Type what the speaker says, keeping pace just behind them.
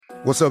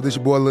What's up, this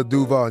your boy Lil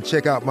Duval, and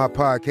check out my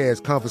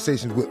podcast,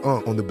 Conversations with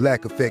Unc, on the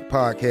Black Effect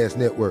Podcast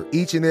Network.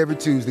 Each and every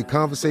Tuesday,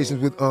 Conversations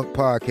with Unc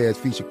podcast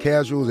feature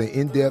casuals and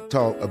in-depth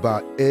talk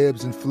about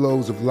ebbs and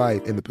flows of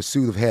life and the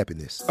pursuit of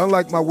happiness.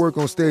 Unlike my work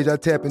on stage, I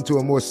tap into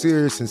a more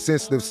serious and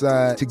sensitive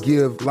side to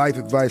give life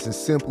advice and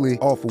simply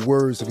offer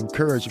words of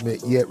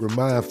encouragement, yet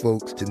remind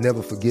folks to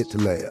never forget to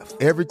laugh.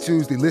 Every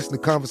Tuesday, listen to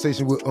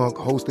Conversations with Unc,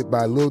 hosted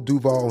by Lil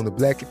Duval on the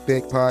Black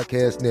Effect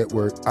Podcast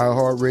Network,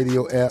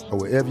 iHeartRadio app, or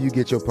wherever you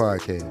get your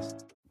podcasts.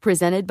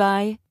 Presented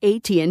by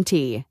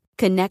AT&T.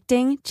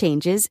 Connecting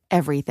changes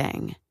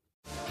everything.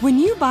 When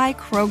you buy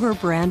Kroger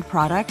brand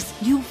products,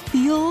 you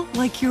feel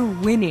like you're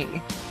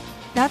winning.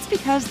 That's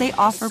because they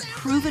offer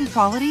proven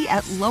quality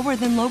at lower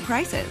than low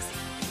prices.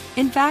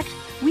 In fact,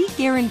 we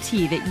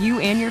guarantee that you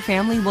and your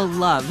family will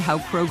love how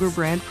Kroger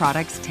brand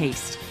products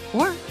taste,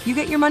 or you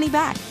get your money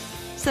back.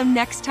 So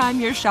next time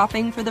you're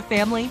shopping for the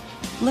family,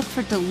 look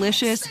for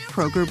delicious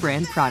Kroger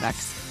brand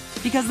products,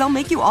 because they'll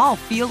make you all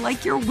feel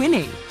like you're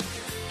winning.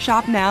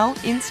 Shop now,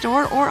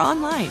 in-store, or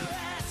online.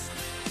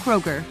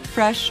 Kroger,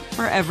 fresh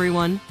for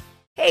everyone.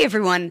 Hey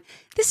everyone,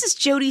 this is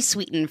Jody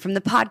Sweeten from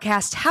the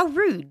podcast How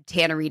Rude,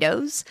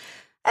 Tanneritos.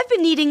 I've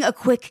been needing a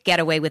quick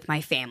getaway with my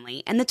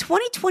family, and the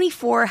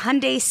 2024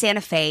 Hyundai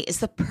Santa Fe is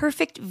the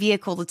perfect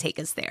vehicle to take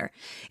us there.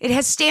 It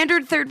has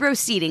standard third-row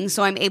seating,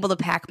 so I'm able to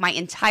pack my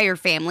entire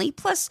family,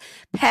 plus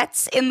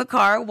pets, in the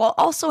car, while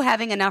also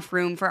having enough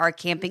room for our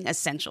camping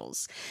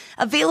essentials.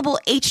 Available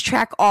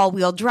H-Track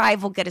all-wheel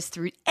drive will get us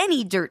through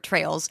any dirt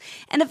trails,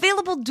 and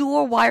available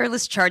dual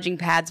wireless charging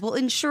pads will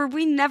ensure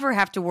we never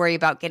have to worry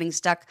about getting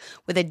stuck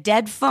with a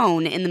dead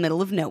phone in the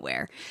middle of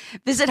nowhere.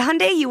 Visit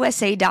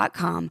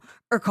HyundaiUSA.com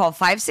or call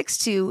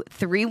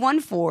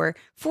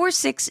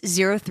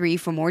 562-314-4603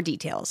 for more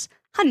details.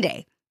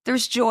 Hyundai,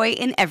 there's joy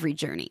in every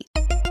journey.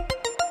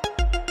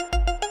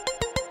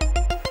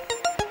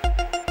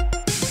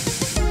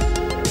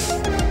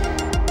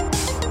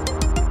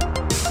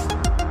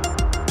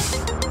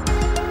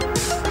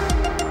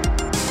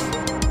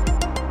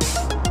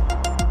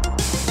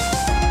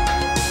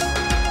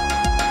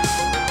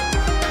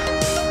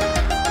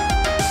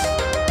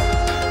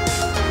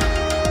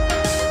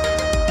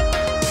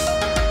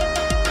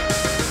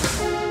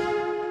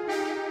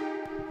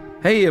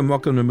 Hey, and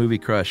welcome to Movie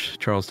Crush.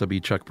 Charles W.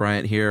 Chuck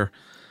Bryant here,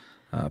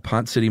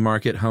 Pont City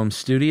Market home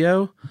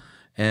studio.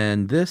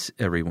 And this,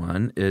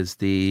 everyone, is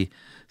the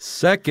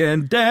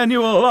second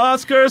annual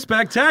Oscar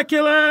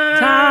Spectacular!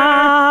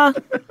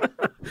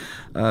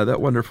 That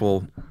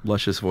wonderful,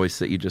 luscious voice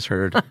that you just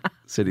heard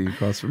sitting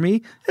across from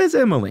me is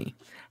Emily.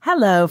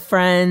 Hello,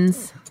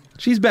 friends.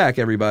 She's back,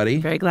 everybody.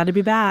 Very glad to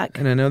be back.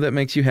 And I know that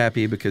makes you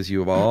happy because you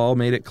have all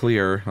made it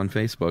clear on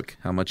Facebook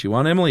how much you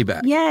want Emily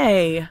back.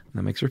 Yay.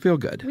 That makes her feel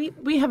good.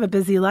 We have a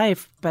busy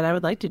life, but I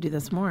would like to do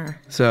this more.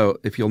 So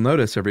if you'll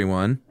notice,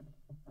 everyone.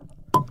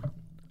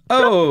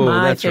 Oh,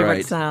 My that's favorite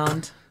right.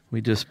 sound. We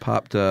just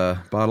popped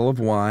a bottle of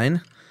wine.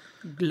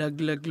 Glug,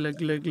 glug, glug,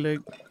 glug,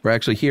 glug. We're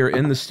actually here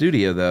in the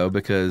studio, though,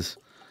 because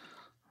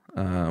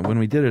when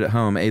we did it at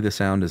home, A, the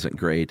sound isn't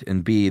great,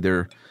 and B,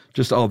 they're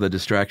just all the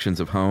distractions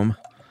of home.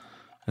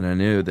 And I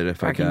knew that if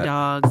Barking I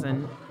got dogs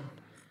and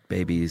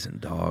babies and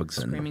dogs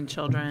and screaming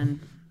children.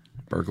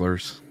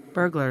 burglars.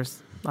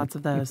 Burglars. Lots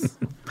of those.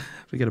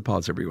 We got to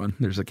pause, everyone.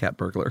 There's a cat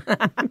burglar.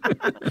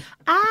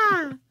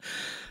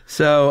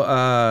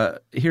 So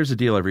here's the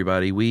deal,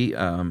 everybody. We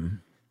got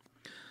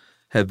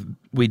a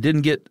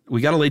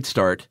late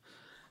start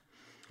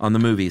on the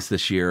movies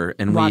this year,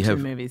 and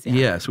Watching movies, yeah.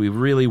 Yes, we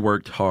really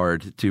worked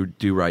hard to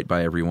do right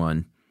by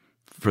everyone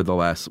for the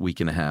last week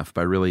and a half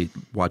by really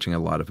watching a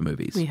lot of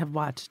movies. We have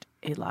watched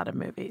a lot of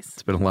movies.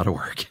 It's been a lot of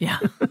work. Yeah.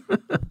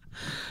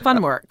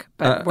 Fun work,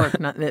 but work.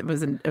 It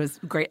was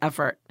great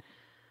effort.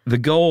 The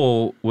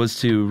goal was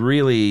to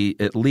really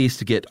at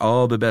least get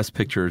all the best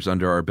pictures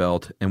under our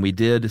belt, and we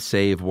did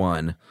save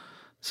one.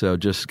 So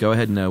just go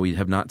ahead and know we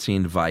have not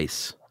seen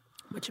Vice.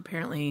 Which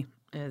apparently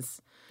is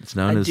It's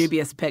known as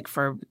dubious pick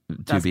for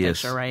Best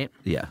Picture, right?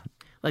 Yeah.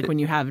 Like when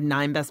you have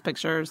 9 Best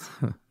Pictures.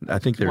 I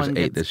think there's one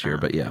 8 gets- this year,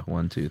 but yeah,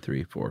 1, 2,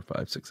 3, 4,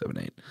 5, 6, 7,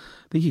 8. I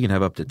think you can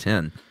have up to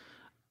 10.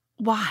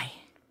 Why?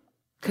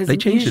 Because They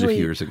changed it a few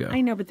years ago.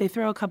 I know, but they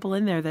throw a couple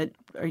in there that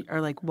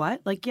are like,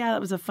 what? Like, yeah,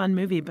 that was a fun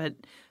movie, but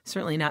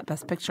certainly not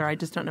Best Picture. I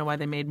just don't know why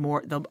they made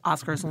the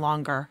Oscars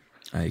longer.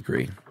 I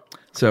agree.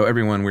 So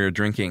everyone, we're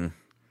drinking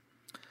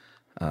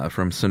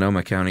from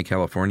Sonoma County,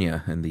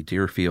 California, in the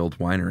Deerfield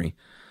Winery.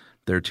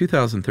 Their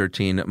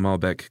 2013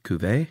 Malbec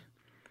Cuvée,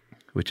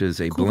 which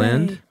is a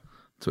blend.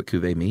 That's what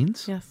Cuvée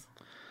means. Yes.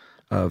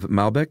 Of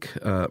Malbec,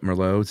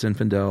 Merlot,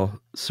 Zinfandel,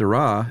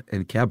 Syrah,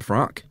 and Cab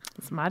Franc.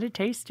 It's mighty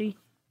tasty.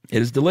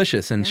 It is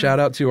delicious. And shout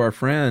out to our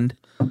friend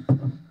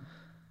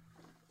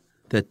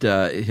that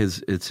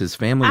it's his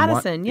family.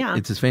 Addison, yeah.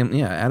 It's his family.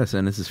 Yeah,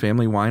 Addison. It's his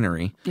family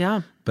winery.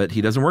 Yeah. But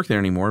he doesn't work there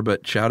anymore.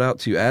 But shout out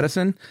to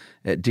Addison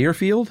at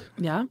Deerfield.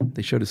 Yeah.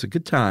 They showed us a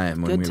good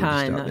time when we were just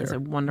out That there. was a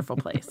wonderful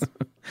place.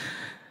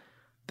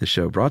 The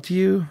show brought to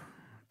you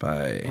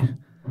by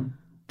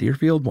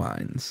Deerfield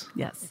Wines.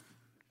 Yes.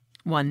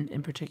 One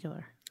in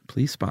particular.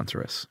 Please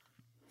sponsor us.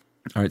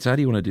 All right, so how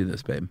do you want to do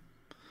this, babe?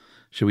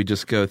 Should we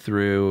just go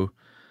through?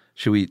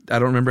 I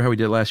don't remember how we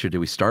did last year. Did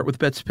we start with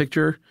Best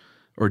Picture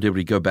or did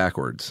we go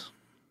backwards?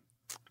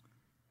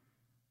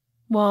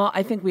 Well,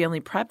 I think we only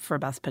prepped for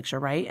Best Picture,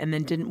 right? And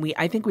then didn't we?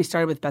 I think we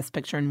started with Best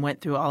Picture and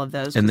went through all of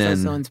those. And because then those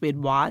are the ones we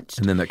had watched.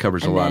 And then that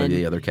covers a lot of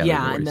the other categories.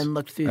 Yeah, and then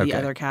looked through the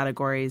other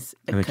categories.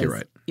 I think you're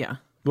right. Yeah.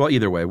 Well,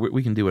 either way,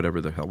 we can do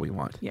whatever the hell we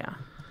want. Yeah.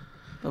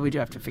 But we do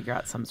have to figure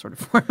out some sort of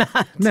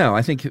format. No,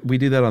 I think we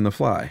do that on the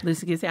fly.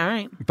 Lucy Goosey, all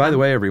right. By the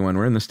way, everyone,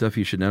 we're in the Stuff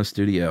You Should Know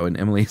studio, and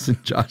Emily's in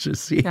Josh's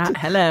seat.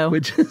 Hello.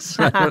 Which is,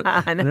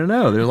 I don't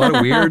know. There's a lot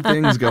of weird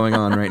things going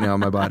on right now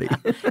in my body.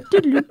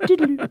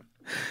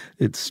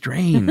 It's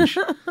strange.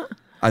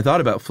 I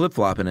thought about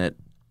flip-flopping it,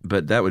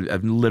 but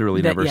I've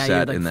literally never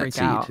sat in that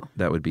seat. Out.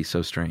 That would be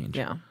so strange.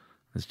 Yeah.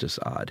 It's just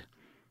odd.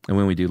 And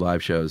when we do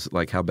live shows,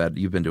 like how bad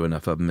you've been to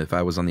enough of them, if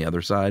I was on the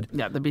other side.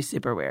 Yeah, that'd be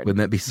super weird. Wouldn't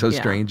that be so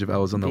strange if I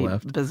was on the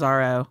left?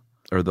 Bizarro.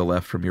 Or the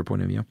left from your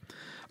point of view.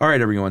 All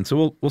right, everyone.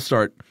 So we'll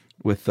start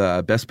with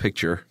Best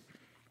Picture.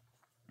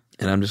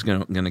 And I'm just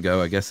going to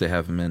go. I guess they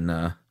have them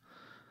in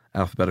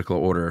alphabetical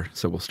order.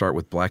 So we'll start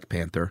with Black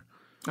Panther.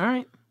 All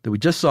right. That we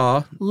just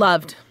saw.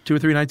 Loved. 2 or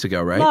 3 nights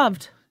ago, right?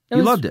 Loved.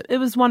 You loved it. It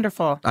was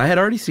wonderful. I had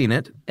already seen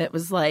it. It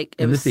was like,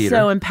 in it was the theater.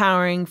 so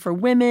empowering for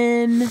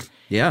women.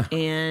 Yeah.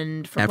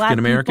 And for African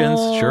Americans,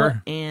 Black people,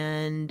 sure.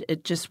 And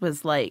it just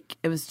was like,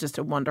 it was just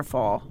a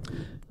wonderful,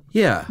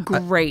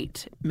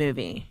 great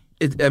movie.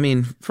 I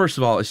mean, first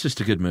of all, it's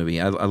just a good movie.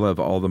 I love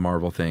all the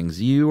Marvel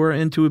things. You are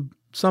into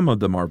some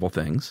of the Marvel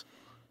things,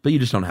 but you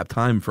just don't have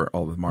time for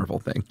all the Marvel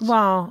things.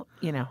 Well,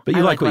 But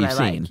you like what you've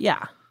seen.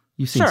 Yeah.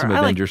 You've seen some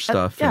Avengers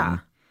stuff. Yeah.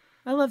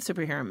 I love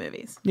superhero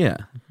movies. Yeah.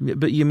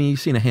 But you've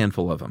seen a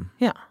handful of them.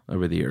 Yeah.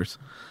 Over the years.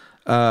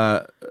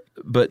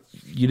 But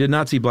you did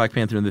not see Black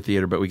Panther in the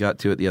theater, but we got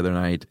to it the other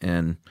night,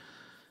 and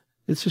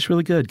it's just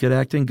really good. Good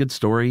acting, good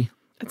story.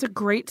 It's a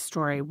great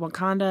story.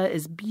 Wakanda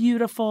is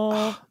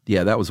beautiful.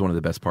 Yeah, that was one of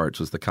the best parts,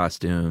 was the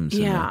costumes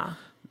and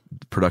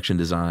the production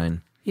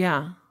design.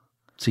 Yeah.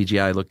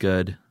 CGI looked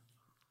good.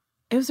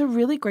 It was a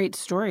really great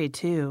story,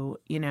 too,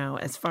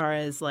 as far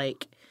as,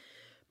 like,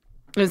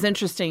 it was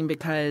interesting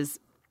because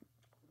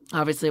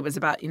obviously it was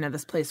about,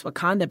 this place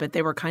Wakanda, but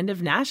they were kind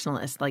of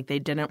nationalist. Like, they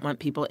didn't want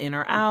people in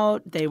or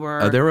out. They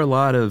were... there were a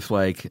lot of,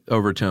 like,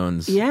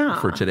 overtones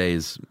for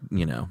today's,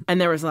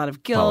 And there was a lot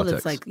of guilt. politics.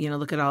 It's like,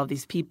 look at all of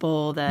these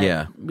people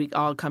that we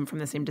all come from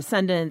the same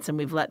descendants, and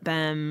we've let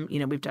them,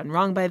 we've done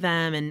wrong by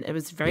them. And it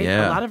was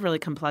a lot of really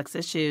complex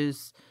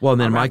issues. Well,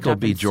 and then Michael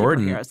B.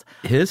 Jordan, superheroes.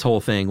 his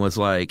whole thing was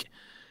like,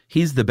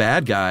 he's the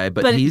bad guy,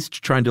 but he's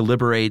trying to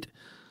liberate...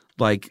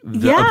 like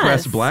the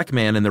oppressed black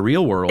man in the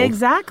real world.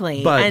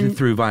 Exactly. But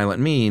through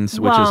violent means,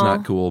 which is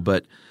not cool.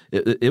 But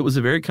it was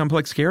a very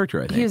complex character,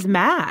 I think. He was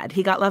mad.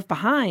 He got left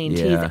behind.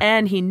 Yeah.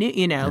 And he knew,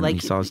 and like...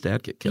 he saw his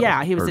dad get killed.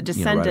 Yeah, he was a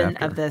descendant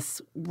right of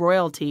this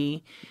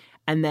royalty.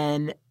 And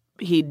then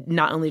he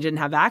not only didn't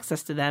have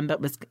access to them,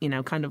 but was,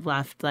 kind of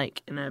left,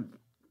 like, in a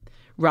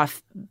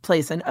rough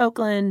place in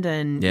Oakland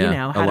and,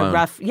 had alone. a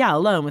rough... Yeah,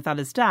 alone without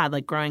his dad,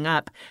 like, growing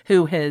up,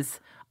 who his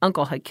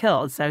uncle had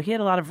killed. So he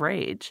had a lot of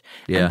rage.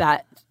 Yeah. And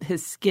that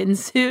his skin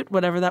suit,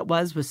 whatever that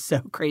was so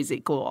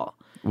crazy cool.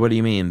 What do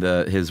you mean?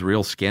 His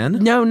real skin?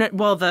 No.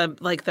 Well, the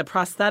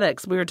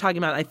prosthetics we were talking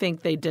about. I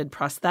think they did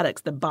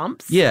prosthetics, the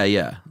bumps.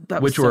 Yeah.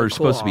 That which was so were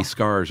supposed to be cool.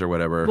 scars or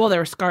whatever. Well, there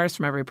were scars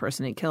from every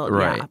person he killed.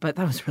 Right. Yeah, but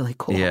that was really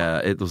cool. Yeah,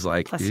 it was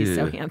like. Plus, he's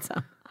so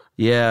handsome.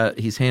 Yeah,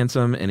 he's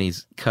handsome and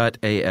he's cut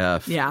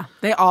AF. Yeah,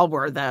 they all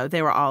were though.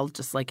 They were all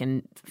just like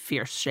in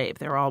fierce shape.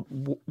 They were all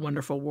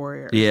wonderful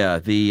warriors. Yeah,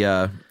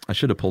 I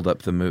should have pulled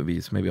up the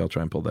movies. Maybe I'll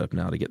try and pull that up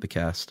now to get the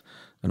cast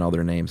and all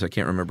their names. I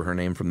can't remember her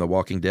name from The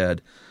Walking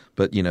Dead,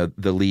 but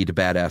the lead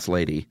badass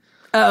lady.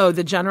 Oh,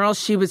 the general.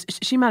 She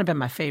might have been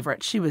my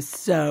favorite. She was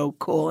so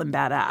cool and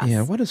badass.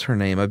 Yeah, what is her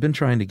name? I've been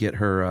trying to get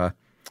her. I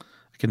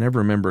can never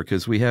remember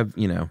because we have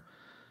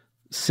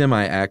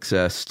semi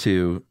access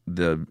to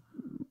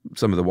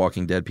some of the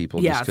Walking Dead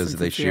people just because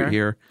they shoot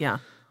here. Yeah.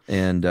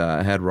 And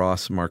I had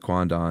Ross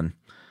Marquand on,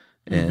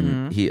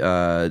 and he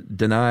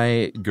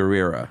Denai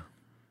Guerrera.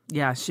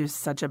 Yeah, she was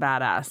such a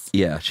badass.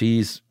 Yeah,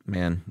 she's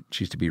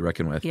to be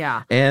reckoned with.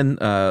 Yeah. And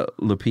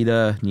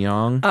Lupita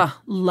Nyong. Oh,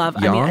 love.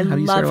 Yang? I How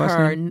do you say love her last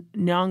her. name?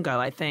 Nyong'o,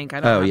 I think. I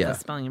don't have the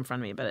spelling in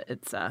front of me, but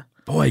it's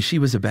Boy, she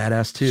was a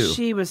badass too.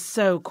 She was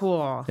so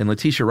cool. And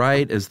Letitia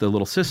Wright is the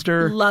little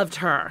sister. Loved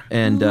her.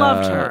 And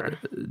loved her.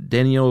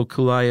 Daniel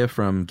Kaluuya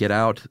from Get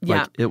Out.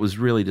 Yeah. Like, it was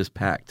really just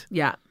packed.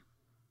 Yeah.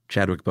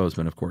 Chadwick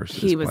Boseman, of course.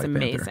 He was Black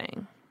amazing.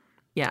 Panther.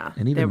 Yeah.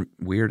 And even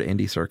weird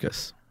Andy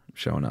Serkis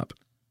showing up.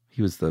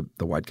 He was the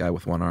white guy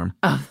with one arm.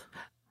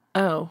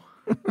 Oh.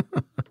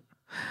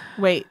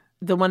 Wait,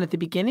 the one at the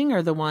beginning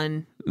or the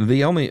one?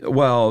 Remember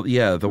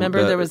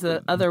there was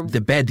the other...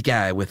 The bad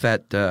guy with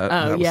that...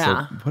 that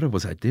yeah. What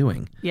was I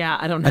doing? Yeah,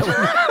 I don't know.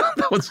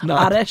 That was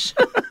not... Oddish.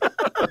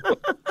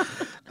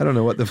 I don't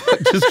know what the fuck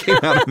just came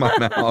out of my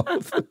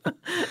mouth.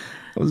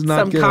 was not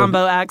some good.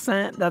 combo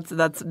accent. That's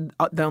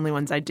the only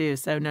ones I do.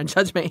 So no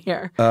judgment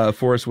here.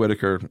 Forrest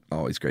Whitaker,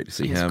 always great to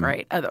see He's him.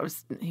 great.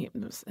 His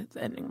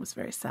ending was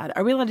very sad.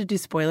 Are we allowed to do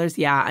spoilers?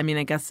 Yeah. I mean,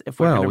 I guess if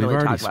we're going to we've really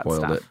already talk about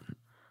spoiled stuff. it.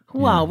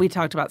 Well, we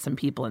talked about some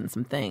people and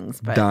some things,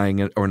 but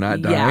Dying or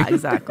not dying. yeah,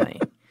 exactly.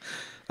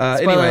 Spoiler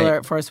anyway,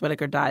 alert: Forrest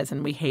Whitaker dies,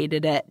 and we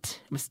hated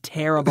it. It was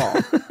terrible.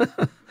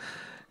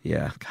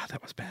 yeah, God,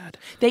 that was bad.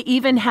 They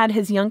even had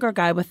his younger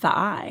guy with the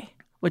eye,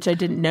 which I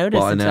didn't notice.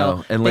 Well, I know.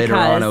 until, And later on,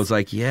 I because- was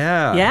like,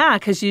 yeah. yeah,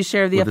 because you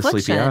share the With the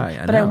affliction. sleepy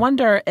eye, I But I know.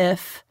 wonder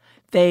if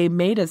they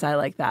made his eye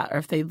like that, or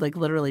if they like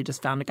literally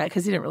just found a guy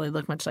because he didn't really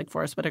look much like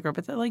Forrest Whitaker.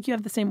 But they're like, you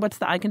have the same. What's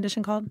the eye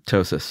condition called?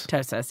 Ptosis.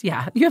 Ptosis.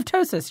 Yeah, you have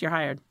ptosis. You're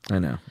hired. I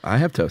know. I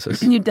have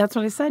ptosis. That's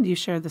what I said. You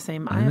share the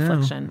same eye know.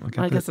 affliction. I got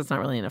Well, I that. guess it's not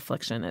really an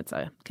affliction. It's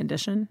a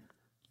condition.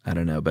 I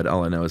don't know, but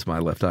all I know is my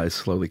left eye is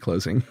slowly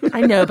closing.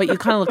 I know, but you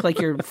kind of look like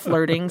you're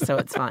flirting, so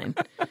it's fine.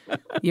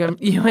 You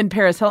and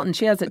Paris Hilton,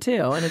 she has it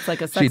too, and it's like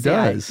a sexy She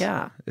does. eye.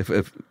 Yeah.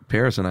 If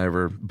Paris and I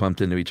ever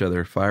bumped into each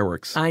other,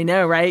 fireworks. I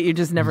know, right? You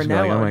just never Just be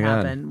know like, what oh would my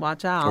God. happen.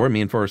 Watch out. Or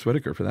me and Forrest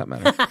Whitaker, for that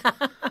matter.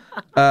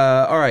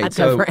 All right, I'd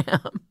so go for him.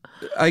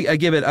 I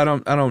give it. I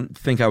don't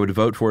think I would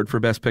vote for it for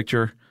Best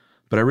Picture,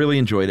 but I really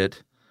enjoyed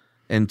it.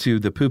 And to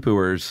the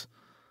poo-pooers,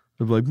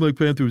 of like Black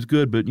Panther was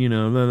good, but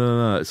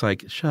it's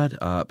like shut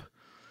up.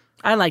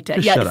 I liked it.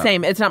 Just Yeah, shut up.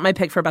 same. It's not my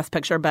pick for Best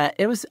Picture, but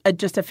it was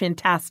just a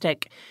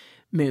fantastic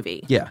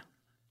movie. Yeah,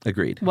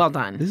 agreed. Well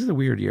done. This is a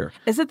weird year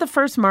Is it the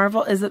first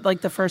Marvel? Is it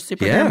like the first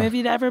superhero Yeah.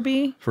 movie to ever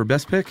be? for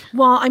Best Pick.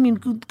 Well, I mean,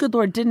 good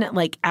Lord, didn't it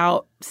like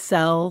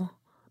outsell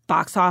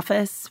box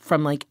office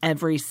from like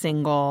every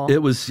single? It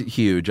was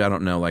huge. I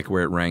don't know like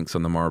where it ranks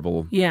on the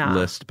Marvel Yeah.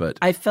 list, but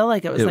I feel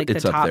like it was like the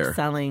it's up top there.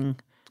 selling.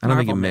 I don't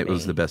think Marvel it was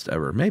movie. the best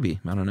ever. Maybe.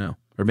 I don't know.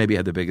 Or maybe it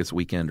had the biggest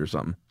weekend or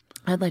something.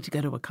 I'd like to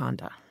go to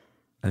Wakanda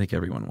I think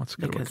everyone wants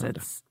to go because to Wakanda.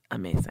 it's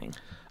amazing.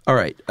 All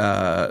right.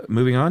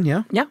 Moving on,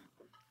 yeah? Yeah.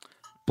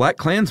 Black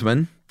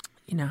Klansman.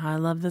 You know how I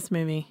love this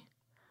movie.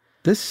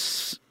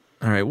 This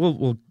all right,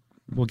 we'll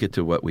get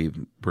to what we're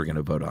going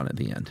to vote on at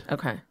the end.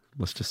 Okay.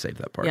 Let's just save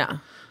that part. Yeah.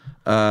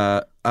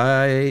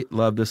 I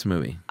love this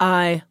movie.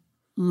 I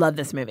love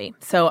this movie.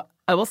 So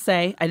I will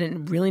say I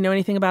didn't really know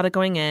anything about it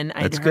going in.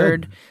 I'd That's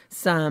heard good.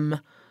 some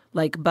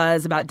like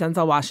buzz about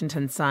Denzel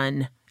Washington's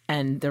son,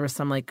 and there was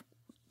some like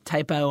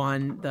typo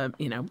on the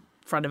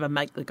front of a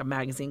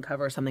magazine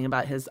cover or something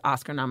about his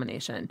Oscar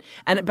nomination.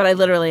 But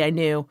I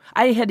knew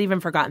I had even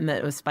forgotten that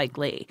it was Spike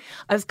Lee.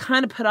 I was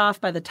kind of put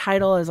off by the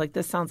title. I was like,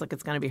 this sounds like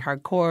it's going to be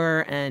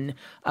hardcore and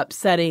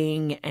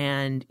upsetting.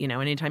 And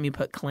anytime you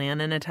put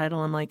Klan in a title,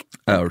 I'm like,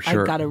 Oh,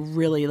 sure. I've got to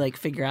really like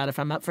figure out if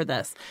I'm up for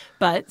this.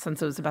 But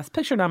since it was the Best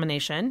Picture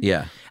nomination,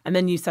 Yeah. and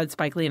then you said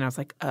Spike Lee, and I was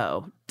like,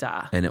 oh,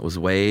 duh. And it was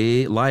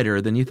way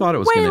lighter than you thought it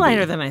was going Way to be.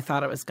 lighter than I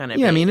thought it was going to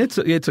be. Yeah, I mean it's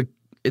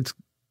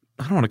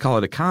I don't want to call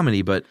it a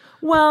comedy, but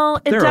well,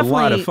 it there are a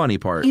lot definitely- of funny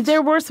parts.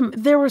 There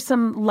were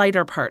some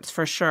lighter parts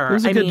for sure. It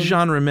was a I good mean,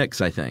 genre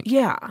mix, I think.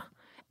 Yeah.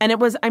 And it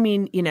was,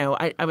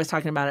 I was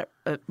talking about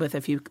it with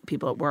a few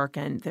people at work,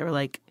 and they were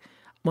like,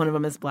 one of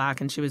them is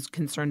black, and she was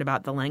concerned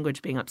about the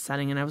language being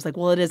upsetting. And I was like,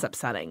 well, it is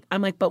upsetting.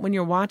 I'm like, but when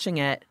you're watching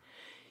it,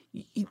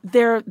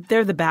 they're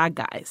the bad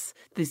guys.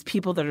 These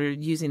people that are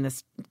using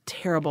this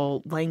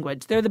terrible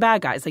language, they're the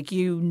bad guys. Like,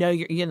 Yeah.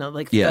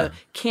 the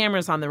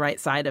camera's on the right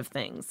side of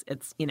things.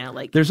 It's,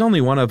 like. There's only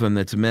one of them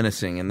that's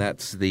menacing, and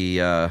that's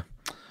the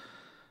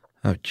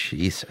oh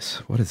Jesus,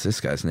 what is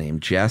this guy's name?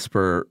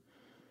 Jasper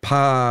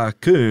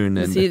Pa-Kun.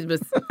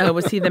 And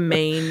Was he the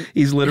main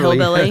he's literally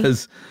hillbilly?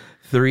 has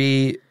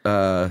three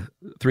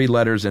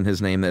letters in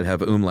his name that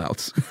have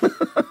umlauts.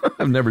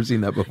 I've never seen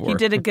that before. He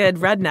did a good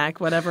redneck,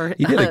 whatever.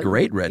 He did a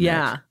great redneck.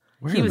 Yeah.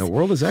 Where in the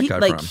world is that guy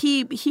from?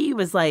 He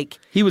was like,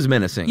 He was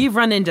menacing. you've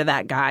run into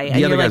that guy, and The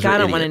you're other like, guys were I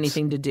don't want idiots.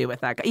 anything to do with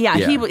that guy. Yeah,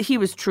 Yeah. he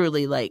was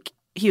truly like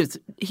he was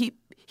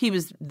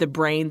the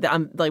brain.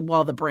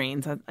 The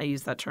brains. I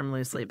use that term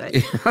loosely, but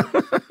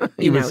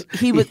he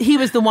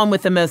was the one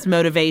with the most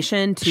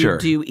motivation to Sure.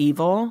 do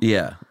evil.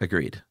 Yeah,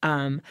 agreed.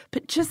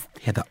 But just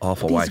He had that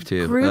awful these wife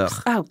too. Groups,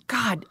 Ugh. oh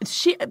God,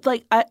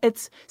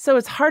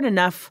 it's hard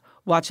enough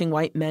watching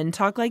white men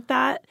talk like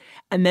that,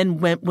 and then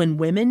when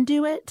women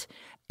do it,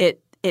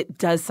 it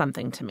does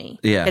something to me.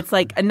 Yeah. It's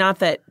like, not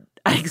that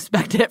I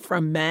expect it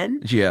from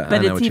men, Yeah, I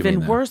but know it's what you even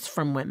mean, though. worse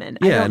from women.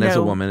 I Yeah, don't and as a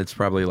know. woman, it's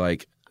probably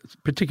like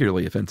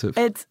particularly offensive.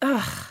 It's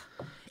yeah.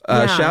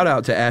 Shout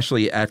out to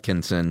Ashley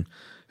Atkinson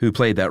who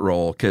played that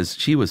role because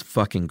she was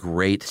fucking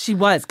great. She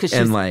was, because she's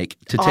and like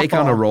to take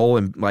on a awful. role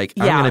and like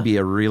I'm Yeah. going to be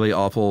a really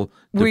awful,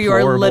 where you are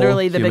deplorable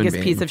literally the human biggest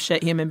being. piece of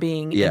shit human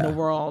being Yeah. in the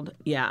world.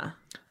 Yeah,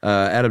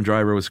 Adam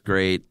Driver was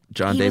great.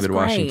 John He was David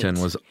great.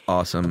 Washington was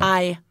awesome.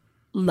 I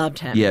loved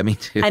him. Yeah, me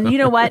too. And you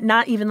know what?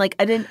 Not even like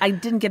I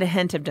didn't get a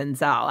hint of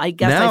Denzel. I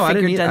guess No, I I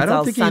didn't figured I don't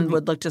Denzel's think son he-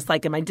 would look just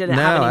like him. I didn't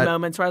No, have any I-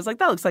 moments where I was like,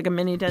 that looks like a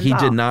mini Denzel. He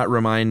did not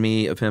remind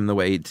me of him the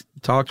way he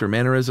talked or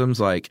mannerisms.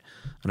 Like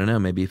I don't know,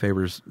 maybe he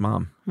favors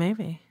mom.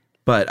 Maybe.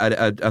 But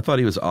I thought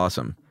he was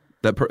awesome.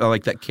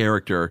 Like that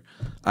character,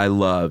 I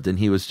loved, and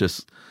he was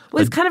just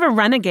was kind of a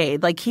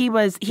renegade. Like he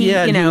was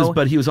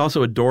but he was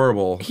also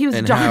adorable. He was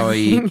and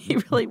darling. He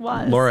really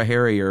was. Laura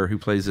Harrier, who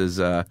plays his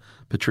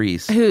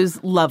Patrice,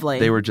 who's lovely.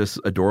 They were just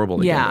adorable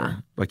together. Yeah.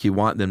 Like you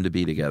want them to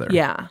be together.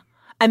 Yeah.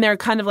 And they're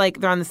kind of like,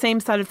 they're on the same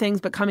side of things,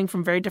 but coming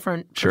from very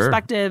different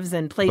perspectives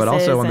and places. But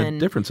also on the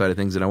different side of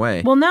things in a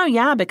way. Well, no,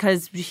 yeah,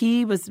 because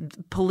he was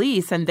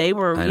police and they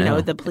were,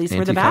 the police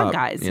were the bad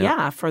guys.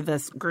 Yeah, for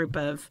this group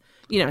of,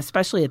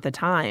 especially at the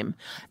time.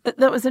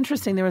 That was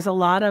interesting. There was a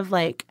lot of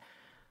like,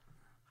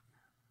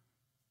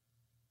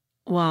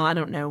 well, I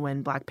don't know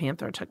when Black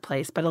Panther took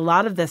place, but a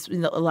lot of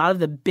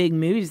the big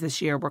movies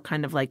this year were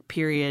kind of like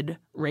period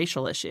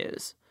racial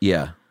issues.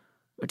 Yeah.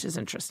 Which is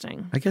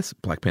interesting. I guess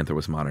Black Panther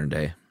was modern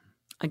day.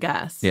 I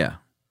guess. Yeah.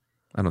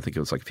 I don't think it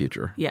was like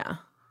future. Yeah.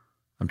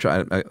 I'm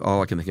trying.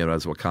 All I can think of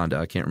is Wakanda.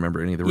 I can't remember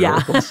any of the real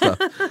world stuff.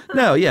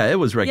 No, yeah, it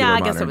was regular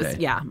modern day. Yeah, I guess it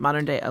was,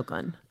 modern day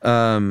Oakland.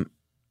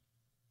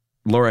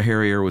 Laura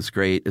Harrier was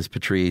great as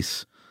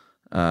Patrice.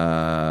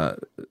 Steve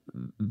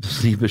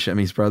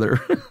Buscemi's brother,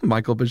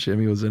 Michael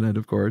Buscemi, was in it,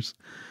 of course.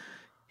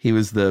 He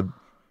was the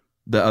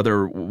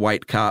other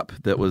white cop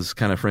that was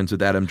kind of friends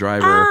with Adam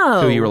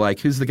Driver, who you were like,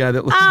 who's the guy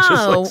that looks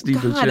just like Steve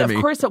Buscemi?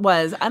 Of course it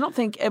was. I don't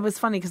think it was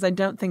funny because I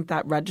don't think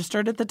that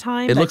registered at the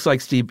time. It looks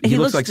like Steve. He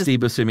looks like Steve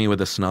Buscemi with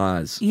a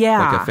snoz,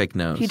 like a fake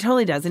nose. He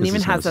totally does, and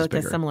even has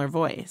a similar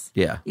voice.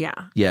 Yeah,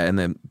 and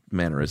then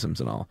mannerisms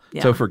and all.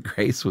 Yeah. Topher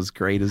Grace was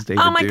great as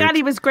David. Oh my Duke. God,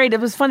 he was great. It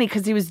was funny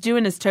because he was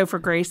doing his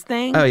Topher Grace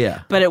thing. Oh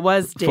yeah, but it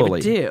was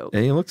David Duke,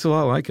 and he looks a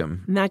lot like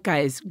him. And that guy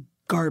is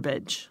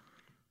garbage.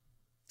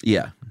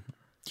 Yeah.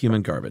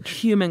 Human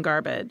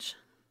garbage.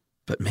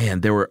 But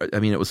man,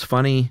 it was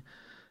funny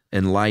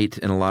and light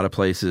in a lot of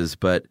places,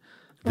 but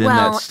then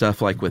that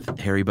stuff like with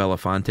Harry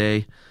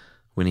Belafonte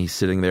when he's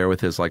sitting there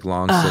with his like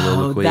long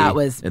soliloquy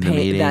in the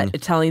meeting.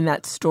 Telling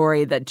that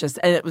story and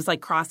it was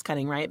like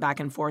cross-cutting, right? Back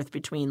and forth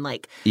between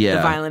like the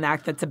violent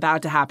act that's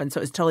about to happen. So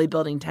it was totally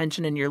building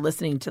tension and you're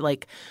listening to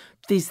like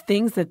these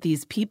things that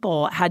these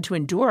people had to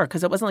endure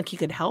because it wasn't like he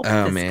could help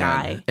this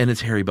guy. And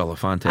it's Harry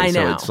Belafonte, I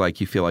know. So it's like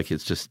you feel like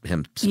it's just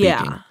him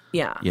speaking.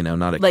 Yeah.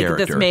 Not a like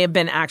character. This may have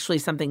been actually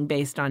something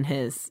based on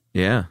his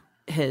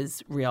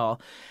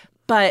real,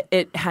 but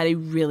it had a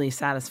really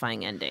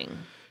satisfying ending.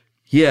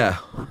 Yeah.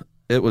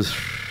 It was,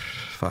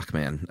 fuck,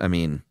 man. I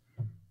mean,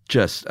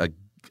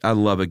 I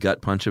love a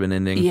gut punch of an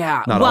ending.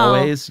 Yeah. Not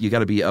always. You got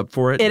to be up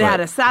for it. It had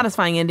a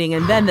satisfying ending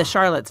and then the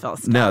Charlottesville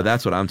stuff. No,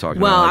 that's what I'm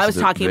talking about. Well, I was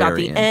talking about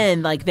the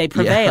end. Like they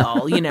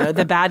prevail.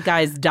 The bad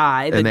guys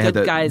die. The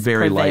good guys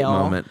very prevail. Light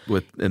moment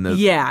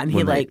and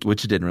he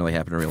which didn't really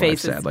happen in real life,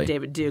 sadly.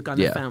 David Duke on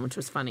the phone, which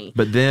was funny.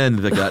 But then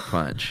the gut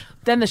punch.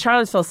 Then the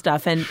Charlottesville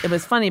stuff, and it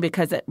was funny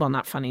because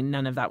not funny.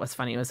 None of that was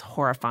funny. It was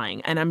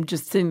horrifying. And I'm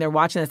just sitting there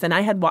watching this, and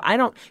I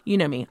don't, you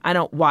know me, I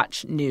don't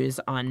watch news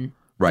on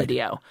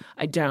video.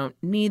 I don't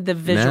need the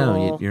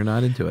visual. No, you're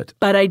not into it.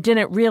 But I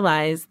didn't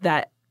realize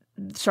that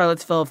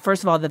Charlottesville,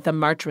 first of all, that the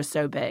march was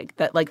so big,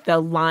 that like the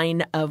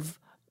line of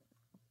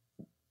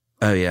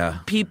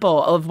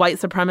people, of white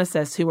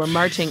supremacists who were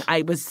marching,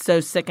 I was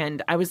so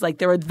sickened. I was like,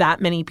 there were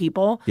that many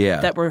people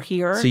that were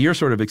here. So you're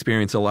sort of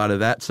experienced a lot of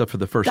that stuff for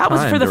the first time. That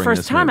was for the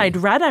first time. Movie. I'd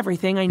read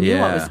everything. I knew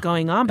what was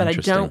going on, but I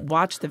don't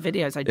watch the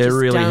videos. It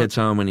really hits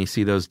home when you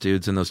see those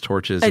dudes and those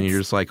torches and you're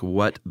just like,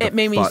 what the fuck? It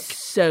made me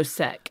so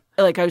sick.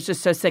 Like, I was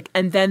just so sick.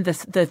 And then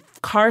the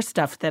car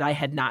stuff that I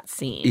had not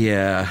seen.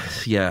 Yeah,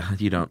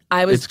 you don't.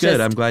 It's good.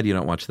 I'm glad you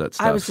don't watch that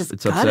stuff. I was just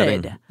it's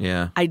gutted. Upsetting.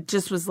 Yeah. I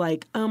just was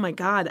like, oh my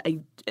God,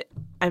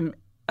 I'm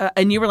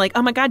and you were like,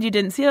 oh my God, you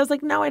didn't see it? I was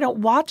like, no, I don't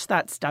watch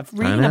that stuff.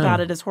 Reading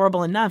about it is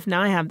horrible enough.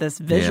 Now I have this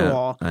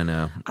visual.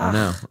 Yeah, I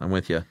know. I'm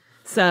with you.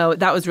 So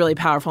that was really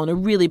powerful and a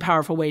really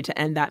powerful way to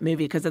end that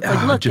movie because it's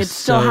like, look, it's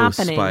still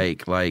happening.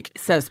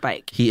 So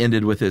Spike. He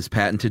ended with his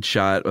patented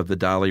shot of the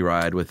dolly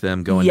ride with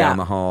them going down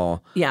the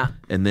hall. Yeah.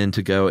 And then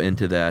to go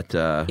into that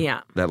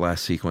that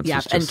last sequence. Yeah.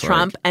 Is just and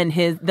Trump and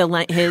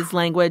his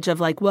language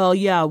of like, well,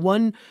 yeah,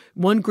 one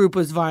group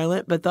was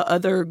violent, but the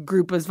other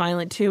group was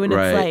violent too. And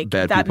it's like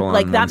bad that, people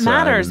like on that one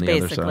matters side and the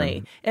other basically.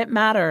 side. It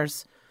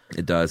matters.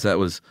 It does. That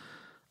was.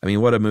 I mean,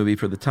 what a movie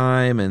for the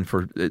time and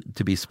for it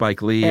to be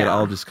Spike Lee. It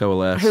all just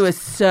coalesced.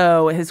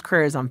 His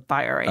career is on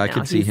fire right now. I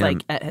could see He's him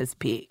like at his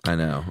peak. I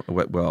know.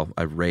 Well,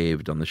 I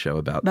raved on the show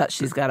about But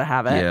She's Gotta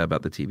Have It. Yeah,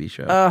 about the TV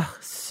show. Oh,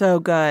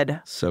 so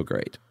good. So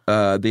great.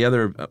 The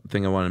other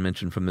thing I want to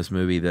mention from this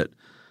movie that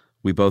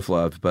we both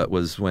loved, but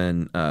was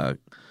when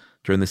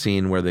during the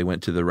scene where they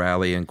went to the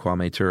rally and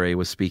Kwame Ture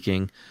was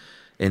speaking,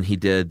 and he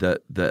did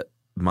the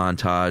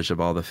montage of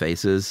all the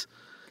faces.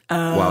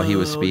 While he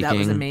was speaking. That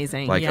was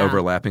amazing. Like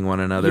overlapping one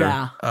another.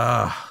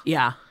 Yeah.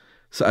 Yeah.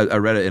 So I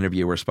read an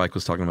interview where Spike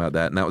was talking about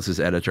that, and that was his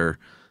editor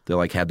that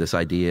like had this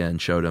idea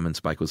and showed him, and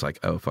Spike was like,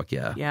 oh, fuck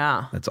yeah.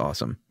 Yeah. That's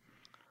awesome.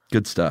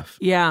 Good stuff.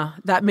 Yeah.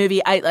 That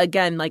movie, I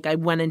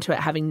went into it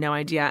having no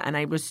idea, and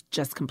I was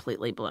just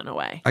completely blown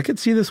away. I could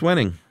see this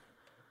winning.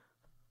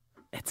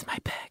 It's my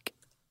pick.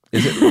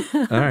 Is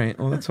it? All right.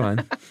 Well, that's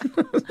fine.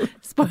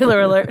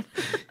 Spoiler alert.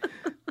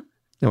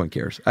 No one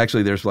cares.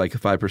 Actually, there's like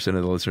 5% of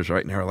the listeners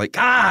right now are like,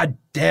 God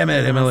damn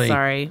it, Emily.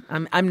 Sorry.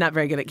 I'm not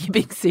very good at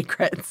keeping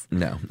secrets.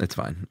 No, it's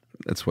fine.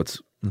 That's what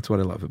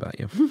I love about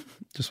you.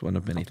 Just one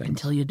of many things.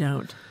 Until you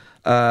don't.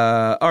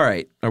 All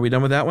right. Are we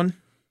done with that one?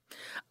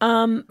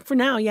 For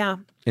now, yeah.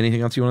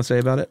 Anything else you want to say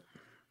about it?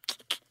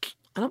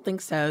 I don't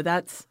think so.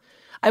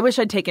 I wish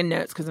I'd taken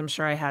notes because I'm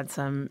sure I had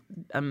some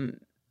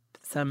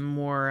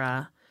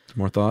more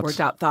More thoughts? worked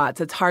out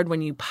thoughts. It's hard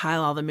when you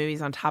pile all the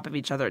movies on top of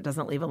each other. It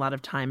doesn't leave a lot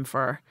of time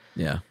for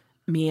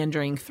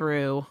meandering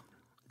through.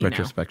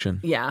 Retrospection?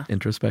 Yeah.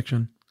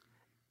 Introspection?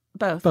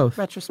 Both.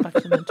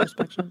 Retrospection,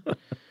 introspection.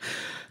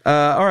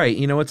 All right.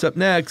 You know what's up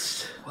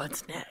next?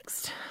 What's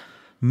next?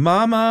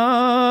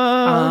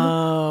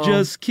 Mama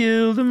just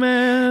killed a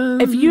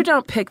man. If you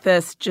don't pick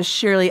this just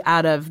surely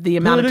out of the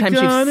amount of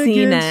times you've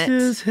seen it.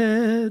 His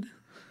head.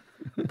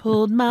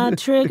 Pulled my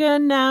trigger,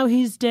 now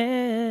he's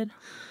dead.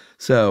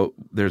 So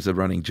there's a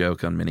running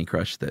joke on Mini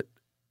Crush that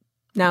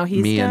Now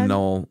he's me dead? and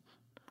Noel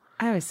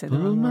I always say the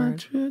pulled wrong my word.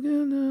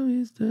 trigger, now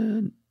he's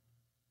dead.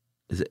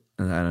 Is it?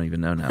 I don't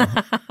even know now.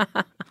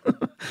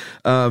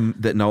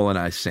 That Noel and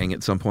I sing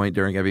at some point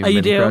during every you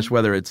Mini do? Crush,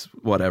 whether it's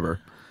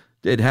whatever.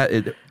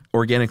 It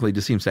organically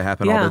just seems to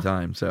happen all the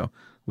time. So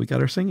we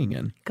got our singing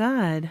in.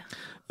 God.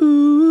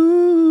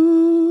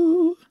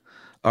 Ooh.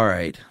 All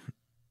right.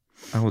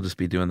 I will just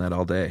be doing that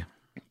all day.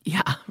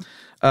 Yeah.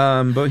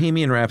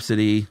 Bohemian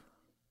Rhapsody.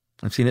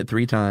 I've seen it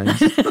 3 times.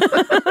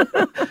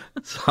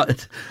 Saw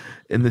it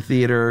in the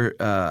theater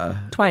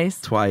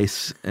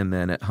twice, and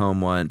then at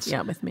home once.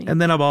 Yeah, with me.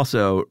 And then I've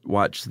also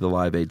watched the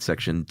Live Aid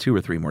section 2 or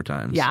 3 more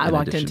times. Yeah, I in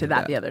walked addition into to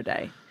that the other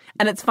day.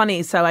 And it's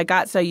funny. So I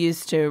got so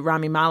used to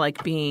Rami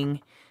Malek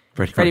being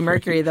Freddie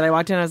Mercury that I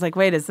walked in and I was like,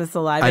 wait, is this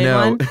the Live Aid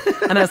one?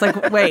 And I was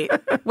like, wait.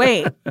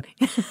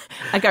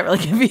 I got really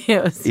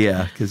confused.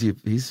 Yeah, because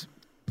he's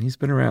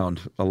been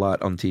around a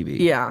lot on TV.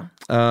 Yeah.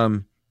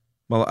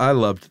 Well, I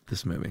loved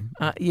this movie.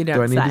 You don't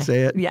Do I need to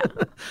say it? Yeah.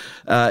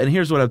 And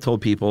here's what I've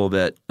told people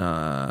that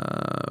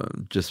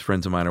just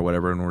friends of mine or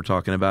whatever, and we're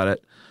talking about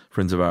it,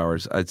 friends of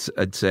ours,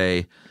 I'd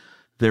say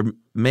there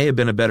may have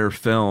been a better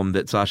film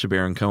that Sacha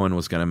Baron Cohen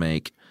was going to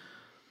make,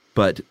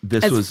 but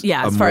this was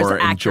a more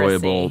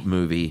enjoyable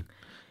movie.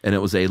 And it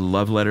was a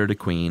love letter to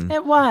Queen.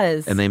 It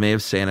was. And they may have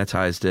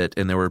sanitized it,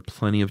 and there were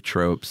plenty of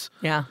tropes.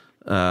 Yeah.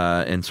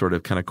 And sort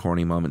of kind of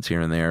corny moments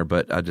here and there,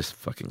 but I just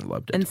fucking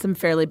loved it. And some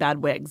fairly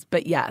bad wigs,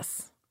 but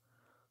yes.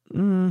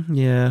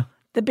 Yeah.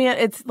 The band,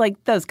 it's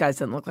like those guys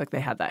didn't look like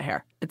they had that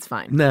hair. It's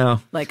fine. No.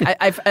 Like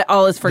I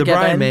all is forgiven. The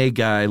Brian May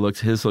guy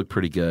looked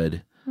pretty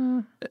good.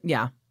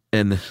 Yeah.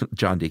 And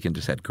John Deacon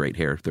just had great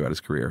hair throughout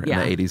his career in the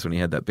 80s when he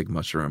had that big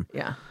mushroom.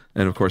 Yeah.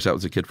 And of course, that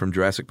was a kid from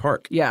Jurassic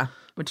Park. Yeah.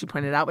 Which you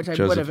pointed out, which I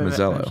Joseph would have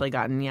Mazzello. eventually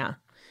gotten. Yeah.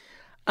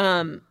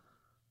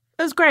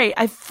 It was great.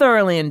 I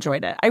thoroughly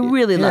enjoyed it. I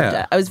really loved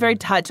it. I was very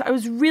touched. I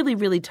was really,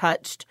 really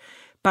touched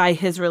by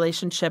his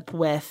relationship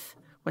with,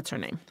 what's her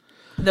name?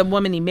 The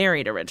woman he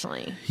married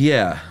originally.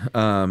 Yeah.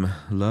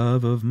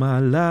 Love of my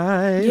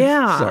life.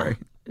 Yeah. Sorry.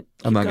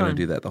 I'm not going to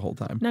do that the whole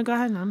time. No, go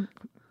ahead.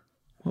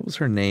 What was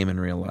her name in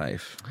real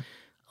life?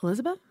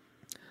 Elizabeth?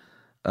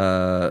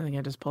 I think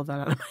I just pulled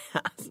that out of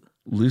my ass.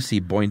 Lucy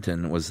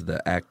Boynton was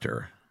the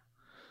actor.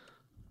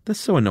 That's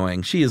so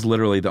annoying. She is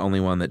literally the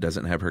only one that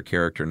doesn't have her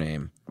character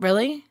name.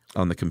 Really?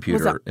 On the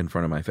computer in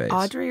front of my face.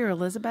 Audrey or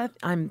Elizabeth?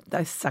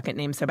 I suck at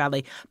names so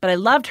badly. But I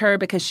loved her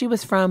because she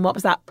was from, what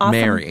was that? Awesome?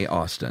 Mary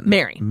Austin.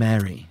 Mary.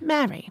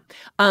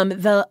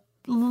 The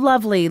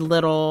lovely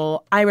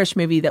little Irish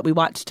movie that we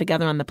watched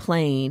together on the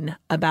plane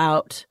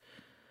about...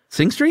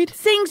 Sing Street?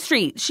 Sing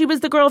Street. She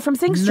was the girl from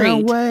Sing Street. No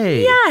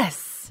way.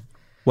 Yes.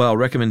 Well,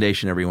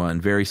 recommendation, everyone.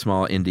 Very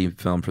small indie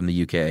film from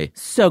the UK.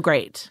 So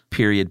great.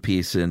 Period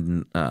piece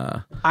in...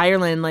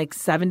 Ireland, like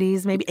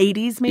 70s, maybe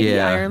 80s, maybe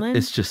Ireland.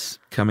 It's just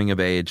coming of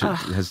age. It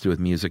has to do with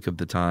music of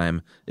the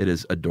time. It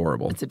is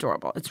adorable. It's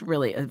adorable. It's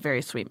really a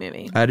very sweet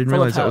movie. I didn't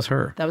realize that was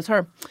her. That was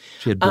her.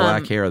 She had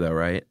black hair, though,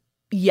 right?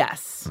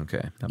 Yes. Okay.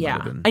 That might Yeah.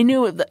 have been... I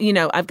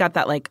knew, I've got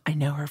that, like, I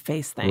know her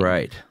face thing.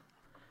 Right.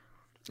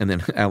 And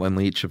then Alan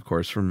Leach, of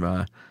course,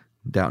 from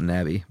Downton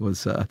Abbey,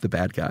 was the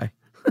bad guy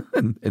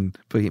in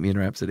Bohemian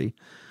Rhapsody.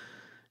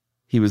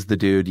 He was the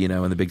dude,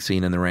 in the big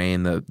scene in the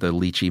rain, the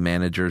Leachy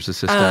manager's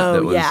assistant.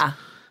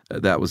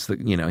 That was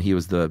the, he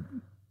was the,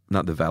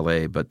 not the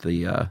valet, but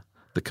the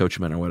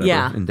coachman or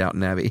whatever in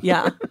Downton Abbey.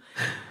 Yeah.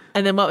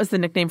 And then what was the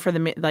nickname for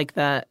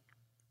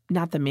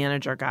not the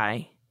manager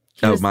guy?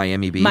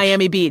 Miami Beach.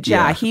 Miami Beach,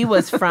 yeah. He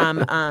was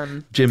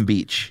from... Jim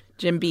Beach.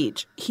 Jim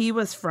Beach. He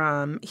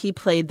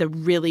played the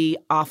really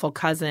awful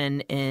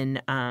cousin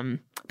in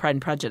Pride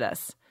and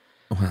Prejudice.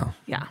 Well.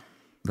 Yeah.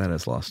 That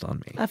is lost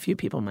on me. A few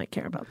people might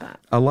care about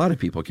that. A lot of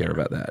people care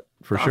about that,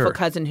 for the sure. Awful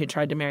cousin who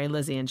tried to marry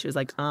Lizzie, and she was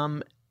like,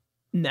 no.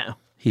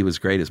 He was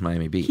great as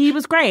Miami Beach. He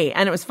was great,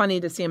 and it was funny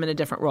to see him in a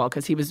different role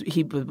because he was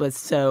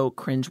so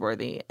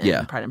cringeworthy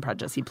in Pride and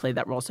Prejudice. He played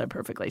that role so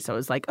perfectly. So it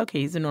was like,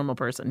 okay, he's a normal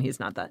person. He's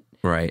not that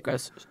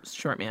gross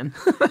short man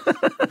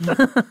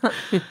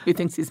who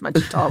thinks he's much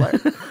taller.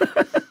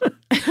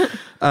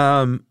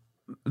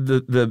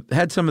 The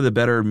had some of the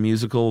better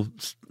musical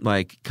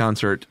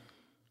concert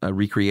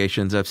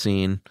recreations I've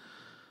seen.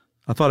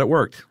 I thought it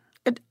worked.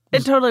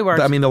 It totally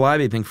worked. I mean, the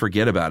live thing,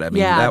 forget about it. I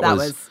mean, yeah, that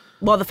was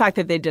well, the fact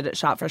that they did it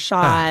shot for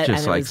shot.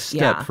 just and like was,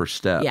 step for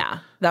step. Yeah,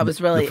 that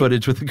was really the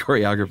footage with the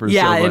choreographer.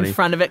 Yeah, so in funny.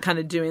 front of it, kind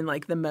of doing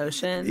like the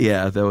motion.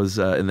 Yeah, that was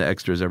in the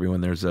extras.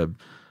 Everyone, there's a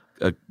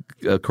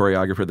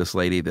choreographer, this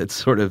lady that's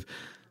sort of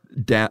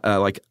down,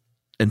 like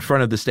in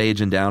front of the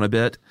stage and down a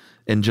bit,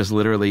 and just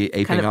literally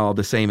aping kind of, all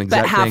the same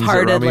exact but things.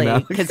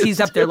 half-heartedly, because he's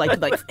up there like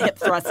hip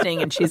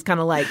thrusting, and she's kind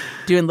of like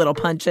doing little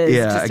punches.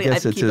 Yeah, just I to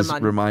guess it's keep his him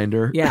on.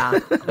 reminder. Yeah,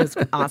 it was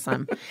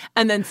awesome.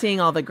 And then seeing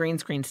all the green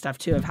screen stuff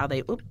too of how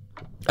they.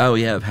 Oh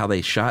yeah, of how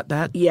they shot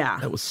that. Yeah,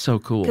 that was so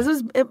cool.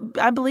 Because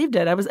I believed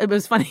it. It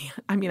was funny.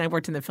 I mean, I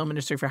worked in the film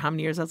industry for how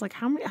many years? I was like,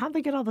 how'd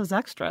they get all those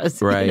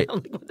extras? Right. You know,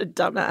 like, what a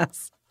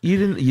dumbass.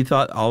 You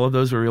thought all of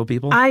those were real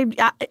people?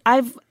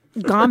 I've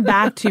gone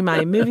back to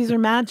my movies are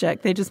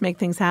magic. They just make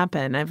things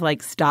happen. I've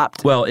like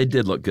stopped. Well, it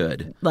did look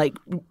good. Like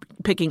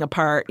picking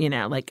apart, you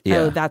know, like, Yeah.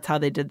 oh, that's how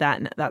they did that,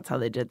 and that's how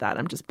they did that.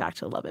 I'm just back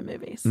to loving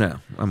movies. No,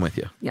 I'm with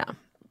you. Yeah.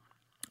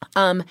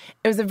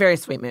 It was a very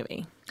sweet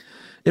movie.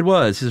 It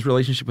was his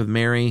relationship with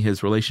Mary,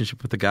 his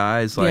relationship with the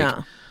guys. Like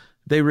Yeah.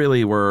 they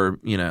really were,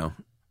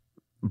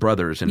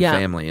 brothers and Yeah.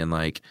 family. And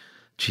like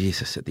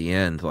Jesus, at the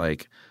end,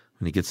 like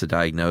when he gets the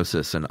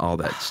diagnosis and all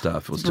that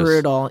stuff was just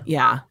Brutal.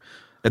 Yeah.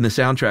 And the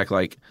soundtrack,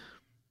 like,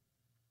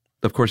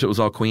 of course, it was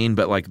all Queen,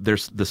 but like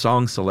the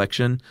song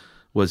selection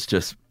was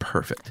just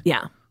perfect.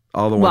 Yeah.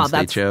 All the ones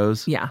they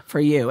chose. Yeah.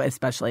 For you,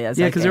 especially as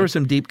Yeah, because there were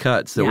some deep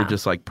cuts that were Yeah.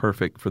 just like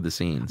perfect for the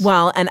scenes.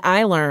 Well, and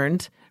I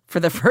learned for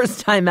the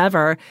first time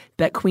ever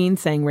that Queen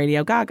sang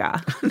Radio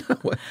Gaga.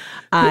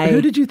 Who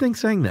did you think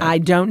sang that? I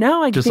don't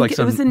know. I Just think like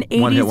it was some an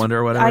 80s one-hit wonder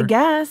or whatever? I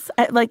guess.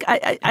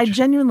 I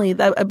genuinely,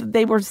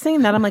 they were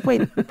singing that. I'm like,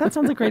 wait, that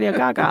sounds like Radio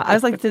Gaga. I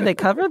was like, did they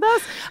cover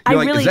this?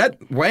 You're like, is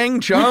that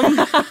Wang Chung?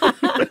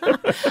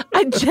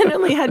 I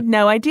genuinely had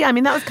no idea. I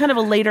mean, that was kind of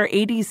a later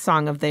 80s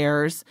song of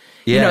theirs.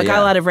 Yeah, It got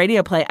yeah. a lot of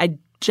radio play. I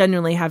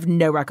genuinely have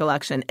no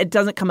recollection. It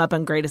doesn't come up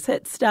on greatest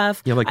hits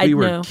stuff. Yeah, like we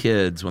were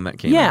kids when that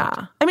came out.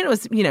 Yeah. I mean, it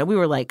was, we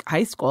were like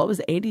high school. It was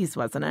 80s,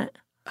 wasn't it?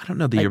 I don't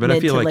know the Like year, but I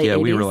mid feel to like, late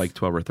we were 80s? like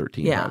 12 or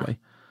 13 Yeah. probably.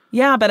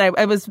 Yeah, but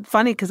I was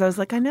funny because I was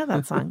like, I know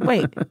that song.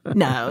 Wait,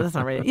 no, that's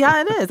not right.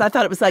 Yeah, it is. I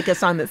thought it was like a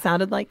song that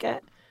sounded like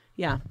it.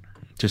 Yeah.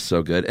 Just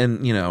so good.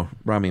 And,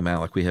 Rami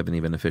Malek, we haven't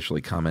even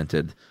officially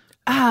commented.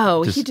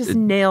 Oh, he just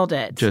nailed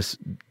it. Just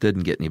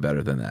didn't get any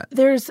better than that.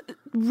 There's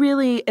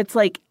really, it's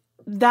like,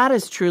 that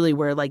is truly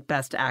where like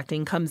best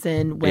acting comes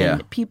in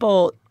when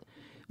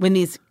when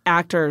these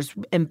actors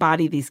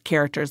embody these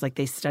characters, like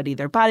they study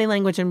their body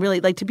language and really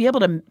like to be able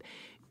to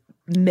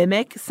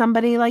mimic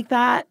somebody like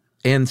that.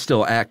 And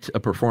still act a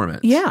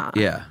performance. Yeah.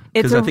 Yeah.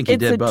 Because I think he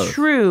did both. It's a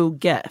true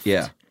gift.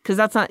 Yeah. Because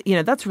that's not,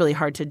 that's really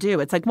hard to do.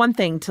 It's like one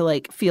thing to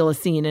like feel a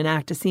scene and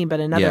act a scene, but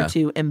another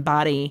to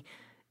embody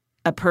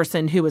a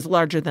person who is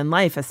larger than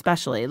life,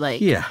 especially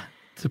like. Yeah.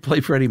 To play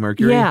Freddie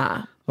Mercury.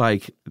 Yeah.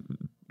 Like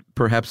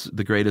perhaps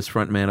the greatest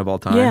frontman of all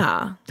time.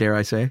 Yeah. Dare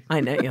I say?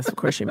 I know. Yes, of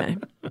course you may.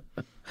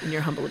 In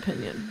your humble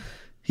opinion.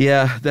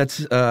 Yeah. That's,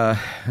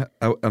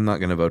 I'm not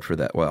going to vote for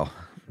that. Well,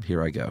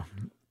 here I go.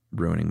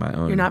 Ruining my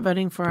own. You're not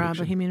voting for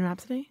prediction. Bohemian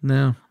Rhapsody?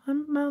 No.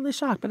 I'm mildly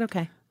shocked, but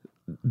okay.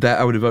 That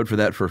I would vote for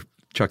that for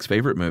Chuck's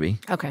favorite movie,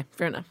 Okay,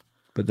 fair enough.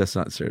 but that's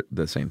not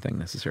the same thing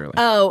necessarily.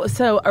 Oh,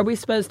 so are we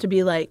supposed to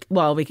be like,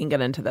 well, we can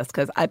get into this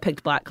because I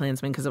picked Black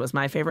Klansman because it was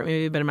my favorite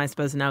movie, but am I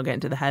supposed to now get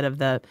into the head of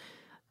the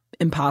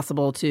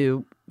impossible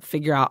to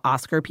figure out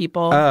Oscar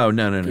people? Oh,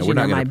 no. 'Cause We're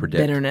not my going to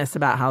predict. bitterness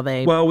about how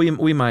they Well,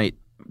 we might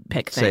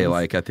pick say things.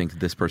 like, I think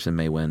this person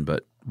may win,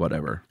 but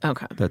whatever.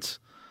 Okay. That's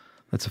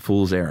a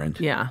fool's errand.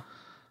 Yeah.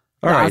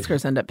 All the right.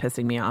 Oscars end up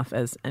pissing me off,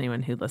 as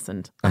anyone who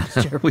listened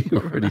last year we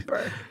will were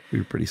remember.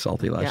 pretty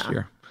salty last Yeah.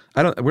 year.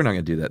 We're not going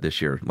to do that this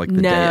year. Like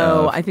the day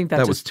No, of. I think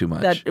that was too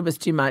much. It was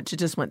too much. It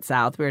just went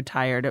south. We were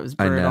tired. It was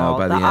I brutal. know.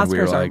 By the end, we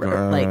were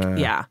Oscars like, are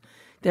yeah.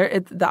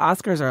 The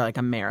Oscars are like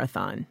a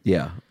marathon.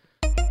 Yeah.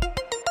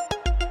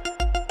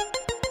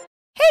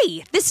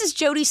 Hey, this is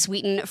Jodie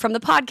Sweetin from the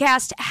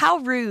podcast How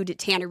Rude,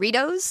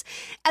 Tanneritos.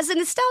 As a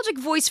nostalgic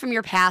voice from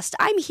your past,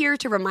 I'm here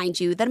to remind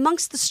you that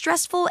amongst the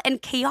stressful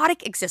and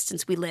chaotic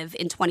existence we live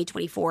in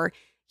 2024,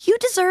 you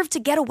deserve to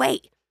get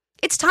away.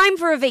 It's time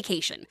for a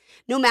vacation,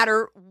 no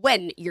matter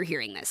when you're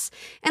hearing this.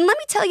 And let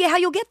me tell you how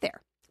you'll get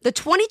there. The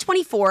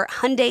 2024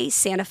 Hyundai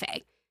Santa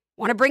Fe.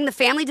 Want to bring the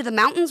family to the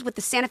mountains with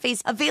the Santa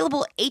Fe's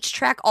available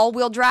H-Track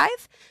all-wheel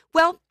drive?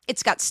 Well,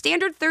 it's got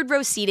standard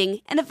third-row seating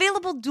and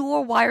available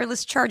dual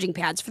wireless charging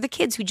pads for the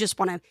kids who just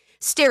want to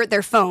stare at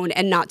their phone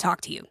and not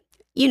talk to you.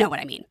 You know what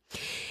I mean.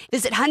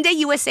 Visit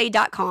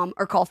HyundaiUSA.com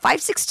or call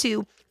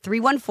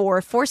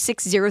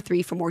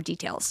 562-314-4603 for more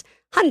details.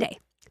 Hyundai.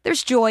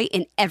 There's joy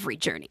in every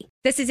journey.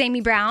 This is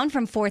Amy Brown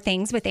from 4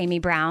 Things with Amy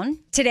Brown.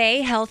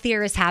 Today,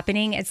 healthier is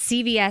happening at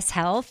CVS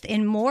Health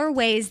in more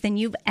ways than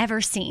you've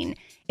ever seen.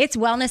 It's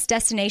wellness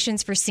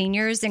destinations for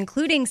seniors,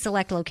 including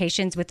select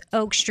locations with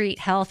Oak Street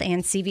Health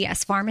and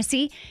CVS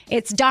Pharmacy.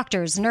 It's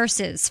doctors,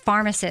 nurses,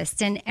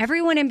 pharmacists, and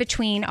everyone in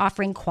between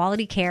offering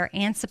quality care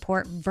and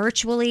support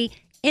virtually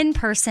in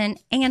person,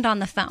 and on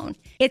the phone.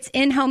 It's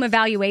in-home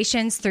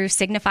evaluations through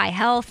Signify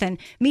Health and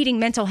meeting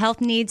mental health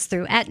needs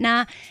through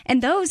Aetna.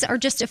 And those are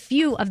just a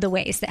few of the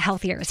ways that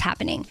Healthier is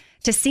happening.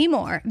 To see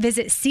more,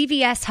 visit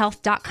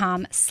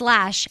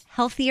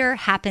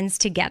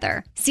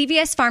cvshealth.com/healthierhappenstogether.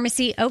 CVS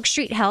Pharmacy, Oak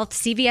Street Health,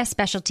 CVS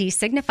Specialty,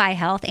 Signify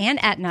Health, and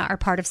Aetna are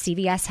part of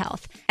CVS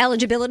Health.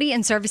 Eligibility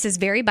and services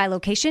vary by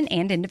location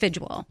and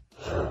individual.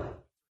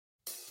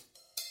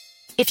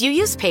 If you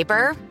use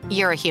paper,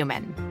 you're a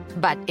human.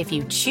 But if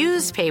you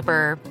choose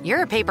paper,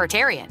 you're a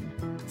papertarian.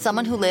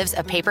 Someone who lives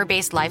a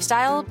paper-based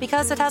lifestyle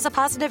because it has a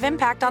positive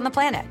impact on the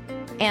planet.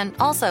 And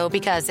also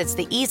because it's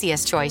the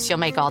easiest choice you'll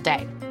make all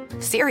day.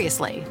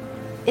 Seriously.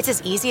 It's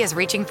as easy as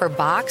reaching for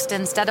boxed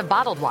instead of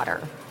bottled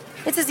water.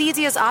 It's as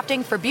easy as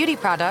opting for beauty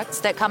products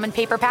that come in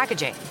paper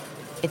packaging.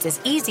 It's as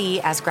easy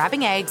as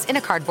grabbing eggs in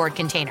a cardboard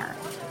container.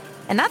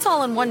 And that's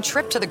all in one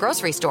trip to the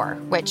grocery store,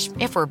 which,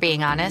 if we're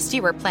being honest,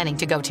 you were planning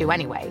to go to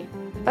anyway.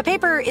 But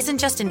paper isn't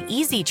just an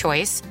easy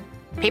choice.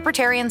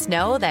 Papertarians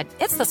know that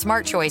it's the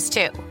smart choice,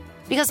 too.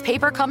 Because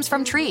paper comes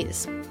from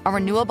trees, a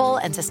renewable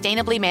and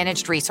sustainably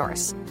managed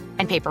resource.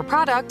 And paper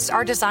products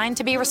are designed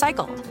to be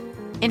recycled.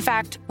 In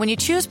fact, when you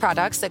choose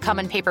products that come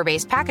in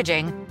paper-based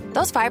packaging,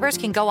 those fibers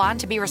can go on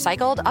to be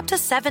recycled up to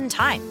 7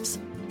 times.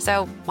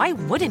 So why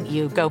wouldn't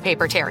you go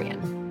papertarian?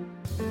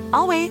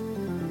 I'll wait.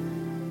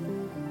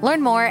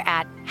 Learn more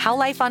at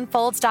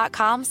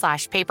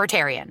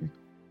howlifeunfolds.com/papertarian.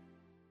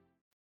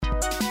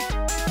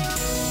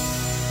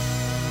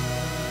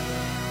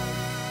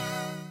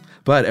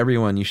 But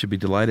everyone, you should be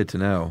delighted to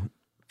know,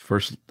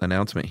 first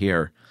announcement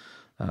here,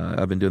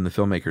 I've been doing the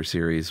Filmmaker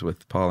series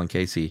with Paul and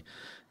Casey.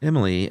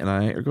 Emily and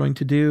I are going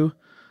to do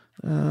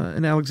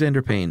an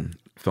Alexander Payne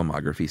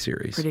filmography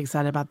series. Pretty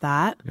excited about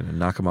that. We're going to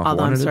knock them off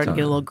Although one I'm at a time. starting to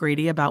get a little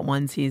greedy about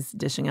ones he's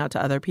dishing out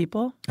to other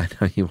people. I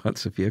know you want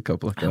Sofia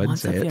Coppola. Go ahead and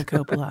say Sofia it.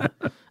 Coppola.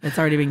 It's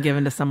already been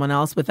given to someone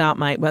else without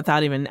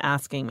even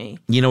asking me.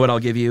 You know what I'll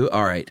give you?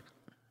 All right.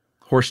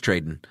 Horse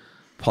trading.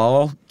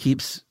 Paul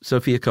keeps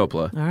Sofia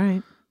Coppola. All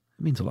right.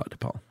 It means a lot to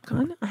Paul. Come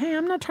on. Hey,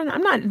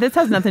 this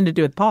has nothing to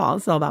do with Paul.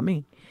 It's all about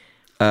me.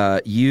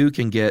 You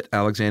can get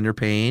Alexander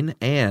Payne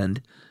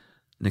and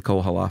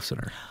Nicole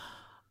Holofcener.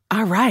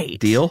 All right.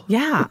 Deal?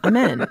 Yeah, I'm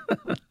in.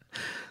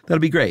 That'll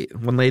be great.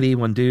 One lady,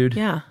 one dude.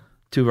 Yeah.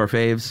 2 of our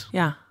faves.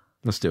 Yeah.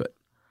 Let's do it.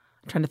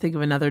 I'm trying to think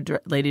of another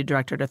lady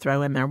director to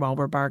throw in there while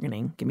we're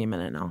bargaining. Give me a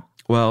minute now.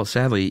 Well,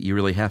 sadly, you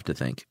really have to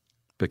think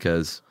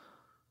because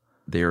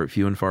they're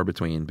few and far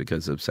between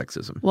because of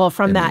sexism. Well,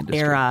 from in the that industry.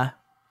 era,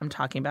 I'm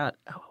talking about,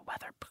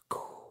 Weather.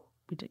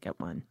 We did get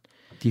one.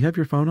 Do you have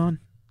your phone on?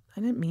 I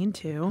didn't mean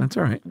to. That's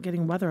all right. I'm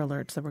getting weather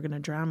alerts that we're going to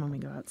drown when we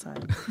go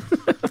outside.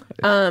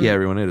 Yeah,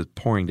 everyone, it is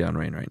pouring down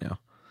rain right now.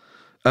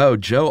 Oh,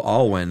 Joe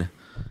Alwyn.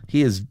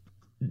 He is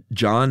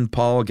John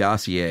Paul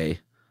Gossier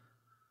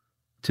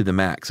to the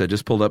max. I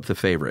just pulled up The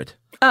Favorite.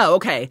 Oh,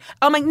 okay.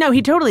 I'm like, no,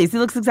 he totally is. He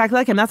looks exactly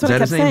like him. That's what Is I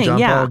that kept his name? saying.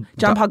 John Paul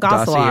John Paul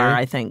Gosselaar, Dossier?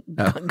 I think.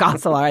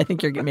 Gosselaar. I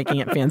think you're making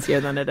it fancier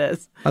than it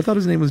is. I thought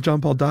his name was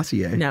John Paul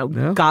Dossier. No,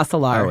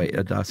 Gosselaar. Oh, wait,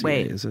 a dossier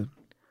Wait. is a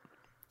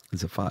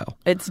file.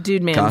 It's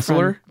Dude Man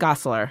Gosseler? from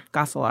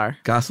Gosselaar.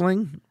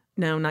 Gosling?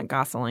 No, not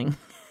Gosling.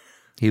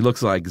 He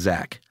looks like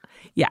Zach.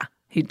 Yeah,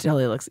 he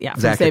totally looks. Yeah,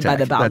 from Zack Saved by Attack.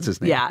 the Bell. That's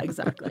his name. Yeah,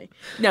 exactly.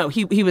 No,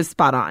 he was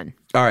spot on.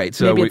 All right,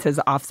 so Maybe it's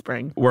his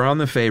offspring. we're on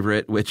The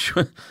Favorite, which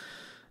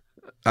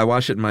I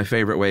watched it in my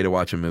favorite way to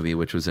watch a movie,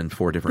 which was in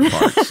 4 different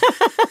parts.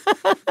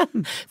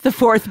 The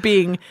fourth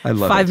being I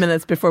love 5 it.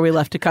 minutes before we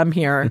left to come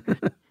here.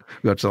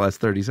 We watched the last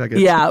 30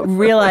 seconds. Yeah,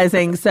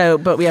 realizing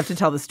but we have to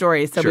tell the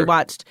story. So Sure. we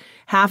watched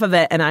half of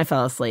it and I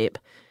fell asleep.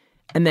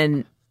 And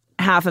then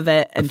half of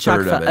it and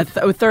Chuck third of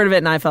it. a third of it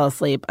and I fell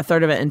asleep. A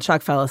third of it and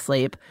Chuck fell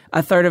asleep.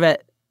 A third of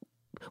it,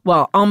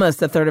 well,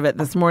 almost a third of it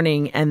this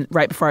morning and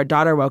right before our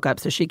daughter woke up.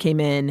 So she came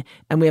in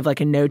and we have like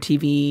a no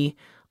TV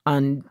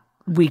on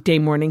weekday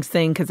mornings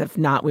thing because if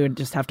not, we would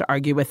just have to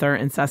argue with her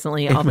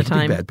incessantly all the We'd be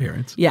time. bad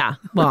parents. Yeah,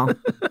 well,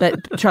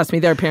 but trust me,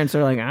 their parents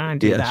are like,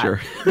 do Yeah, that.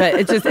 sure.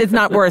 But it's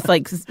not worth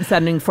like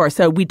sending for.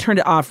 So we turned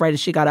it off right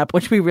as she got up,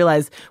 which we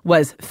realized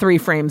was 3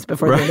 frames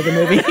before the end of the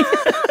movie.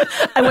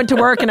 I went to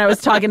work and I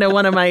was talking to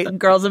one of my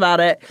girls about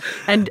it,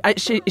 and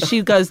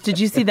she goes, "Did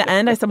you see the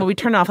end?" I said, "Well, we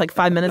turned off like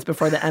 5 minutes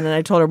before the end," and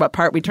I told her what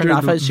part we turned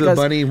off. The, As she the goes,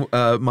 bunny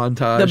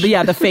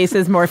montage. the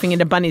faces morphing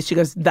into bunnies. She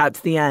goes,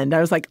 "That's the end."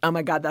 I was like, "Oh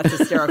my god, that's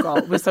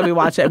hysterical." So we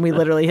watched it, and we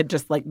literally had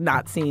just like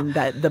not seen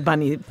that the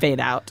bunny fade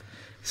out,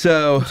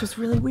 So, which is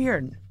really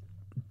weird.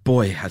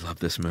 boy, I love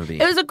this movie.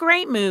 It was a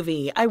great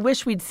movie. I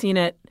wish we'd seen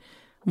it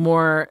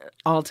more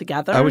all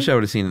together. I wish I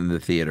would have seen it in the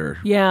theater.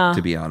 Yeah.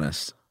 To be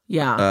honest.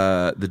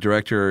 Yeah. The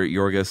director,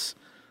 Yorgos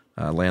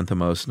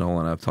Lanthimos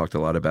Nolan, I've talked a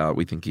lot about.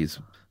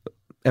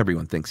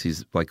 Everyone thinks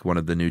he's like one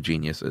of the new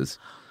geniuses.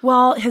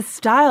 Well, his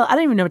style, I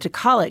don't even know what to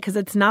call it because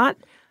it's not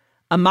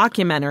a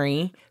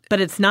mockumentary, but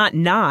it's not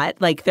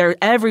like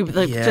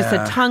just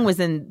Yeah. a tongue was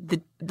in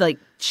the like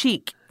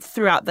cheek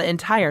throughout the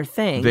entire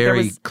thing. There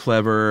Very was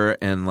clever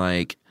and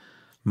like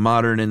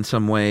modern in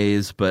some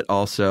ways, but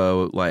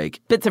also like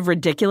bits of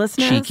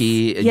ridiculousness.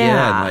 cheeky.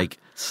 Yeah. And like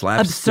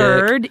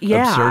slapstick,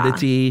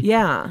 absurdity.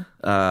 Yeah.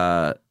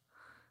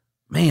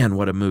 Man,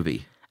 what a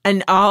movie.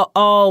 And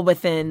all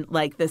within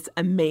like this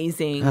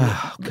amazing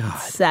God.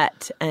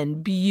 set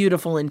and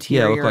beautiful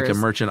interiors. Yeah, it looked like a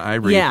Merchant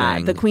Ivory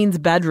thing. The queen's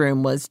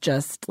bedroom was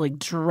just like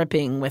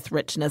dripping with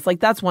richness.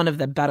 Like that's one of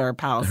the better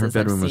palaces Her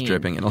bedroom I've was seen.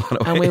 dripping in a lot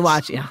of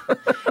ways.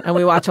 And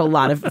we watch a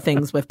lot of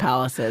things with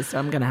palaces. So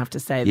I'm going to have to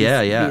say,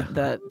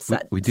 the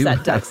set, we do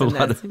set decks have in a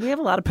lot this. of We have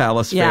a lot of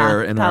palace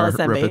fare in our Palace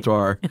Envy.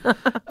 repertoire.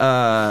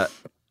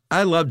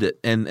 I loved it,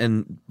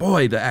 and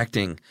boy, the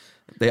acting.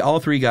 They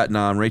all three got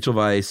nom. Rachel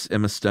Weisz,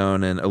 Emma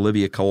Stone, and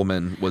Olivia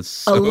Colman was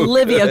so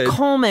Olivia good.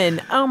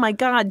 Colman. Oh my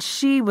God,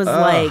 she was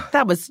like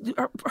that was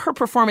her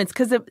performance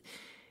because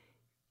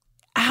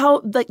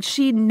how like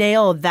she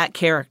nailed that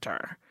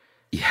character.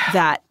 Yeah,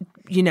 that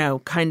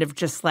kind of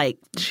just like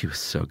she was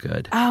so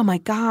good. Oh my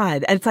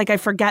God, and it's like I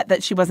forget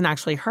that she wasn't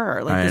actually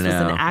her. Like this was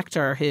an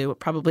actor who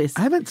probably.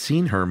 I haven't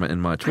seen her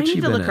in much. I What's need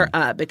she to been look her in?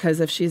 up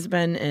because if she's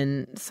been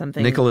in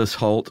something, Nicholas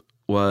Hoult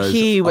was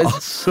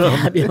awesome.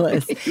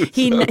 fabulous.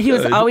 He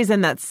was good. always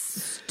in that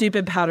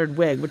stupid powdered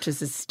wig, which is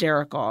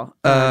hysterical.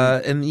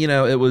 And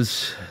it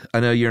was. I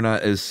know you're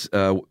not as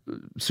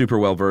super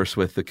well versed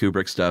with the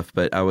Kubrick stuff,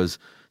 but I was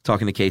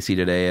talking to Casey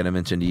today, and I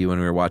mentioned to you when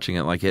we were watching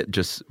it, like it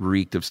just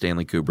reeked of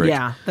Stanley Kubrick.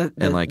 Yeah,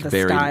 and like the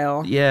Barry,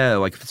 style. Yeah,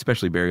 like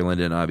especially Barry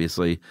Lyndon,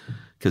 obviously,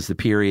 because the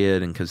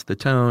period and because the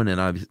tone and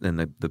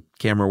the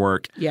camera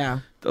work. Yeah,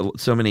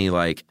 so many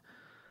like.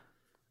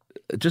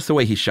 Just the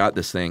way he shot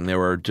this thing, there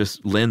were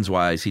just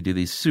lens-wise, he'd do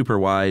these super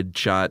wide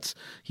shots.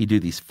 He'd do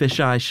these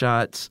fisheye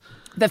shots.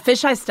 The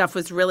fisheye stuff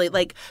was really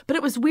like, but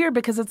it was weird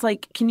because it's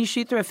like, can you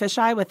shoot through a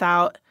fisheye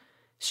without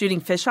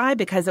shooting fisheye?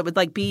 Because it would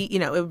like be,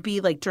 it would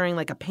be like during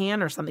like a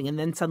pan or something, and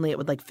then suddenly it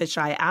would like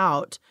fisheye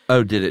out.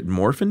 Oh, did it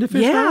morph into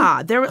fisheye?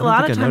 Yeah, there were a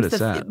lot of times,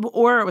 that.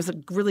 Or it was a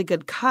really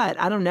good cut.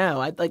 I don't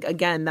know.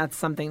 Again, that's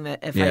something that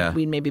if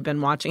we'd maybe been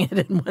watching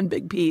it in one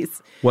big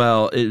piece.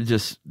 Well, it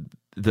just.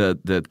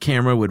 The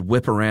camera would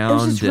whip around. It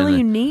was just really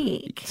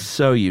unique.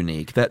 So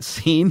unique. That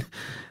scene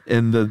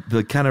and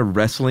the kind of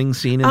wrestling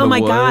scene in the woods. Oh my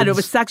God, it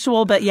was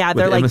sexual, but yeah,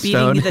 they're like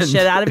beating the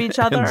shit out of each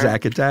other. And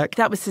Zack Attack.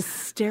 That was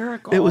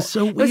hysterical. It was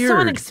so weird. It was so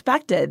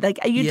unexpected. Like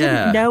you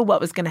didn't know what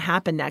was going to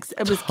happen next.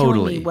 It was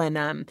killing me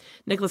when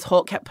Nicholas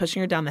Hoult kept pushing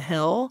her down the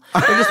hill.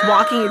 They're just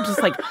walking and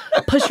just like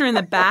push her in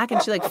the back,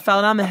 and she like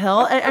fell down the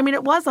hill. I mean,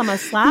 it was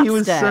almost slapstick. He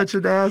was such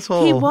an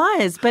asshole. He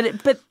was,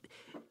 but.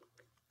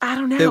 I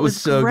don't know. It was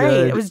so great.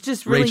 good. It was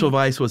just really. Rachel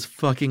Weisz was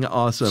fucking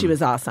awesome. She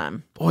was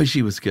awesome. Boy,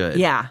 she was good.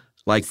 Yeah.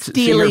 Like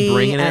seeing her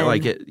bringing it,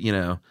 like it,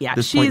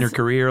 this point in her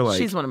career, like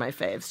she's one of my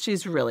faves.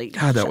 She's really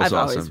God, that was I've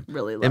awesome. Always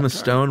really loved Emma her.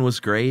 Stone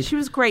was great. She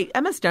was great.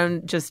 Emma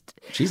Stone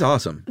she's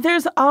awesome.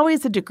 There's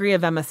always a degree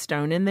of Emma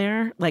Stone in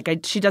there. Like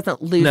she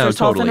doesn't lose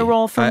herself in a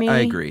role for me.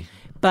 I agree.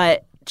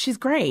 But she's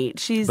great.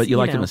 But you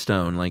like Emma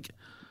Stone, like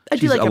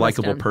she's a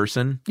likable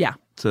person. Yeah.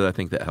 So I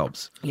think that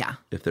helps. Yeah.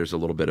 If there's a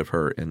little bit of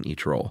her in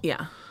each role.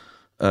 Yeah.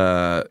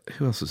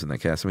 Who else was in that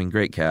cast? I mean,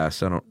 great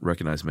cast. I don't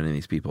recognize many of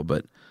these people,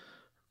 but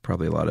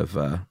probably a lot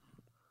of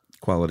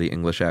quality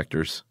English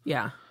actors.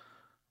 Yeah.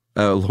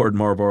 Lord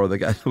Marlborough, the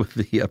guy with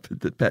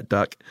the pet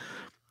duck.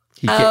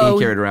 He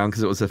carried around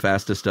because it was the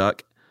fastest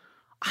duck.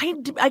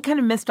 I kind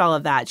of missed all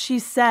of that. She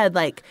said,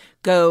 like,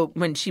 go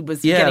when she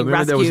was getting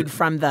rescued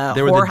from the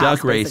There were the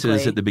duck races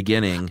basically. at the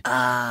beginning.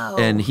 Oh.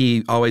 And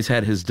he always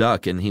had his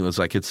duck, and he was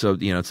like, it's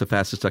the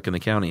fastest duck in the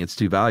county. It's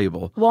too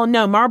valuable. Well,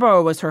 no,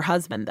 Marlborough was her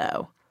husband,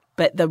 though.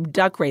 But the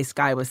duck race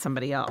guy was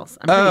somebody else.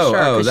 I'm pretty sure.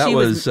 Oh, that she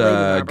was Lady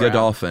Marlborough.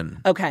 Godolphin.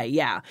 Okay,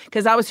 yeah.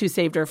 Because that was who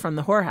saved her from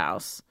the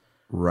whorehouse.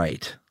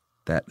 Right.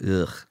 God,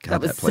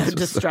 that was place so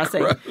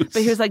distressing. So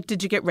but he was like,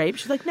 did you get raped?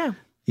 She's like, no.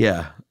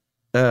 Yeah.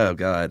 Oh,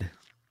 God.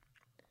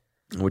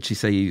 Would she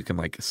say you can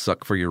like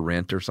suck for your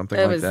rent or something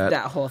like that? It was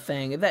that whole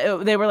thing.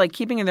 They were like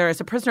keeping her there as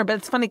a prisoner, but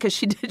it's funny because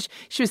she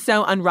was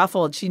so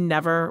unruffled. She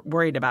never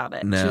worried about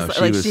it. No,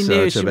 she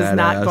knew she was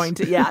not going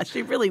to. Yeah,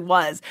 she really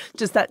was.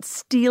 Just that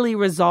steely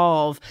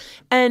resolve.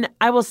 And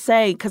I will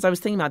say, because I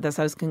was thinking about this,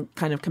 I was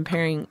kind of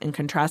comparing and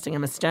contrasting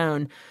Emma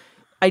Stone.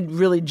 I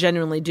really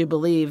genuinely do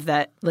believe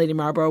that Lady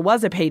Marlborough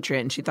was a patriot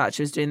and she thought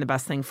she was doing the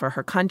best thing for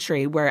her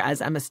country, whereas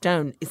Emma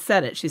Stone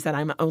said it. She said,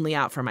 I'm only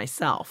out for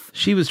myself.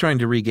 She was trying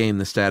to regain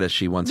the status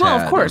she once had.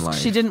 Well, of course. In life.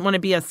 She didn't want to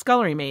be a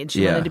scullery maid.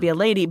 She wanted to be a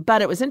lady.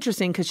 But it was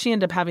interesting because she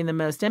ended up having the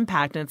most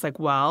impact. And it's like,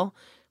 well,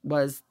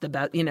 was the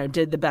best,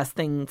 did the best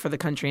thing for the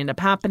country end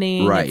up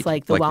happening? Right. It's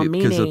like the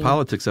well-meaning. Because the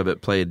politics of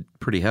it played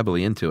pretty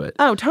heavily into it.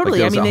 Oh, totally.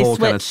 Like there was a whole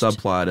kind of switched.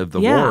 subplot of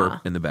the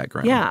war in the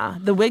background. Yeah.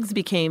 The Whigs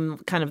became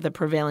kind of the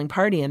prevailing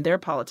party in their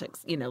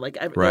politics. There was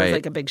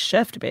like a big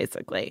shift,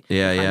 basically.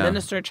 Yeah, Prime yeah.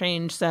 Minister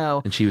change,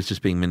 so. And she was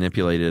just being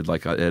manipulated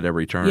like at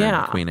every turn.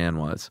 Yeah. Queen Anne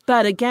was.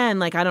 But again,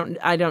 like I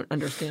don't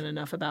understand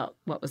enough about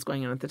what was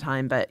going on at the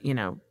time, but,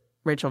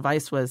 Rachel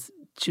Weisz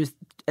she was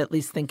at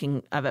least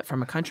thinking of it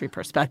from a country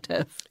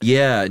perspective.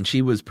 Yeah, and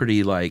she was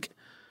pretty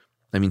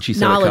she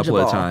said a couple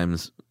of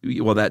times,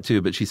 well, that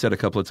too, but she said a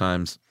couple of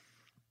times,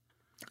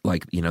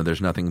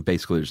 there's nothing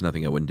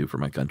I wouldn't do for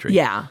my country.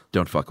 Yeah.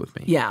 Don't fuck with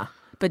me. Yeah.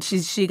 But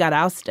she got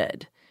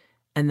ousted.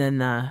 And then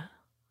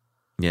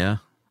Yeah.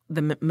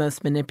 the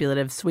most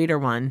manipulative, sweeter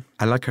one.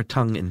 I like her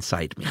tongue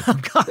inside me. Oh,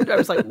 God. I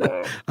was like,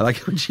 whoa. I like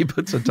it when she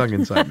puts her tongue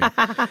inside me.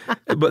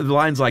 But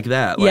lines like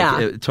that, like, yeah.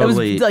 it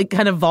totally. It was like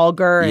kind of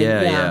vulgar. And,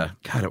 yeah.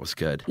 God, it was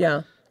good.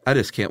 Yeah. I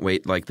just can't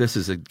wait. Like, this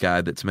is a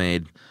guy that's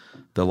made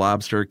The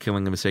Lobster,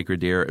 Killing of a Sacred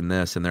Deer, and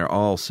this, and they're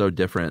all so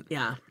different.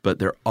 Yeah. But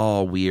they're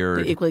all weird.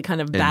 They're equally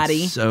kind of and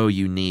batty. so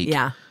unique.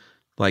 Yeah.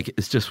 Like,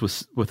 it's just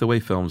with the way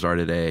films are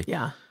today.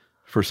 Yeah.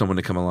 For someone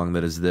to come along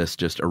that is this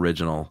just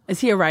original. Is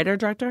he a writer,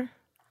 director?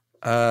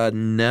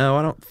 No,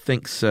 I don't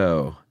think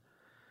so.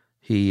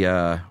 He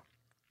didn't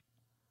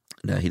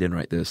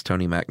write this.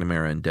 Tony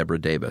McNamara and Deborah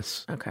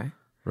Davis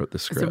wrote the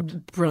script. It's a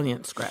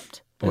brilliant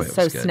script. Boy, it's it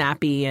so was good.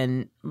 snappy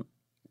and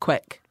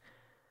quick.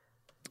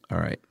 All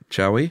right.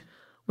 Shall we?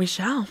 We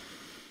shall.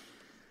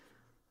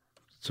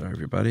 Sorry,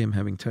 everybody. I'm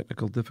having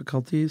technical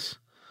difficulties.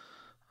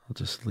 I'll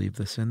just leave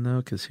this in, though,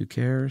 because who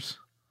cares?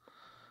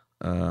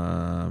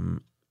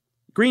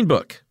 Green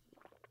Book.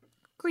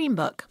 Green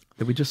Book.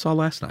 That we just saw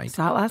last night.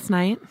 Saw it last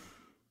night.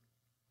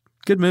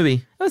 Good movie.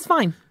 It was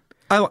fine.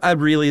 I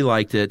really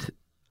liked it.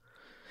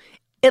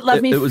 It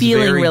left me It was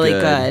feeling very really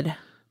good. good.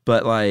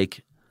 But, like...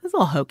 It was a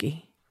little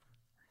hokey.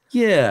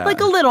 Yeah. Like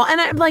a little. And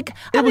I'm like...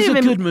 It was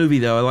a good movie,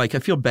 though. I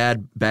feel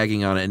bad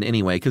bagging on it in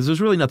any way, because there's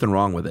really nothing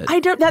wrong with it. I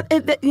don't...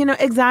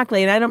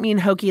 exactly. And I don't mean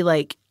hokey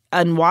like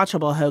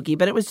unwatchable hokey,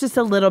 but it was just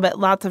a little bit,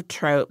 lots of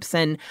tropes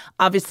and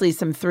obviously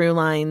some through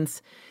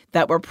lines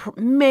that were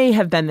may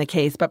have been the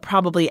case, but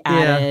probably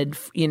added,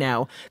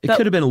 It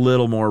could have been a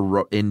little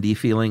more indie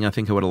feeling. I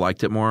think I would have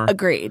liked it more.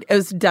 Agreed. It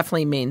was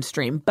definitely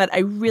mainstream, but I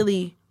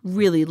really,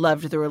 really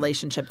loved the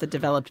relationship that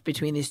developed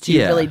between these two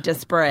really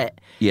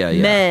disparate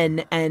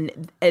men,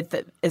 and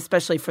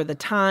especially for the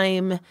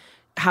time,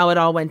 how it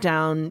all went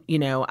down.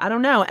 I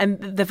don't know, and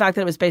the fact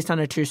that it was based on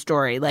a true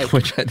story, like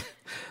which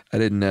I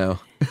didn't know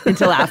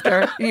until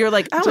after you're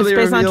like, oh, it's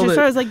based on a true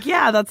story. I was like,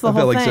 yeah, that's the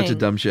whole thing. I felt like such a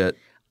dumb shit.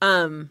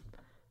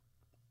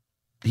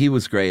 He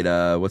was great.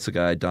 What's the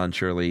guy? Don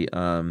Shirley.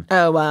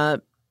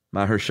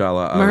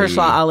 Mahershala Ali.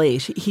 Mahershala Ali.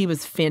 He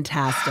was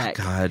fantastic.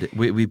 God,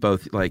 we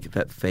both like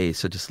that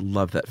face. I just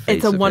love that face.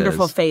 It's a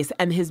wonderful face,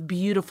 and his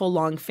beautiful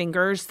long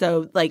fingers.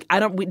 So, like,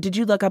 did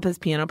you look up his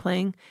piano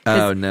playing?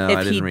 Oh no,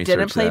 I didn't research that. If he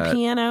didn't play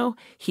piano,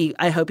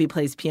 I hope he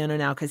plays piano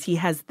now, because he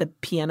has the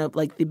piano,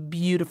 like the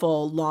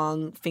beautiful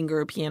long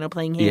finger piano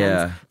playing hands.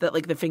 Yeah. That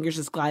like the fingers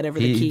just glide over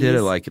the keys. He did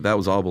it like that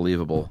was all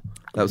believable.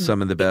 That was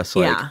some of the best.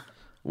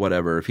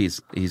 Whatever. If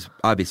he's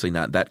obviously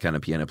not that kind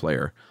of piano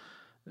player.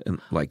 And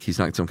like he's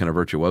not some kind of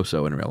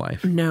virtuoso in real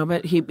life. No,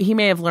 but he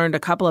may have learned a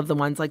couple of the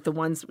ones, like the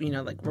ones,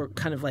 like were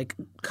kind of like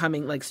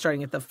coming, like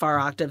starting at the far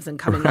octaves and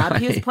coming up.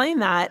 He was playing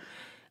that.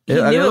 He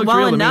knew it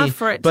well enough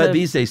for it But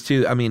these days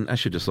too, I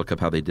should just look up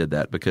how they did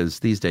that,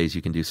 because these days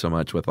you can do so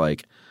much with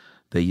like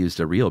they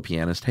used a real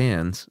pianist's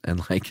hands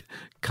and like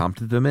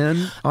comped them in on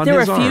his arms. There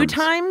were a few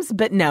times,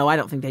 but no, I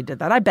don't think they did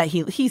that. I bet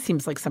he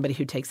seems like somebody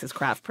who takes his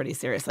craft pretty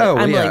seriously.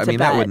 Oh, yeah.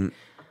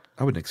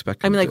 I wouldn't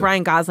expect him like to.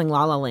 Ryan Gosling,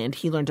 La La Land,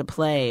 he learned to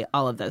play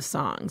all of those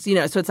songs.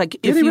 So it's like...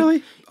 Did he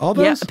really? All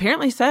those? Yeah,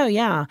 apparently so,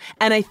 yeah.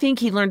 And I think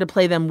he learned to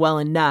play them well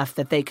enough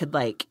that they could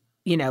like,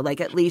 like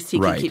at least he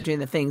could keep doing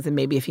the things, and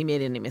maybe if he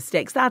made any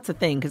mistakes, that's the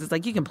thing, because it's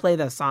like you can play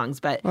those songs,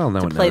 but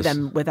to play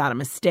them without a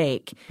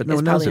mistake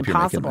is probably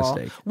impossible.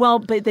 Well,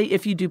 but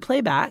if you do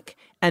playback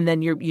and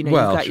then you've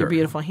got your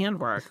beautiful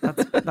handwork,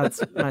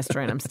 that's my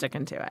strain. I'm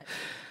sticking to it.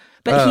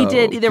 But he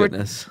did. There were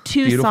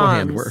two beautiful songs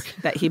handwork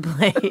that he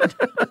played.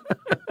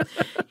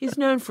 He's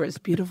known for his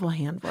beautiful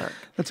handwork.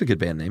 That's a good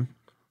band name.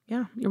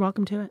 Yeah, you're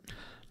welcome to it.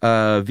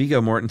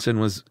 Viggo Mortensen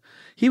was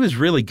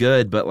really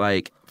good, but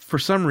like for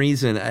some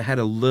reason I had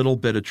a little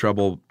bit of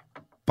trouble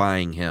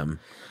buying him.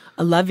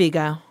 I love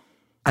Viggo.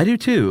 I do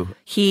too.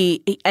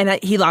 He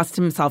lost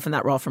himself in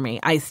that role for me.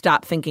 I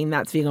stopped thinking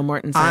that's Viggo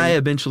Mortensen. I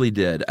eventually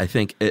did. I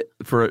think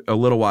for a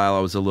little while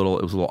it was a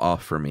little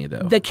off for me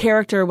though. The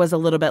character was a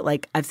little bit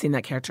like, I've seen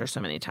that character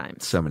so many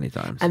times.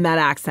 And that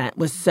accent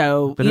was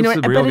so. But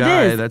it's the real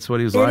guy. That's what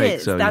he was like.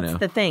 Is. So that's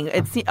the thing.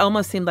 It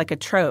almost seemed like a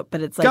trope,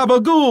 but it's like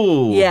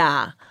gabagool.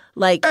 Yeah,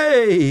 like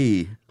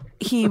hey.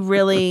 He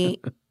really.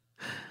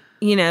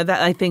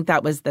 That I think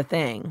that was the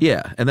thing.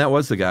 Yeah, and that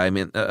was the guy. I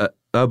mean,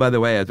 by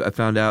the way, I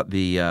found out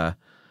the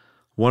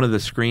one of the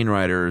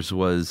screenwriters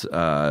was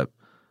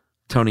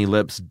Tony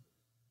Lip's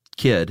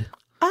kid.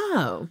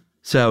 Oh.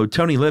 So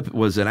Tony Lip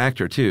was an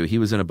actor too. He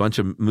was in a bunch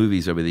of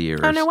movies over the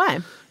years. Oh, no way.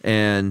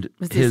 And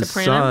his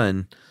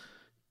son,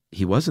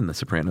 he was in The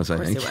Sopranos,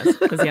 I think. He was,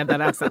 because he had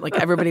that accent. Like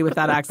everybody with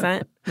that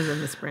accent was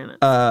in The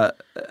Sopranos.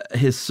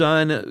 His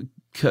son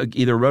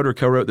either wrote or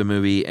co-wrote the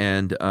movie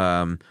and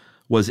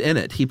was in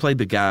it. He played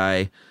the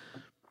guy,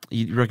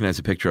 you recognize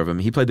a picture of him.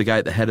 He played the guy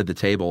at the head of the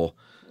table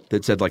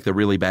that said like the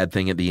really bad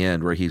thing at the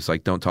end where he's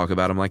like, don't talk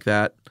about him like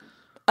that.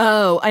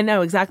 Oh, I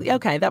know exactly.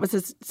 Okay, that was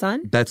his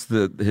son? That's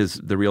the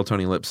real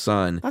Tony Lip's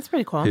son. That's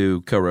pretty cool.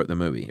 Who co-wrote the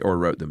movie or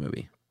wrote the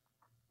movie.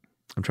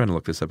 I'm trying to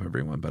look this up,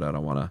 everyone, but I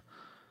don't want to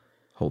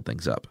hold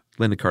things up.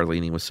 Linda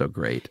Cardellini was so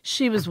great.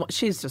 She's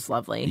just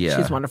lovely. Yeah.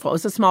 She's wonderful. It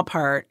was a small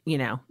part,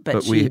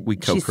 but we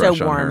she's so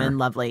co-crush on warm her. and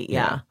lovely.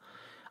 Yeah.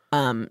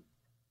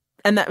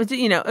 And that was,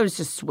 it was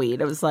just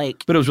sweet. It was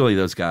like, But it was really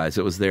those guys.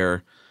 It was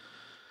their,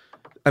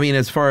 I mean,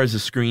 as far as a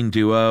screen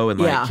duo and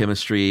like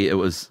chemistry, it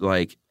was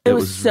like, it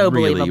was so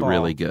really, believable.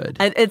 really good.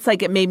 And it's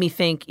like it made me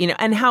think,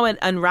 and how it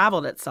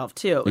unraveled itself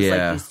too. It was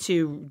Yeah. like these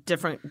two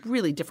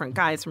really different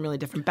guys from really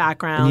different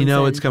backgrounds.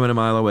 And it's coming a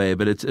mile away,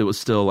 but it was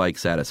still like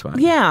satisfying.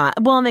 Yeah.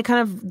 Well, and they kind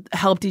of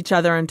helped each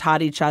other and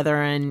taught each other.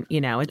 And,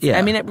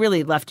 I mean, it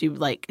really left you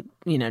like,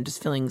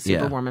 just feeling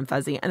super warm and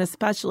fuzzy. And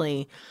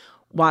especially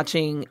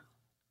watching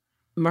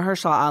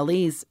Mahershala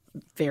Ali's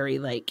very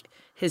like,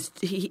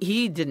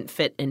 he didn't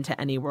fit into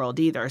any world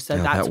either. So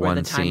that's that where one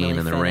the time scene really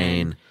in the fit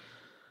rain. in.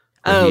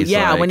 Oh,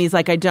 yeah, when he's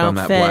like, I don't I'm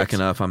not fit. black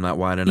enough, I'm not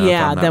white enough,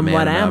 Yeah, I'm not then man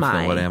what enough, am I?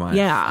 then what am I?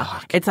 Yeah.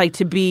 Fuck. It's like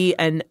to be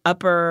an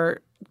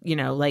upper,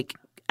 like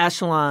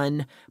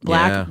echelon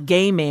black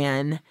gay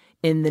man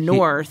in the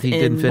North he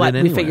didn't in fit what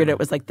in we figured anywhere. it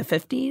was like the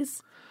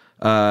 50s.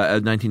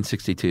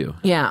 1962.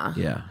 Yeah.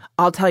 Yeah.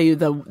 I'll tell you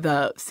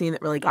the scene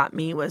that really got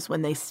me was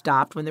when they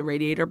stopped when the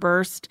radiator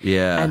burst.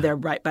 Yeah. And they're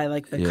right by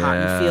like the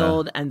cotton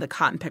field and the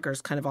cotton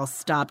pickers kind of all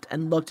stopped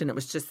and looked and it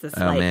was just this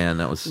man,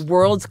 that was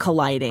worlds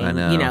colliding. I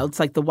know. It's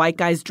like the white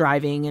guy's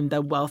driving and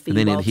the wealthy. And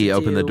then he well-to-do.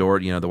 opened the door,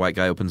 the white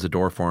guy opens the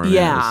door for him.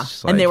 Yeah. And, it was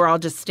just, and they like, were all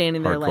just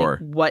standing there hardcore.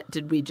 like, what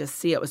did we just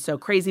see? It was so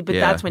crazy. But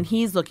Yeah. that's when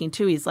he's looking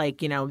too. He's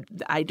like,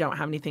 I don't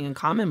have anything in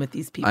common with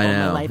these people. I My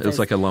know. life It was is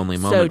like a lonely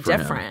so moment for him.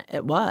 different.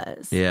 It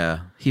was. Yeah.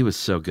 He was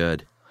so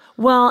good.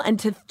 Well, and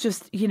to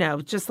just,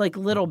 just like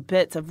little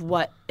bits of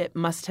what it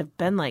must have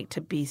been like to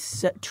be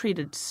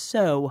treated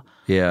so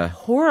Yeah.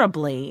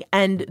 horribly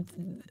and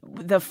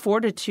the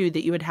fortitude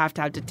that you would have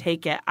to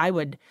take it, I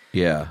would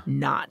Yeah.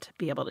 not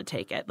be able to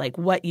take it. Like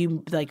what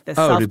you, like the Oh,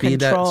 self-control. to be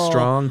that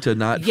strong to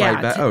not Yeah,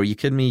 fight back? Oh, you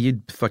kidding me?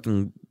 You'd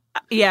fucking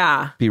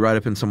Yeah. be right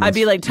up in someone's... I'd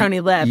be like Tony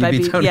Lip. You'd I'd be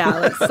be Tony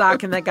like Lip.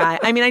 socking that guy.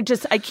 I mean, I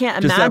can't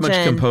imagine. Just that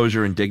much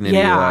composure and dignity.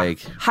 Yeah. Like,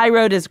 High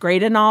Road is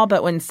great and all,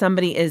 but when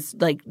somebody is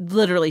like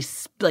literally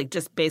like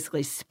just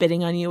basically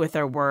spitting on you with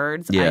their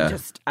words, Yeah. I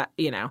just,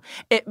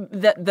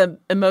 the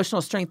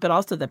emotional strength, but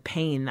also the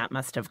pain that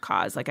must have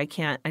caused. Like I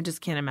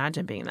just can't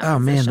imagine being in that oh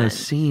man, position. those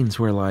scenes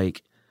where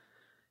like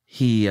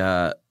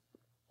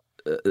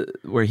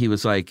where he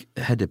was like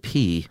had to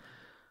pee.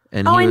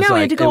 And Oh, he I was know,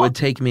 he had like, to it go- would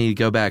take me to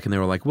go back. And they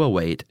were like, well,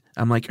 wait.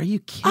 I'm like, are you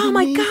kidding Oh,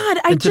 my me? God,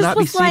 I and to just not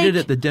be was seated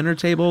like- at the dinner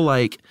table,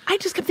 like I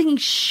just kept thinking,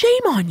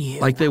 shame on you.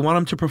 they want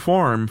him to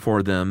perform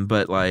for them,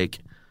 but like,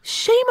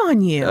 Shame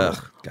on you.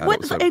 Ugh, God, What it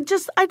was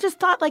so- I just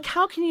thought, like,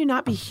 how can you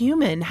not be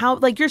human? How,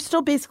 like, you're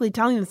still basically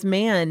telling this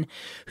man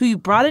who you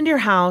brought into your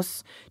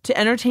house to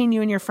entertain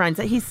you and your friends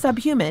that he's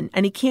subhuman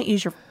and he can't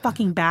use your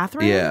fucking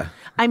bathroom. Yeah.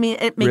 I mean,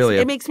 it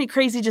Really, makes me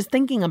crazy just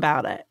thinking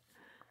about it.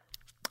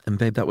 and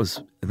babe, that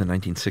was in the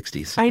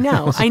 1960s. I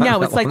know. It I know.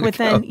 wasn't It's like that long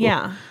within, ago.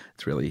 yeah.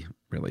 It's really,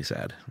 really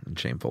sad and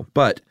shameful,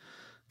 but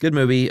good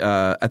movie.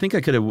 I think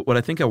I could have, what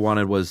I think I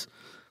wanted was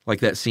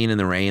like that scene in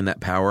the rain, that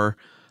power.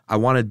 I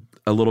wanted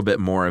a little bit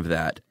more of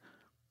that.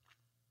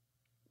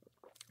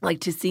 Like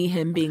to see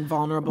him being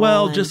vulnerable.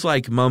 Well, and- just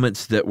like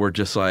moments that were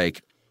just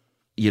like,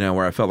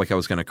 where I felt like I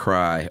was going to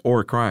cry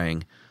or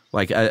crying.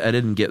 Like I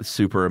didn't get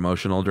super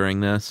emotional during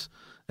this.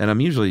 And I'm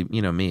usually,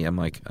 me,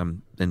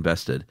 I'm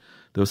invested.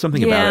 There was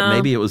something about Yeah. it.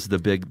 Maybe it was the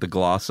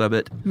gloss of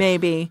it.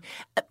 Maybe.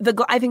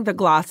 I think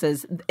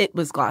it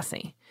was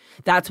glossy.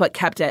 That's what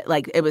kept it,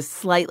 like, it was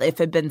slightly, if it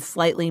had been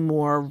slightly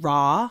more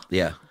raw,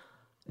 Yeah,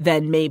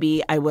 then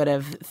maybe I would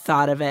have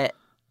thought of it.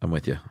 I'm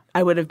with you.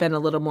 I would have been a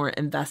little more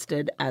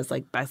invested as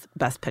like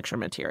best picture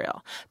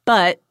material.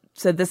 But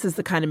so this is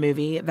the kind of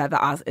movie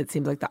that it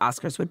seems like the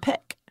Oscars would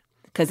pick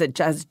because it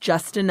does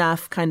just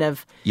enough kind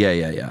of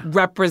Yeah.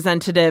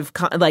 representative,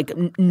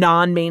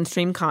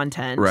 non-mainstream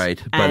content,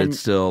 Right, but it's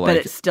still but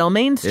like- it's still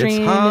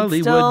mainstream. It's Hollywood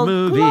it's still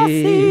movie.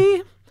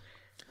 glossy.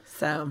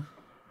 So,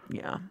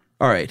 yeah,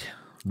 All right,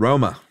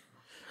 Roma.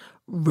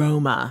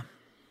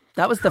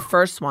 That was the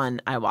first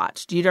one I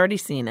watched. You'd already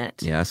seen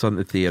it. Yeah, I saw it in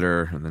the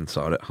theater and then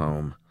saw it at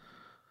home.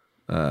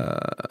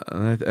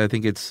 I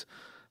think it's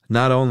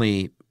not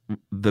only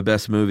the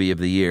best movie of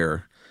the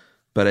year,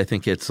 but I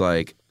think it's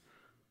like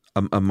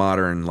a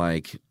modern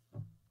like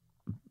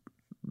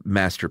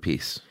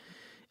masterpiece.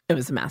 It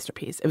was a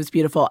masterpiece. It was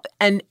beautiful.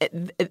 And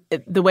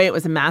the way it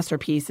was a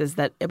masterpiece is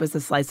that it was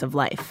a slice of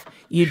life.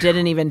 You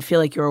didn't even feel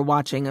like you were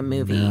watching a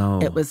movie. No,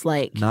 it was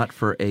like... not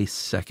for a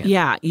second.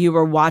 Yeah, you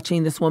were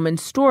watching this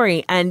woman's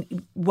story.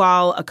 And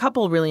while a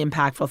couple really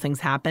impactful things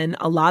happened,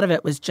 a lot of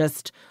it was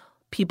just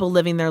people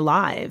living their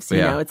lives. You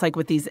Yeah. know, it's like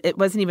with these... It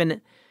wasn't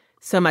even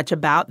so much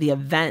about the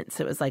events.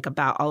 It was like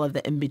about all of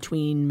the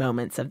in-between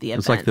moments of the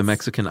events. It's like the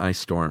Mexican ice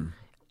storm.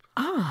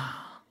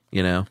 Ah,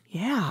 You know?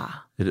 yeah.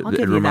 It I'll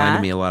give you reminded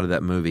that. me a lot of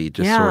that movie.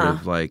 Just Yeah. sort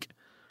of like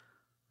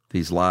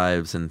these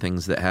lives and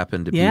things that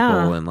happen to Yeah.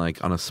 people and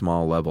like on a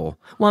small level.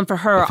 Well, and for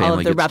her, The all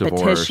family of the gets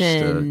divorced,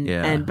 repetition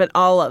yeah. and but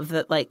all of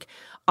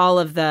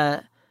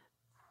the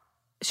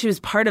she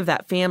was part of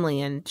that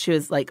family, and she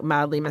was like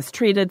mildly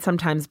mistreated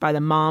sometimes by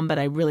the mom, but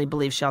I really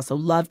believe she also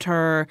loved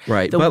her.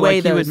 Right. But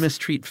like you would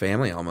mistreat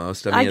family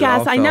almost. I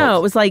guess I know.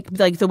 It was like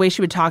the way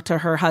she would talk to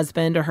her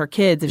husband or her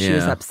kids if she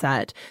was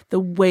upset. The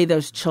way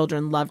those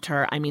children loved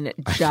her. I mean, it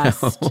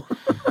just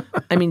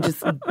I mean,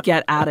 just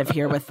get out of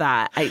here with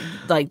that.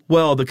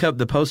 Well,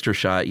 the poster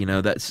shot,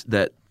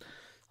 that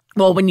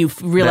well, when you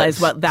realize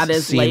what that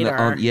is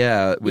later.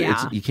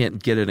 You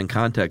can't get it in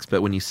context,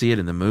 but when you see it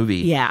in the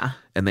movie,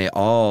 and they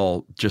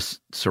all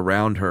just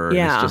surround her, and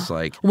it's just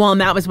like... Well,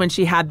 and that was when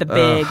she had the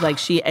big, like,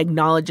 she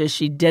acknowledges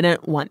she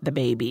didn't want the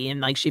baby, and,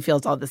 like, she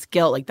feels all this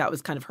guilt. Like, that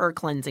was kind of her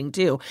cleansing,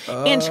 too.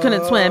 And she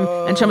couldn't swim,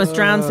 and she almost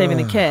drowned saving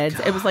the kids.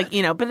 God. It was like,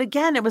 but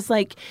again, it was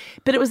like...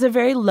 But it was a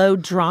very low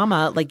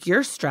drama. Like,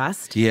 you're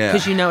stressed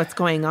because you know what's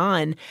going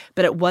on,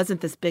 but it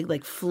wasn't this big,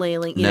 like,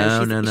 flailing... She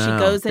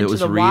goes into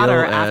the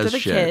water after the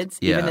kids,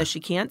 even though she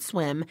can't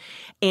swim,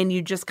 and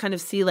you just kind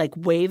of see, like,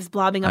 waves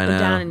blobbing up and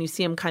down, and you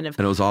see them kind of...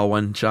 And it was all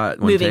one shot,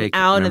 one moving take.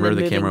 out, Remember and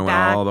then the camera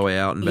back. Went all the way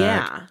out and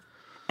back.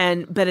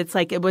 Yeah, but it's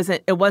like it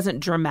wasn't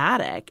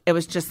dramatic. It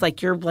was just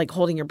like you're like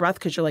holding your breath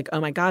because you're like, oh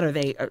my God,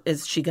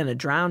 is she going to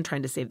drown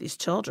trying to save these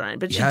children?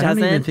 But she doesn't. I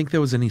don't even think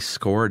there was any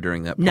score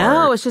during that part.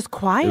 No, it's just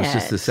quiet. It was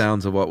just the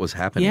sounds of what was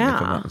happening, if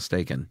I'm not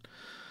mistaken.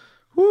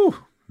 Whew,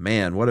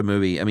 man, what a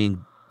movie! I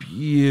mean,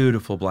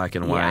 beautiful black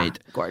and white,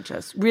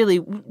 gorgeous. Really,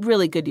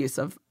 really good use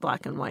of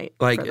black and white.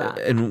 Like,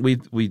 and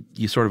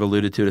you sort of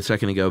alluded to it a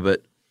second ago,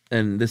 but.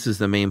 And this is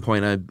the main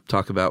point I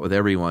talk about with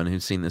everyone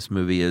who's seen this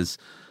movie is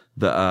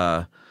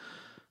I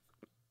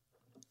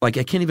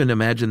can't even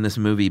imagine this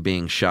movie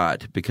being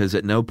shot because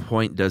at no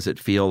point does it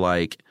feel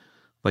like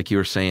you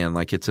were saying,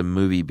 like it's a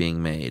movie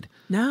being made.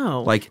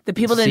 No. Like the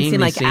people didn't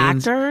seem like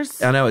scenes,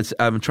 actors. I know.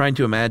 I'm trying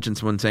to imagine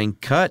someone saying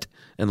cut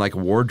and like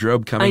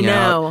wardrobe coming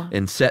out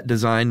and set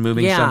design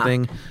moving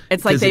something.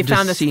 It's like they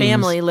found this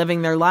family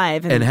living their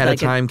life. And had a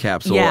time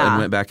capsule and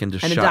went back and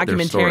just shot their story.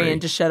 And a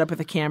documentarian just showed up with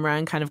a camera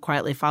and kind of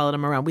quietly followed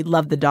him around. We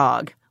loved the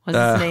dog. What's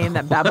his name?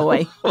 That bad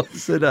boy.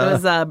 What's it?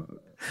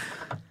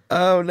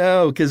 Oh,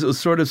 no, because it was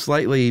sort of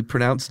slightly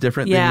pronounced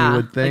different than you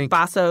would think.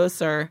 Like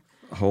Bassos or...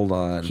 Hold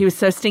on. He was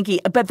so stinky.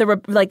 But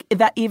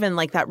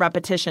that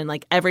repetition,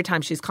 like every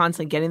time she's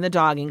constantly getting the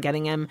dog and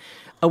getting him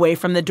away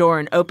from the door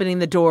and opening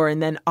the door,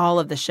 and then all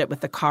of the shit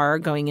with the car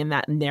going in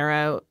that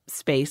narrow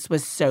space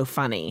was so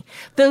funny.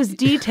 Those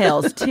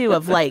details too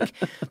of like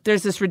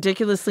there's this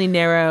ridiculously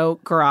narrow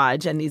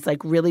garage and these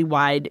like really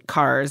wide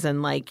cars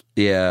and like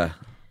the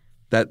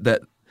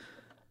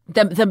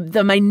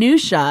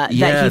minutia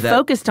that he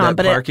focused on,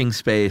 but parking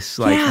space,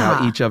 like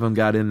how each of them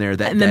got in there.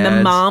 And then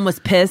the mom was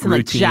pissed and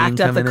like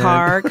jacked up the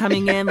car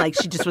coming in, like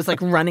she just was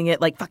like running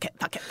it, like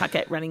fuck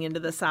it, running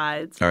into the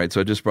sides. All right, so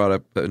I just brought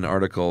up an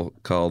article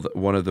called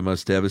 "One of the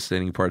Most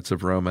Devastating Parts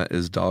of Roma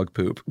is Dog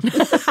Poop."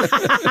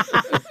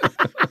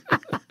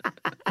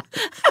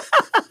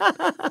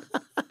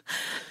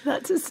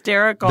 That's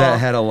hysterical. That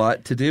had a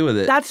lot to do with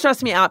it. That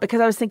stressed me out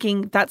because I was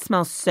thinking that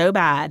smells so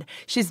bad.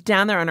 She's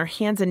down there on her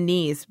hands and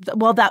knees.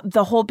 Well,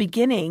 the whole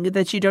beginning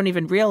that you don't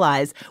even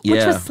realize,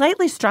 which was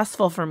slightly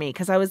stressful for me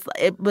because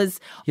it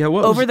was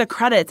over the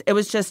credits. It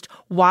was just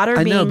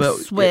water being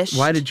swished.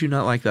 Why did you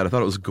not like that? I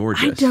thought it was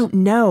gorgeous. I don't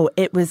know.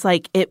 It was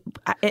like it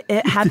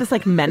had this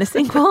like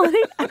menacing quality.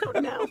 I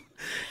don't know.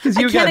 Because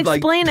you got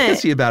like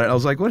pissy about it. I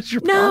was like, "What is your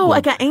problem?" No,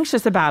 I got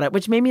anxious about it,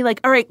 which made me like,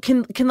 "All right,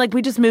 can like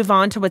we just move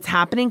on to what's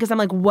happening?" Because I'm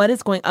like, "What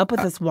is going up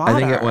with this water?" I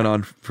think it went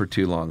on for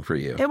too long for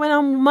you. It went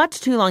on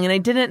much too long, and I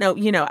didn't know.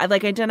 I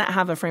didn't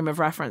have a frame of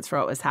reference for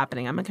what was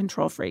happening. I'm a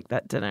control freak.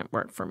 That didn't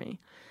work for me.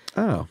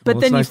 Oh,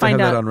 but then it's nice you find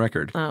to have out that on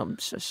record.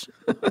 Shush,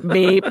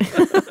 beep.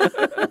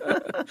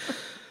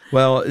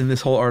 Well, in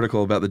this whole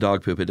article about the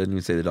dog poop, it doesn't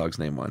even say the dog's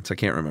name once. I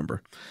can't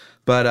remember,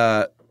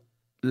 but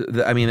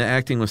the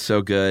acting was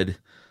so good.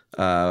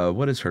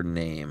 What is her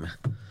name?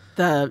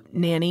 The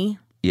nanny?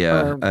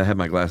 Yeah, I have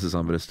my glasses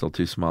on, but it's still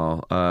too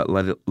small.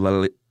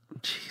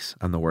 Jeez,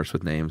 I'm the worst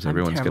with names.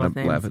 Everyone's going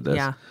to laugh at this.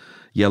 Yeah.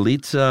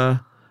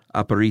 Yalitza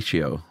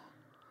Aparicio.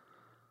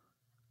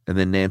 And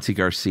then Nancy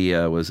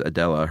Garcia was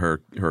Adela,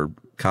 her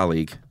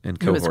colleague and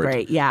cohort. It was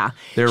great, yeah.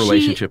 Their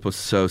relationship was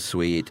so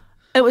sweet.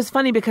 It was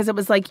funny because it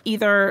was like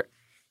either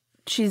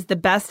she's the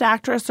best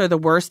actress or the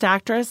worst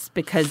actress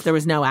because there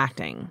was no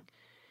acting.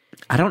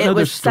 I don't know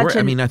their story.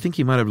 I think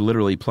you might have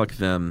literally plucked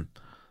them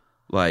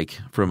like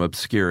from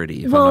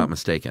obscurity, if I'm not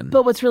mistaken.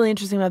 But what's really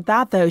interesting about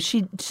that, though,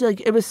 she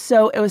like it was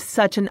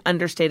such an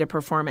understated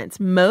performance.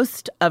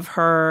 Most of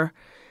her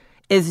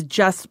is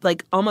just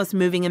like almost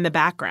moving in the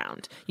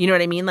background. You know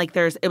what I mean? Like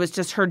it was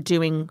just her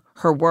doing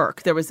her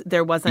work. There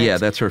wasn't. Yeah,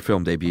 that's her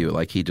film debut.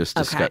 Like he just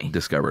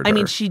discovered her. I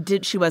mean,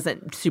 she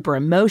wasn't super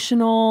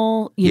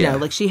emotional. You know,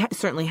 like she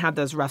certainly had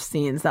those rough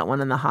scenes. That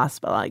one in the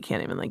hospital, I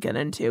can't even like get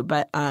into.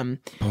 But boy,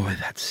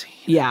 that scene.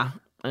 Yeah,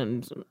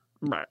 and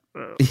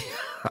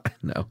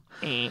no.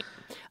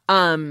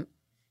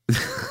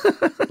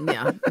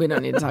 Yeah, we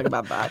don't need to talk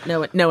about that.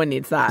 No one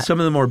needs that. Some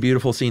of the more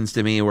beautiful scenes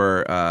to me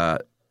were.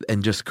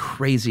 And just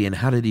crazy. And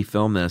how did he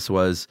film this?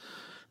 Was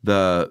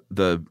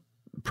the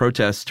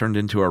protests turned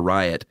into a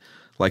riot.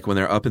 Like when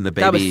they're up in the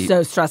That was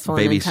so stressful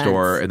and baby intense.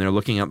 store and they're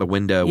looking out the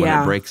window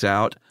when it breaks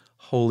out.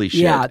 Holy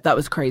shit. Yeah, that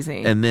was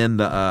crazy. And then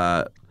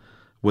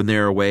when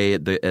they're away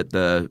at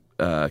the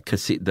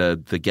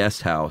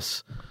guest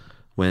house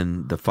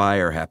when the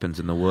fire happens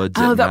in the woods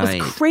at that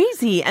night. was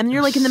crazy. And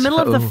you're like in the middle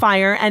of the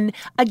fire. And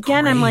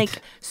again, I'm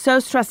like so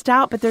stressed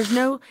out, but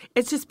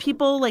it's just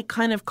people like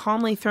kind of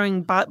calmly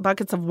throwing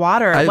buckets of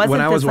water. When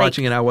I was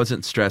watching it, I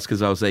wasn't stressed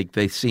because I was like,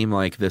 they seem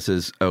like this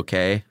is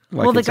okay.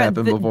 Like it's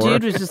happened before. The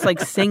dude was just like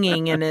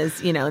singing and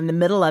is, in the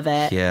middle of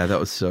it. Yeah, that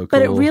was so cool.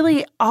 But it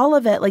really, all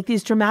of it, like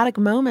these dramatic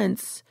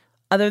moments,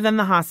 other than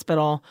the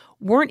hospital,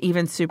 weren't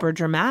even super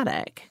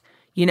dramatic.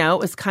 It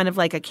was kind of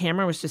like a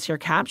camera was just here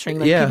capturing.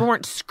 Like people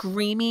weren't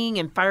screaming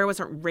and fire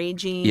wasn't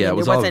raging. Yeah, and it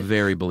was all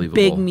very believable.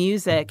 Big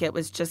music. It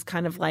was just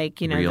kind of like,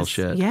 real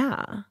shit.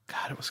 Yeah.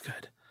 God, it was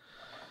good.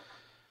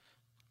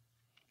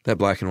 That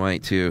black and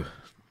white too.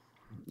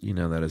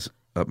 That is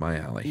up my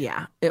alley.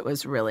 Yeah, it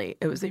was a really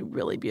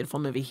beautiful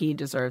movie. He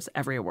deserves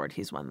every award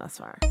he's won thus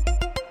far.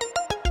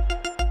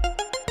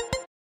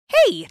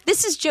 Hey,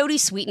 this is Jodie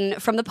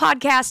Sweetin from the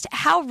podcast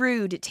How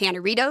Rude,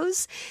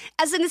 Tanneritos.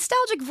 As a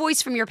nostalgic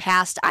voice from your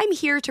past, I'm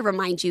here to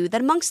remind you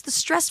that amongst the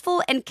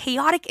stressful and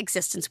chaotic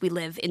existence we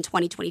live in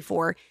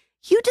 2024,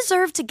 you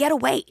deserve to get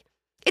away.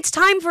 It's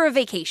time for a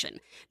vacation,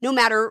 no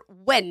matter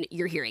when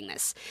you're hearing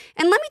this.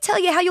 And let me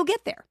tell you how you'll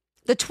get there.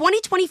 The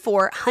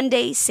 2024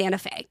 Hyundai Santa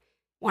Fe.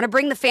 Want to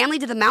bring the family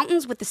to the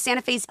mountains with the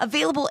Santa Fe's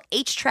available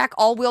H-Track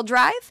all-wheel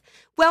drive?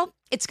 Well,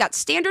 it's got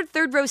standard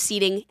third-row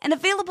seating and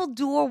available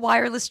dual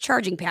wireless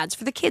charging pads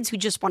for the kids who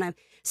just want to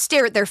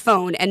stare at their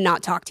phone and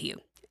not talk to you.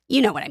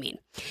 You know what I mean.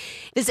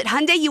 Visit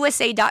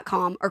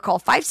HyundaiUSA.com or call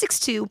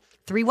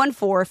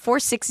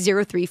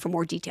 562-314-4603 for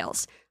more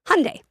details.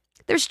 Hyundai.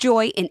 There's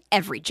joy in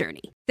every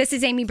journey. This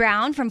is Amy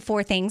Brown from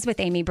 4 Things with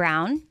Amy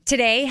Brown.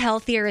 Today,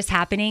 healthier is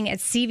happening at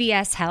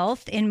CVS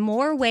Health in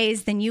more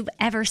ways than you've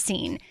ever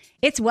seen.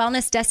 It's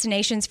wellness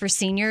destinations for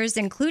seniors,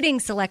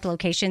 including select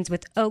locations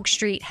with Oak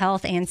Street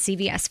Health and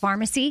CVS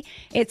Pharmacy.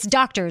 It's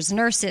doctors,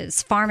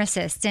 nurses,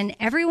 pharmacists, and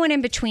everyone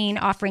in between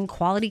offering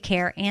quality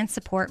care and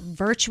support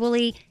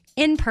virtually,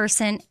 in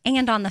person,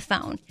 and on the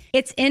phone.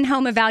 It's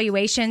in-home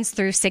evaluations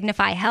through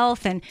Signify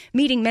Health and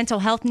meeting mental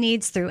health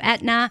needs through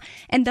Aetna.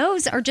 And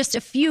those are just a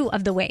few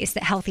of the ways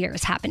that healthier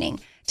is happening.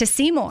 To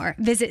see more,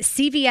 visit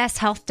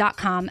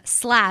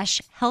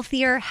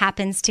cvshealth.com/healthier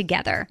happens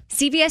together.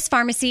 CVS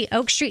Pharmacy,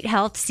 Oak Street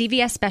Health,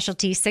 CVS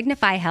Specialty,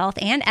 Signify Health,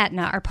 and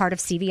Aetna are part of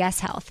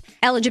CVS Health.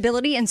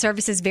 Eligibility and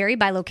services vary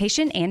by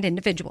location and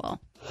individual.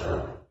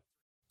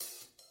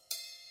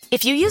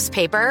 If you use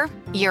paper,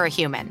 you're a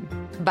human.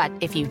 But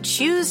if you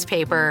choose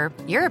paper,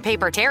 you're a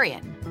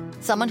papertarian.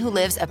 Someone who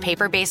lives a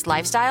paper-based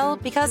lifestyle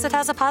because it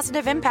has a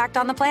positive impact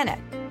on the planet.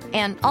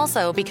 And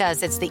also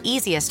because it's the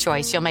easiest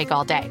choice you'll make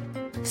all day.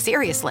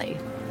 Seriously.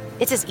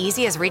 It's as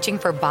easy as reaching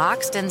for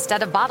boxed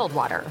instead of bottled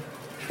water.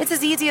 It's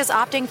as easy as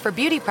opting for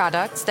beauty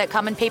products that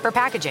come in paper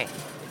packaging.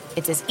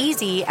 It's as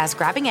easy as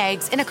grabbing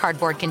eggs in a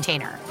cardboard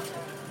container.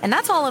 And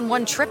that's all in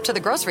one trip to the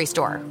grocery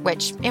store,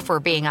 which, if we're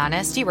being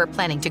honest, you were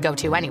planning to go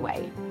to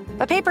anyway.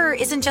 But paper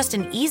isn't just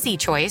an easy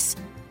choice.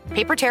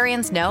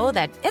 Papertarians know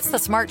that it's the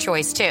smart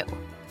choice, too.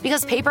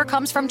 Because paper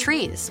comes from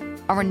trees,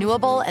 a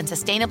renewable and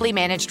sustainably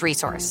managed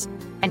resource.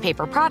 And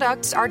paper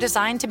products are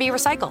designed to be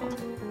recycled.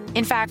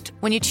 In fact,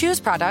 when you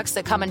choose products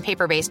that come in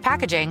paper-based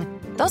packaging,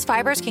 those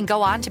fibers can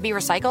go on to be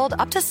recycled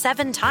up to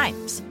 7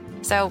 times.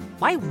 So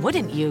why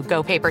wouldn't you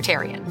go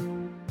papertarian?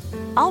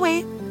 I'll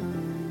wait.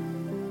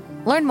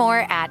 Learn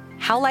more at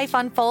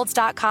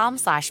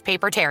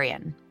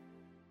howlifeunfolds.com/papertarian.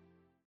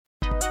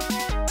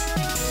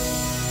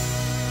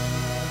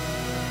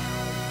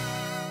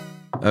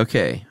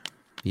 Okay,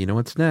 you know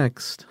what's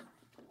next?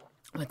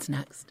 What's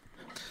next?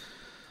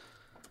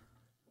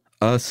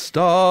 A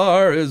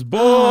Star is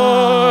Born!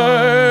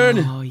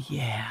 Oh,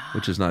 yeah.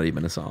 Which is not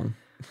even a song.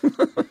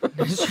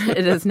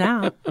 It is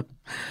now.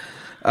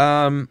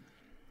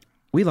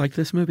 We liked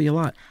this movie a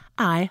lot.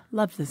 I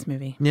love this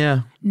movie.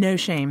 Yeah. No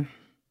shame.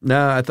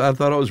 No, I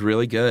thought it was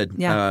really good.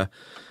 Yeah.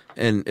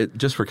 And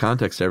just for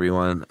context,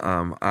 everyone,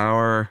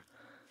 my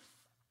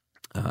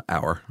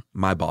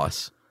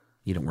boss,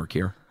 you don't work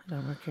here. I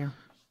don't work here.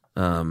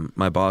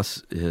 My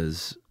boss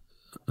is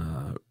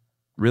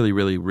really,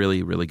 really,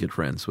 really, really good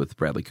friends with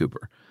Bradley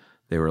Cooper.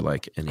 They were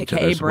like in each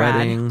AKA other's Brad.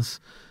 weddings,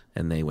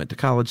 and they went to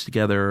college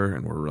together,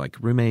 and were like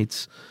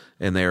roommates,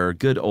 and they're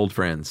good old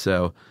friends.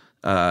 So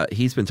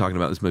he's been talking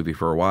about this movie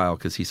for a while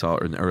because he saw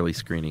it in early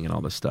screening and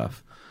all this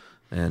stuff,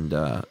 and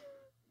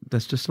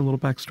that's just a little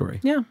backstory.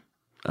 Yeah.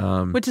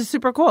 Which is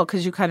super cool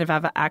because you kind of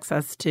have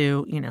access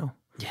to, Yeah,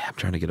 I'm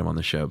trying to get him on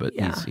the show, but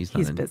he's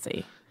not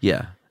busy.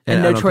 Yeah. And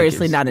I don't think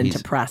notoriously he's- not into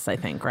he's- press, I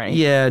think, right?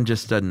 Yeah, and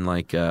just doesn't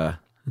like,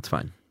 it's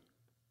fine.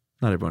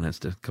 Not everyone has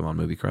to come on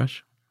Movie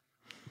Crush.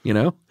 You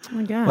know?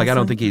 I guess. Like, I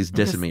don't think he's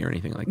dissing me or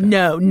anything like that.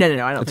 No. I don't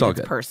It's think all it's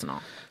good.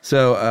 personal.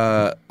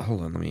 So,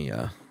 hold on, let me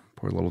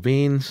pour a little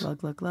beans. Glug,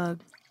 glug, glug.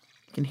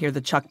 You can hear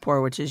the Chuck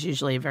pour, which is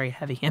usually a very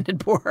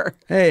heavy-handed pour.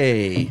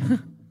 Hey,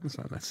 that's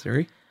not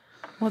necessary.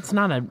 Well, it's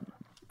not an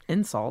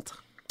insult.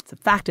 It's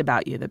a fact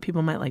about you that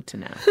people might like to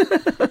know.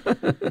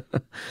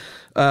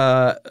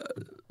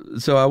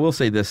 So I will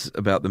say this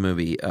about the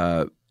movie.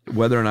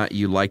 Whether or not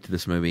you liked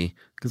this movie,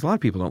 because a lot of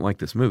people don't like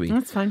this movie.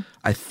 That's fine.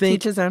 I think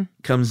Each his own.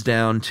 comes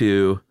down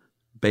to,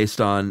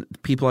 based on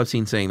people I've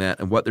seen saying that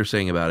and what they're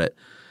saying about it,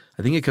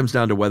 I think it comes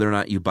down to whether or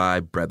not you buy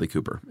Bradley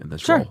Cooper in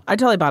this Sure. role. I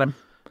totally bought him.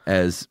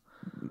 As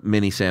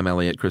mini Sam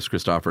Elliott, Chris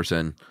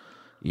Christopherson,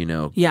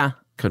 Yeah.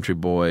 country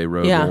boy,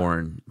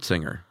 road-worn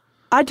singer.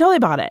 I totally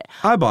bought it.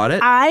 I bought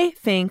it. I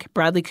think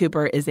Bradley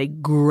Cooper is a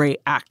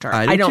great actor.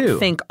 I do don't too.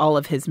 think all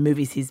of his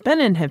movies he's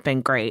been in have been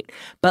great.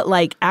 But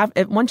like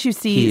once you He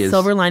see is-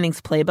 Silver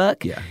Linings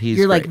Playbook, he's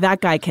you're like, great.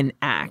 that guy can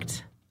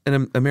act.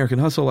 And American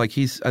Hustle, like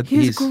he's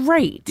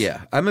great.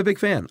 Yeah, I'm a big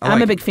fan.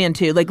 I'm a big fan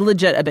too. Like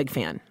legit a big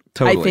fan.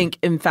 Totally. I think,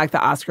 in fact, the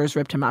Oscars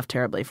ripped him off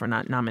terribly for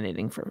not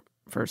nominating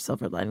for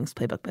Silver Linings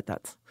Playbook, but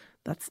that's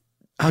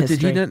Oh, history.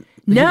 did he not?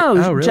 No,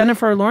 Oh, really?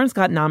 Jennifer Lawrence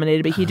got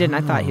nominated, but he didn't.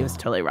 I thought he was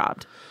totally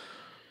robbed.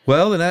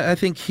 Well, then I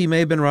think he may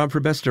have been robbed for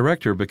Best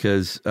Director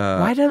because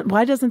Why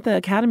doesn't the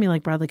Academy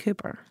like Bradley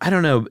Cooper? I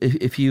don't know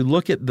if you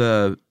look at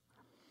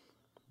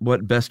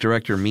what Best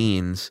Director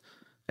means,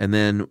 and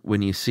then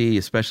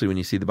especially when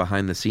you see the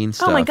behind the scenes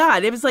stuff. Oh my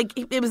God! It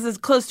was as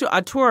close to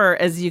auteur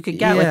as you could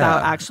get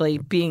without actually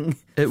being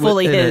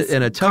fully his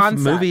in a tough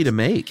concept. movie to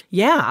make.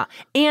 Yeah,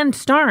 and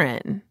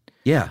starring.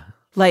 Yeah.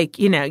 Like,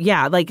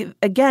 like,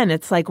 again,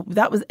 it's like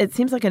it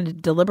seems like a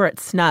deliberate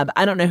snub.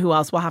 I don't know who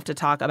else. We'll have to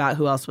talk about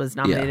who else was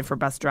nominated for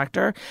Best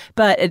Director.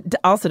 But it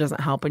also doesn't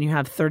help when you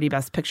have 30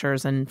 Best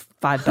Pictures and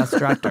 5 Best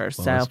Directors.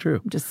 Well, so that's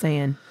true. I'm just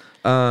saying.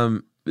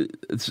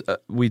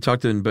 We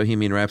talked in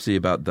Bohemian Rhapsody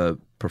about the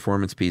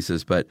performance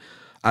pieces, but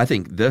I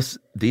think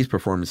these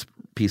performance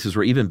pieces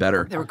were even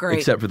better. They were great.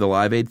 Except for the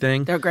Live Aid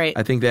thing. They're great.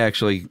 I think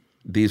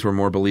these were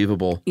more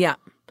believable. Yeah.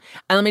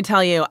 And let me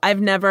tell you,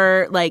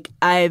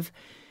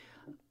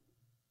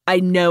 I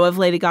know of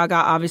Lady Gaga,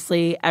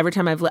 obviously. Every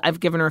time I've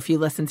given her a few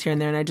listens here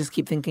and there, and I just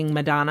keep thinking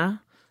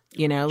Madonna,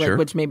 Sure.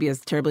 which maybe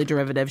is terribly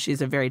derivative.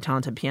 She's a very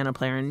talented piano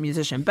player and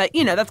musician. But,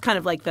 that's kind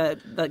of like the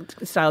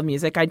style of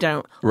music. I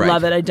don't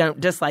love it. I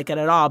don't dislike it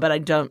at all. But I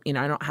don't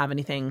have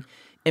anything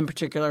in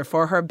particular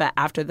for her. But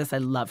after this, I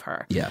love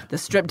her. Yeah. The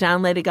stripped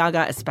down Lady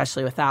Gaga,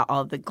 especially without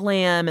all of the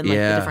glam and the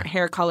different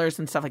hair colors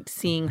and stuff, like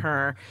seeing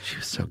her. She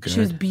was so good. She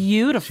was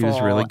beautiful. She was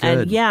really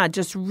good. And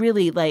just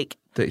really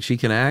She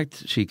can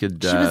act. She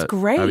could. She was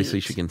great.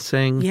 Obviously, she can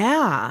sing.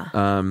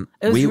 Yeah.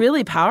 It was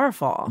really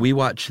powerful. We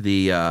watched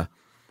the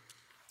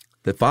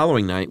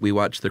following night. We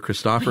watched the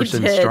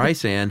Christopherson We did.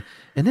 Streisand,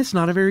 and it's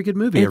not a very good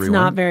movie. It's everyone.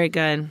 not very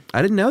good.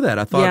 I didn't know that.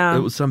 I thought Yeah. it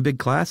was some big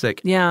classic.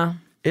 Yeah.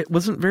 It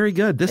wasn't very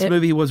good. This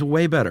movie was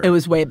way better. It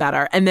was way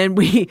better. And then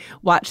we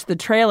watched the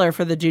trailer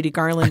for the Judy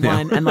Garland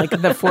one, and like the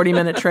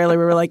 40-minute trailer,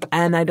 we were like,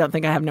 and I don't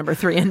think I have number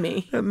 3 in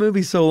me. That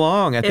movie's so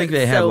long. I think It's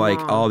they have so like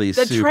long. all these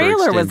The super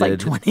trailer was like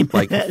extended, 20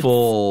 minutes. like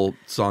full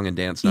song and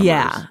dance numbers.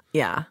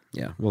 Yeah.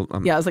 Well,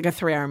 Yeah, it was like a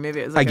 3-hour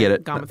movie. It was like I get a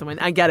it. Gone with the Wind.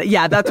 I get it.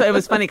 Yeah, that's what it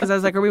was funny because I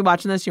was like, are we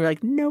watching this? You were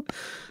like, nope.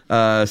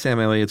 Sam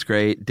Elliott's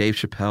great. Dave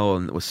Chappelle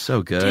and was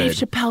so good. Dave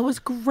Chappelle was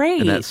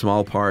great. And that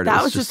small part. That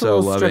it was just just a so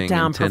little loving stripped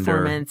down and tender.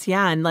 performance.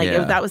 Yeah. And like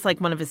Yeah. that was like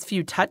one of his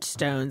few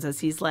touchstones as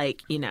he's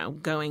like,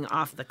 going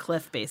off the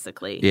cliff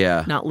basically.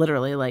 Yeah. Not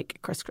literally like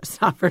Chris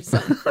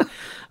Christopherson.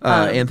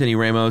 Anthony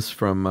Ramos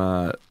from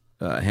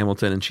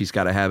Hamilton, and She's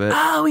Gotta Have It.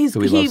 Oh, who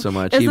we love so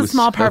much. It He was a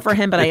small part so for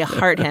him, but I good.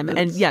 heart him.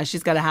 And yeah,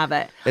 She's got to have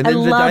it. And I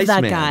then the love Dice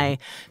that Man. guy.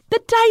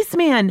 The Dice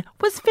Man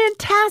was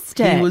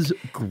fantastic. He was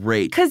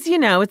great. Because,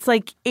 it's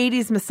like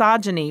 80s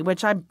misogyny,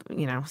 which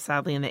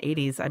sadly in the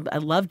 80s, I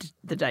loved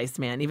the Dice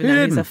Man, even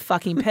though he's a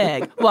fucking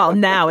pig. Well,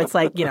 now it's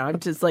like, I'm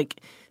just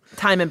like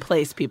time and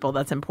place, people.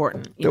 That's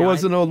important. There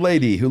was an old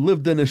lady who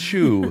lived in a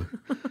shoe.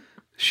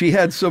 She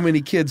had so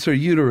many kids, her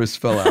uterus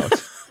fell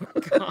out.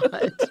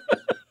 God.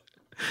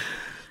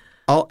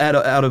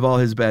 Out of all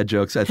his bad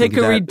jokes, I think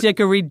Hickory that,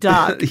 dickory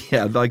dock.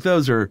 yeah, like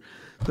those are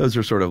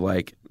sort of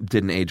like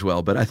didn't age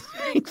well. But I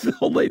think the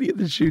old lady in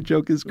the shoe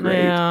joke is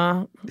great.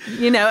 Yeah.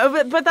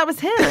 But that was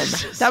him.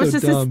 That so was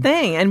just dumb. his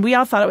thing. And we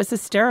all thought it was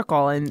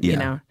hysterical. And,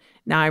 Yeah.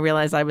 now I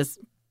realize I was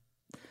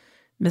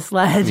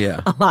misled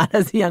Yeah. a lot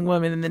as a young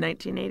woman in the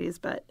 1980s.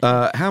 But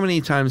How many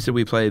times did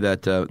we play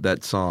that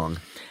song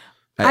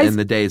in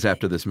the days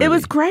after this movie? it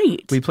was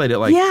great. We played it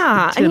like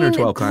 10 or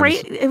 12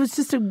 great. times. It was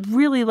just a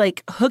really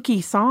like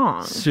hooky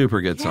song. Super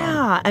good song.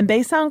 Yeah. And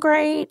they sound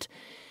great.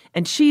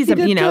 And she's, He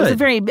did it was a good.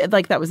 very,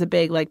 like, that was a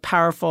big, like,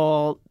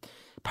 powerful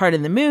part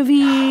in the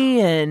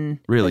movie. And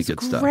Really it was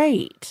good stuff.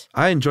 Great.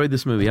 I enjoyed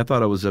this movie. I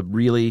thought it was a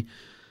really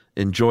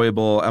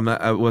enjoyable.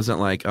 I wasn't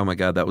like, oh my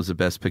God, that was the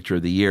best picture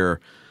of the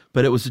year.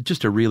 But it was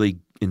just a really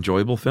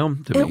enjoyable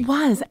film to me. It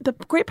was. The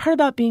great part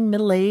about being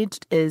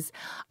middle-aged is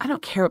I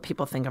don't care what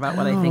people think about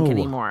what I think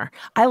anymore.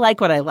 I like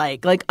what I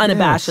like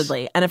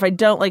unabashedly. And if I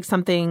don't like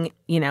something,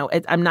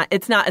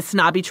 it's not a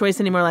snobby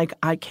choice anymore. Like,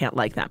 I can't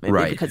like that movie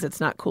Right. because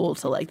it's not cool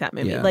to like that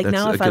movie. Yeah, like that's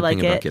now a if I good like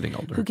thing about it, getting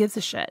older. who gives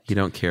a shit? You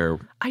don't care.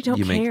 I don't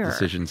you make care.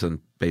 decisions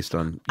based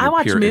on your I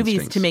watch pure movies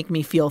instincts. to make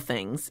me feel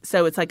things.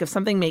 So it's like if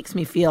something makes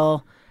me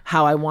feel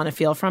how I want to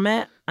feel from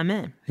it, I'm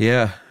in.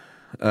 Yeah.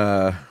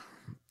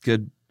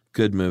 Good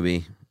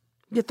movie.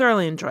 You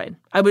thoroughly enjoyed.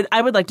 I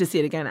would like to see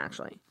it again,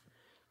 actually.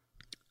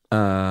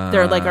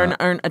 There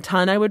aren't a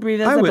ton I would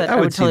revisit, but I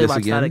would totally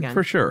watch that again.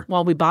 For sure.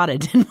 Well, we bought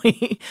it, didn't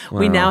we? Well,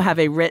 we now have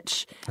a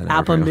rich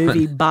Apple do.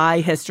 movie buy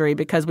history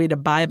because we had to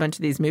buy a bunch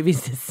of these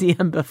movies to see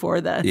them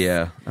before this.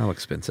 Yeah, I'll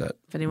expense that.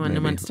 If anyone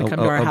maybe. wants to come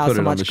to I'll our put house it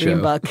and on watch the Green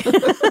show. Book.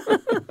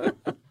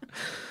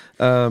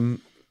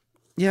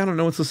 Yeah, I don't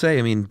know what to say.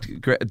 I mean,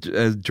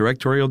 a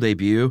directorial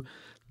debut,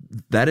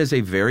 that is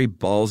a very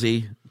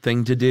ballsy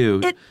thing to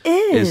do. It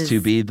is. Is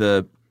to be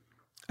the,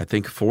 I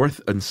think, 4th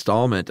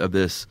installment of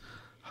this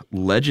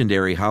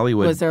legendary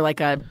Hollywood. Was there like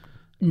a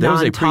There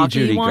was a non-talky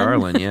pre-Judy one?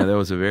 Garland. Yeah, that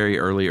was a very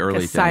early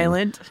thing.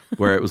 Silent.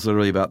 Where it was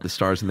literally about the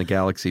stars in the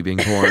galaxy being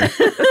born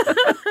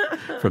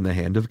from the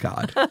hand of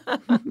God.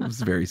 It was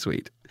very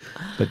sweet.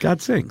 But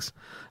God sings.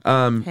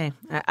 Hey,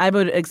 I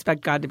would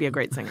expect God to be a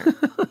great singer.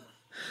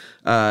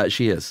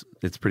 She is.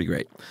 It's pretty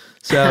great.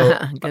 So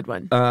good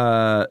one.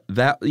 To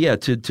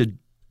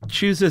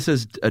choose this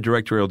as a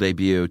directorial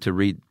debut, to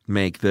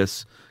remake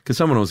this, because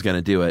someone was going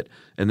to do it,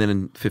 and then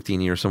in 15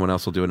 years someone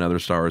else will do another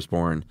Star is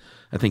Born.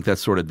 I think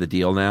that's sort of the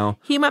deal now.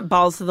 He went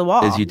balls to the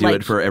wall. Is you do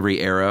it for every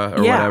era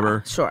or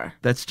whatever. Sure.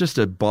 That's just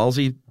a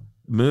ballsy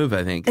move,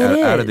 I think, It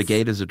out of the is.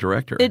 gate as a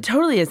director. It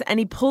totally is, and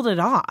he pulled it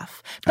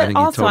off. I But think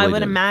he also, I totally would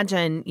did.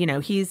 imagine,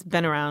 he's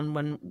been around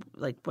when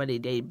did he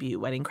debut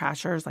Wedding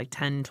Crashers, like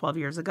 10, 12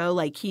 years ago?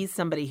 Like, he's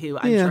somebody who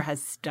I'm sure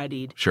has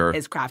studied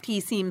his craft. He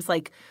seems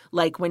like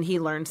when he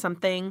learns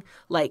something,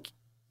 like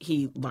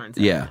he learns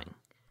everything.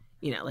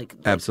 Yeah. Like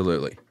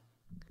Absolutely.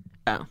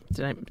 Oh,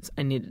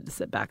 I needed to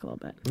sit back a little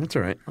bit. That's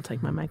all right. I'll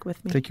take my mic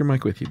with me. Take your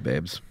mic with you,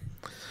 babes.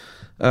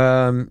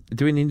 Do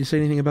we need to say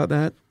anything about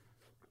that?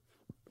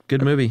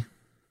 Good movie.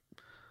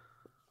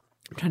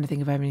 I'm trying to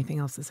think if I have anything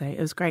else to say. It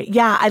was great.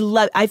 Yeah,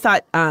 I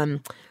thought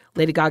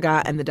Lady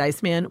Gaga and the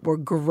Dice Man were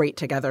great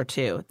together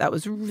too.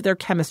 Their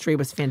chemistry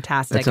was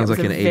fantastic. That sounds like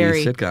an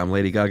 80s sitcom,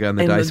 Lady Gaga and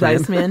the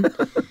Dice Man.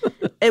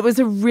 It was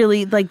a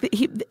really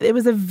it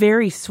was a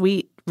very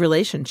sweet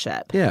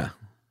relationship. Yeah,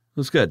 it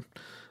was good.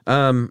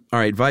 All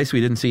right, Vice we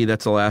didn't see.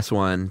 That's the last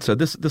one. So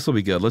this will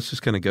be good. Let's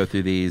just kind of go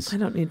through these. I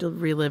don't need to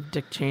relive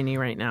Dick Cheney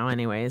right now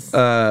anyways.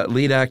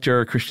 Lead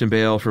actor Christian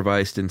Bale for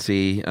Vice, didn't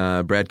see.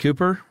 Brad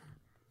Cooper.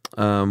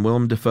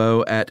 Willem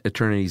Dafoe at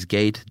Eternity's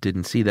Gate,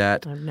 didn't see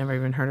that. I've never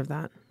even heard of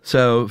that.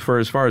 So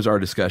as far as our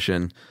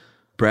discussion,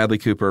 Bradley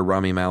Cooper,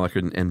 Rami Malek,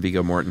 and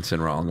Viggo Mortensen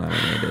are all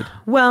nominated.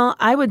 Well,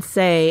 I would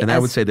say... And I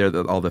would say they're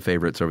all the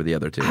favorites over the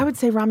other two. I would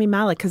say Rami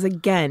Malek, because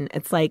again,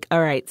 it's like,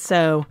 all right,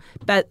 so,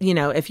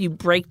 if you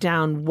break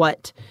down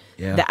what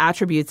the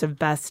attributes of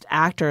Best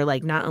Actor,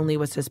 like not only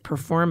was his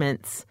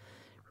performance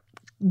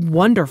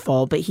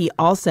wonderful, but he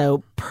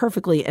also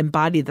perfectly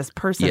embodied this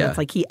person. Yeah, it's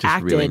like he just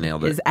acted really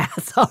nailed it. his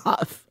ass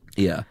off.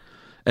 Yeah.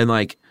 And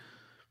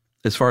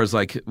as far as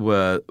this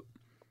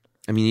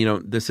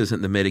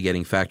isn't the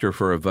mitigating factor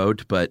for a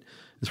vote, but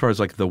as far as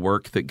the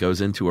work that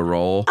goes into a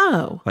role,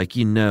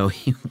 he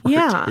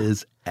worked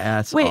his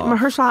ass off. Wait,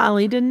 Mahershala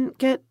Ali didn't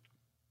get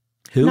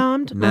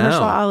nommed? No.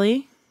 Mahershala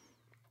Ali?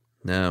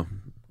 No.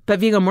 But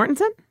Viggo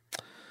Mortensen?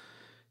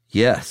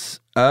 Yes.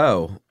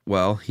 Oh,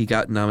 well, he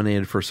got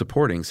nominated for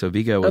supporting, so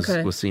Viggo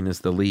was seen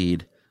as the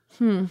lead.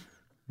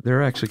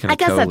 They're actually kind of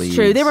co-leads. I guess that's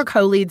true. They were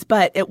co-leads,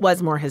 but it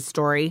was more his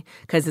story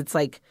because it's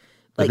But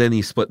then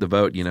you split the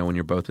vote, when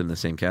you're both in the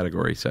same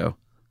category, so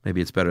maybe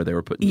it's better they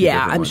were putting two Yeah,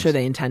 different I'm ones. sure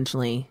they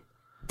intentionally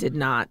did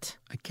not.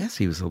 I guess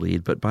he was the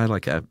lead, but by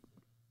a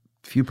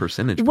few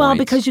percentage points. Well,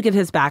 because you get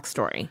his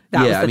backstory.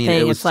 That was the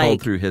thing. It was it's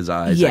told through his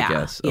eyes, I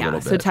guess, a little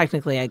bit. So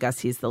technically, I guess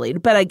he's the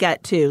lead. But I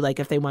get, too,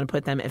 if they want to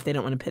put them, if they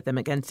don't want to pit them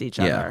against each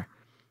other.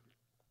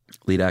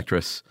 Lead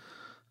actress,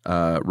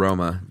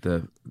 Roma,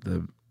 the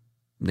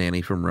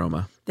nanny from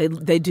Roma.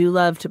 They do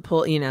love to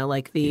pull,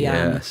 the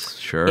yes,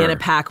 sure. Anna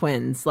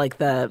Paquin's,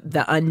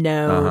 the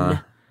unknown.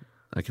 Uh-huh.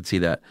 I could see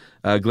that.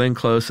 Glenn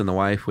Close and the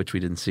wife, which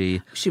we didn't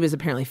see. She was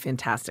apparently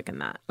fantastic in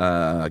that.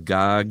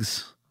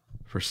 Gogs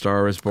for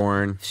Star is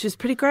Born. She's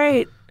pretty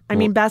great. I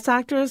mean, Best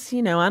Actress,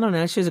 I don't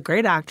know. She was a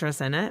great actress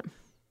in it.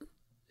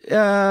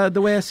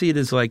 The way I see it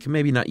is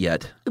maybe not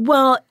yet.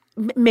 Well,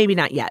 maybe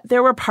not yet.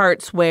 There were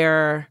parts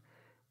where...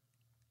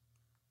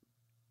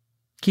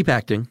 Keep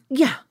acting.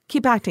 Yeah,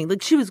 keep acting.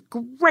 She was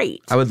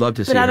great. I would love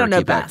to see but I her don't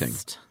know keep acting.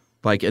 best.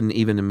 And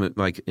even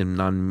in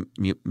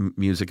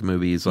non-music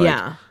movies,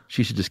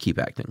 she should just keep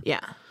acting. Yeah.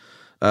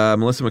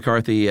 Melissa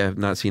McCarthy, I have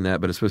not seen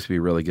that, but it's supposed to be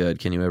really good.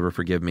 Can You Ever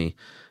Forgive Me?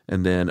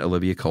 And then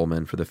Olivia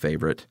Colman for The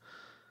Favorite.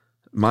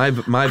 My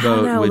vote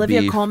would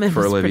Olivia be Colman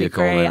for was Olivia pretty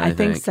great. Colman. I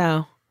think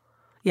so.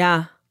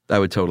 Yeah. I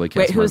would totally cast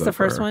Wait, who my was vote the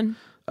for first her. one?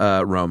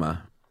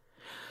 Roma.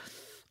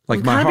 I'm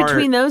my kind heart of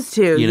between those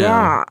two.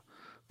 Yeah.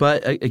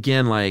 But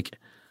again,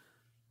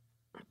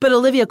 But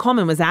Olivia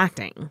Colman was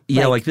acting.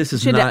 This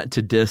is not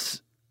to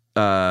diss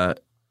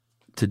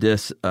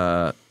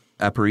Aparicio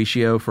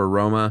for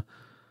Roma,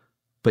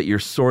 but you're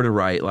sort of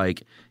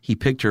right. He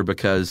picked her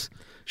because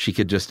she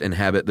could just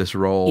inhabit this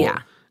role. Yeah.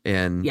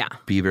 and Yeah.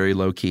 be very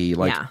low key.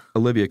 Like Yeah.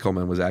 Olivia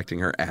Colman was acting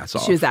her ass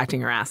off. She was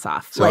acting her ass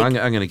off. So I'm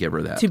going to give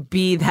her that. To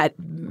be that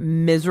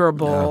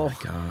miserable. Oh my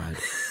God.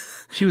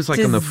 She was like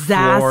on the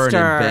floor and in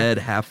bed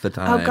half the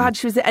time. Oh God,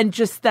 she was, and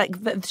just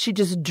that she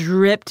just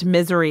dripped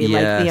misery,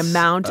 like the Yes.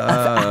 amount of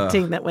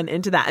acting that went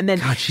into that. And then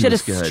God, she had a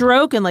was good.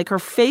 stroke, and like her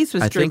face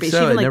was I droopy. think so.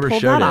 She even It like never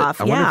pulled showed that it.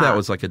 off. I wonder if that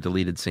was like a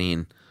deleted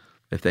scene.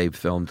 If they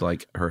filmed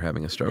like her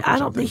having a stroke or I don't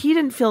something. think he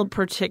didn't feel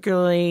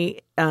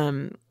particularly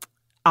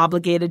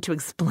obligated to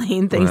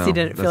explain things Well, he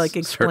didn't feel like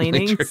that's certainly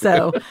explaining. true.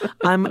 So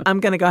I'm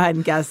going to go ahead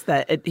and guess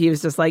that he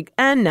was just like,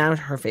 and now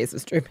her face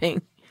is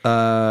drooping.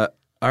 All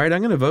right,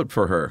 I'm going to vote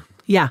for her.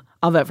 Yeah,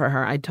 I'll vote for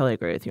her. I totally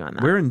agree with you on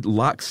that. We're in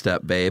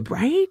lockstep, babe.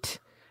 Right?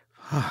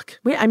 Fuck.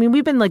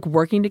 We've been like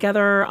working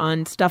together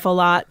on stuff a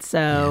lot,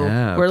 so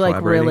Yeah, we're like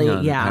collaborating really,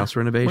 on house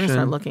We're renovation. gonna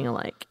start looking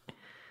alike,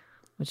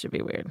 which should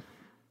be weird.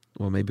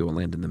 Well, maybe we'll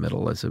land in the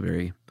middle as a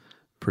very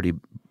pretty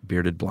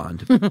bearded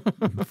blonde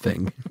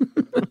thing.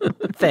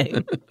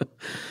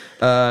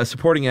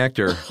 Supporting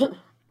actor.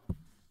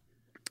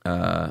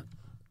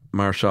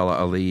 Mahershala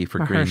Ali for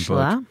Green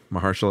Book.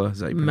 Mahershala? Is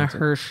that how you pronounce it?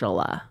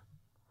 Mahershala.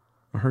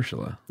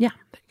 Yeah,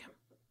 there you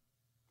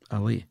go.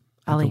 Ali.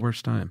 At Ali. the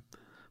worst time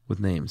with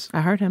names.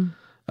 I heard him.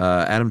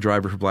 Adam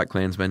Driver for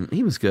BlacKkKlansman.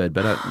 He was good,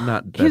 but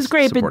not best He was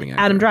great, but supporting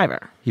actor. Adam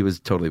Driver, He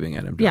was totally being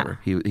Adam Yeah. Driver.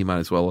 He might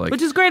as well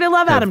which is great. I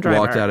love have Adam Driver.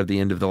 walked out at the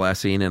end of the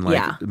last scene and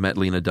Yeah. met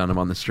Lena Dunham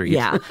on the street.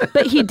 Yeah,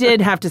 but he did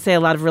have to say a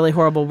lot of really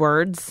horrible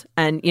words,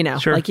 and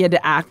Sure. like he had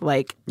to act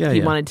like Yeah, he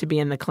yeah. wanted to be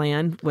in the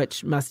Klan,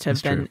 which must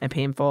have been true. a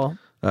painful.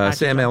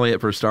 Sam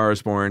Elliott for Star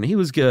is Born. He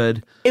was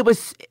good. It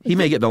was. He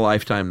may get the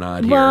lifetime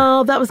nod here.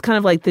 Well, that was kind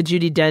of like the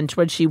Judi Dench.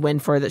 What'd she win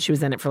for? That she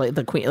was in it for like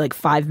the Queen, like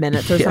 5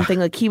 minutes or Yeah. something.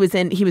 Like he was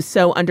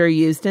so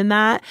underused in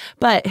that.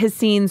 But his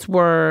scenes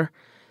were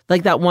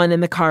like that one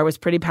in the car was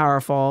pretty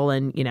powerful,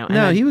 and and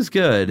No, I he was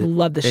good.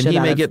 love the and shit he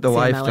out may of get the Sam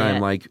lifetime.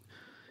 Elliott. Like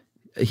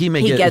he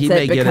may He get gets he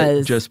may it get it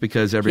because just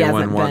because everyone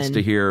hasn't wants been-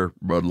 to hear.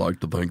 I'd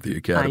like to thank the I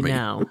Academy.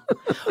 know.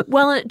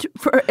 Well,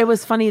 it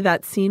was funny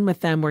that scene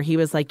with them where he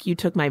was like, "You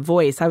took my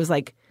voice." I was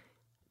like,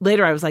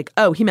 later I was like,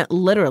 "Oh, he meant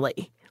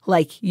literally."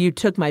 Like you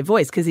took my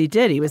voice, because he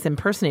did. He was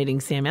impersonating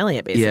Sam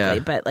Elliott basically, Yeah.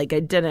 but like I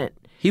didn't.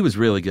 He was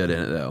really good in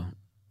it though.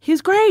 He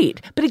was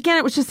great, but again,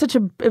 it was just such a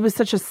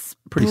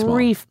Pretty small.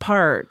 brief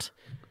part.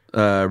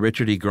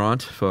 Richard E.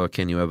 Grant for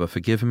Can You Ever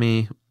Forgive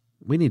Me?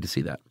 We need to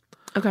see that.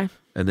 Okay.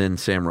 And then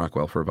Sam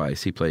Rockwell for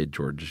Vice. He played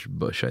George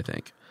Bush, I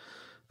think.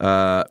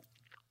 I'm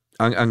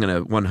going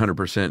to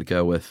 100%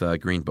 go with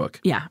Green Book.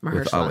 Yeah, with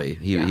Mahershala. Ali.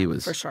 He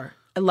was for sure.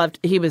 I loved.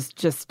 He was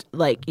just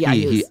like he was,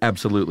 he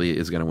absolutely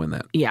is going to win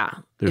that. yeah.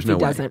 There's if no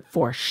he way. doesn't,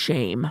 for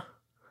shame.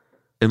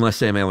 Unless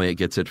Sam Elliott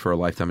gets it for a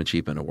Lifetime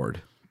Achievement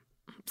Award.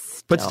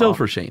 But still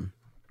for shame.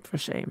 For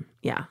shame.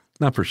 Yeah.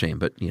 Not for shame,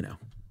 but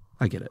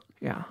I get it.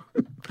 Yeah.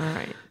 All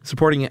right.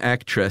 Supporting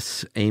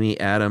actress Amy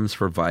Adams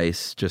for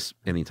Vice. Just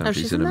anytime Oh,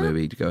 she's she's in in a that?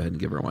 movie, go ahead and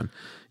give her one.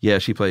 Yeah,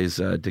 she plays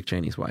Dick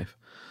Cheney's wife.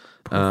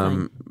 Poor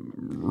thing.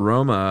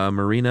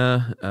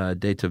 Marina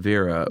de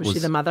Tavira Was she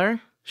the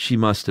mother? She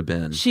must have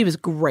been. She was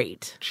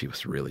great. She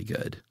was really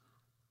good.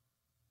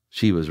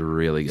 She was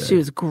really good. She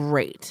was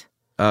great.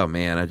 Oh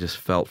man, I just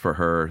felt for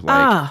her.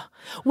 Like,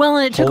 well,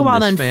 and it took a while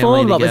to holding this unfold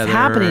family what was together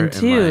happening and,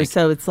 too. like,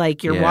 So it's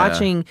like you're yeah.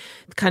 watching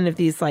kind of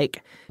these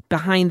like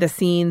behind the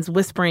scenes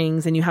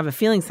whisperings, and you have a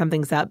feeling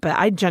something's up. But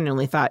I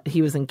genuinely thought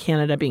he was in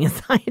Canada being a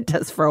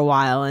scientist for a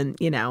while, and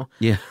yeah,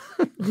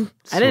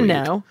 I didn't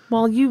know.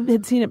 Well, you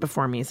had seen it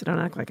before me, so don't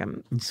act like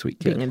I'm Sweet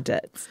kid. being in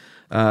debts.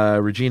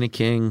 Regina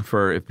King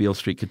for If Beale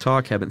Street Could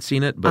Talk. Haven't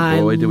seen it, but I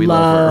boy, do we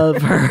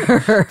love her.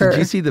 her. Did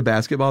you see the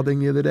basketball thing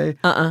the other day?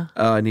 Oh,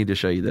 I need to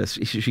show you this.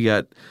 She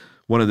got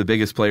one of the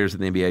biggest players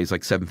in the NBA. He's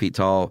like 7 feet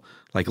tall,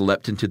 like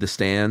leapt into the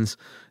stands,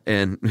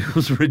 and it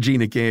was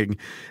Regina King,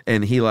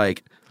 and he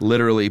like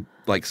literally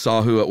like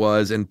saw who it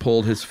was and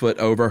pulled his foot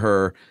over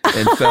her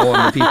and fell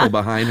on the people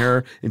behind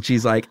her, and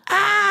she's like,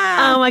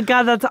 Oh my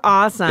God, that's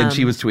awesome. and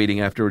she was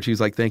tweeting afterwards. She was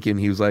like, "Thank you," and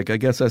he was like, "I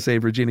guess I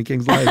saved Regina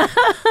King's life."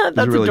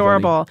 That's really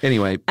adorable. funny.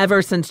 Anyway,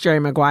 Ever since Jerry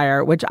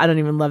Maguire, which I don't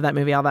even love that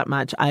movie all that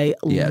much, I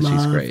Yeah, she's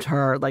loved great.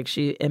 her. Like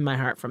she in my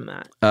heart from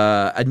that.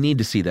 I need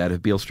to see that.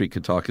 If Beale Street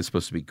Could Talk is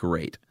supposed to be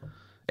great,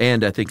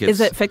 and I think it's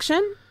Is it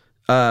fiction?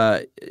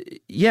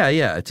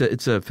 yeah.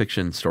 It's a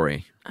fiction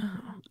story.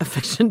 A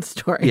fiction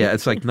story. Yeah,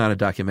 it's like not a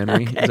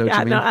documentary. Is that what you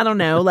mean? I don't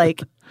know.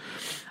 Like,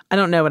 I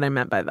don't know what I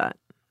meant by that.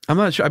 I'm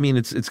not sure. I mean,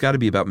 it's got to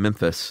be about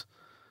Memphis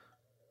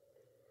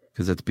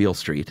because it's Beale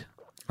Street.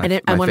 I wonder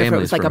if it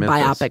family's was like a from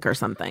Memphis. biopic or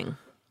something.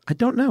 I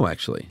don't know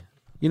actually.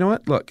 You know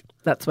what? Look,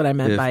 That's what I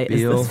meant if by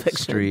Beale is this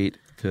fiction? Street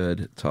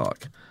Could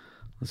Talk.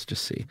 Let's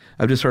just see.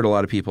 I've just heard a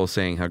lot of people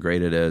saying how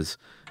great it is.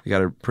 It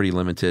got a pretty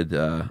limited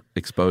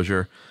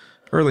exposure.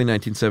 Early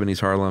 1970s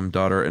Harlem,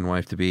 daughter and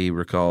wife to be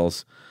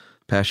recalls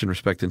passion,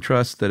 respect, and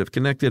trust that have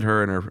connected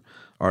her and her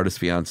artist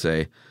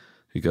fiance,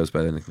 who goes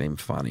by the nickname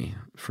Fonnie,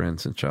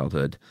 friends since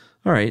childhood.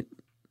 All right,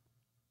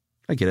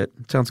 I get it.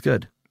 Sounds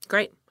good.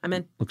 Great. I'm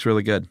in. Looks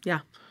really good. Yeah.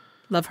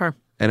 Love her.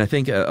 And I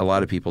think a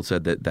lot of people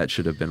said that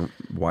should have been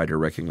wider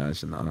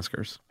recognized in the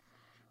Oscars.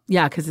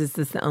 Yeah, because is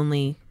this the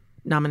only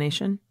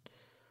nomination?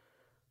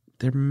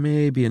 there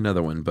may be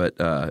another one, but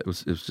it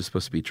was just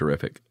supposed to be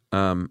terrific.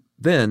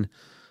 Then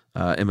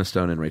Emma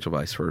Stone and Rachel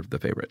Weisz were the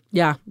favorite.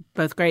 Yeah,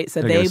 both great.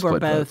 So They're they gonna were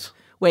split both. votes.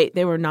 Wait,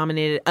 they were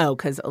nominated. Oh,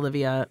 because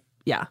Olivia.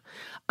 Yeah,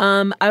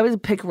 I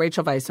would pick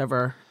Rachel Weisz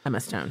over Emma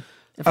Stone.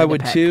 If I had to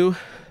would pick. too.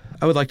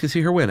 I would like to see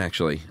her win,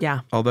 actually.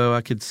 Yeah. Although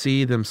I could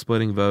see them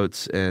splitting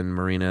votes and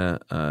Marina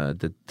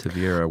de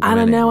Tavira winning. I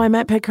don't know. I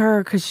might pick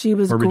her because she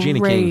was or Regina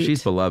great. King.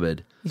 She's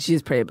beloved.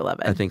 She's pretty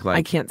beloved. I think,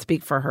 I can't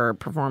speak for her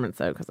performance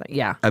though, because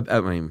I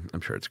mean,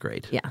 I'm sure it's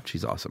great. Yeah.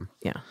 She's awesome.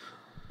 yeah.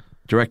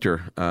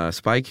 Director,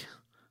 Spike,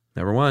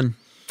 never won.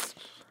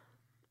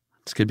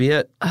 This could be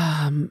it.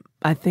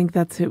 I think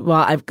that's who.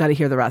 Well, I've got to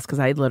hear the rest because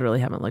I literally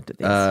haven't looked at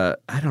these.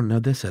 I don't know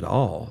this at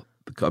all.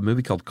 A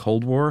movie called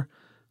Cold War.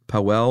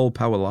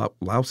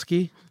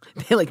 Pawlowski.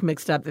 They like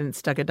mixed up and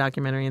stuck a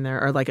documentary in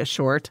there or like a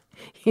short.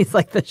 He's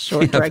like the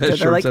short director. the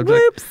They're like, short subject.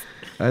 whoops.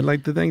 I'd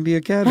like to thank the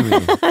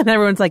Academy. And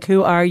everyone's like,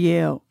 who are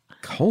you?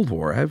 Cold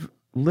War. I've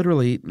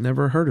literally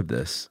never heard of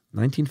this.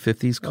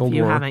 1950s Cold If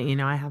you War haven't, you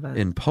know I haven't.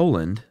 in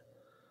Poland.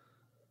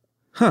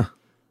 Huh.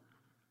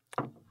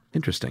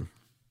 Interesting.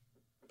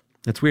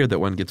 It's weird that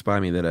one gets by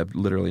me that I've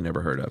literally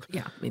never heard of.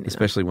 Yeah, me neither.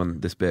 Especially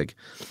one this big.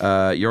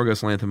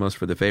 Yorgos Lanthimos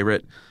for the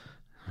favorite.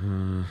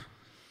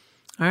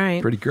 All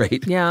right. Pretty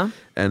great. Yeah.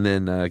 And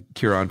then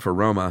Cuarón for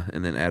Roma,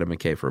 and then Adam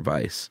McKay for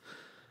Vice.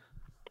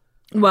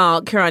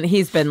 Well, Cuarón,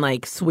 he's been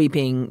like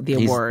sweeping the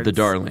He's awards. the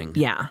darling.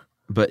 Yeah.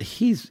 But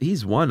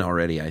he's won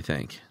already, I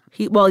think.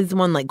 He's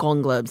won like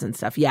Golden Globes and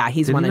stuff. Yeah,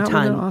 he's Did won he a not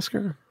ton. win an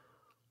Oscar?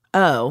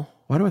 Oh.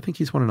 Why do I think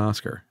he's won an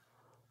Oscar?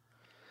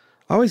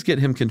 I always get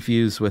him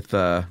confused with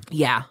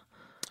Yeah.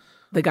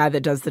 The guy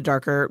that does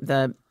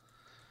the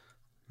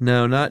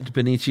no, not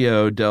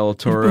Benicio del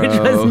Toro. which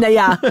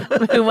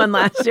was who won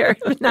last year.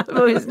 No,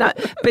 he's not.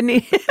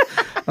 Benicio.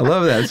 I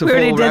love that. It's a We full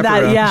already did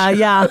that. wraparound.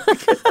 Yeah.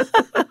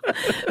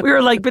 We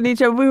were like,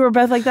 Benicio, we were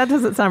both like, that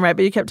doesn't sound right.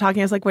 But you kept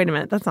talking. I was like, wait a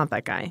minute, that's not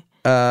that guy.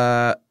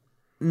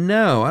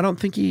 No, I don't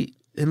think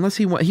unless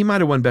he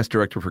might have won Best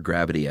Director for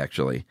Gravity,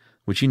 actually,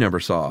 which you never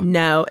saw.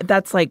 No,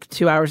 that's like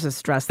 2 hours of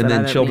stress. And that then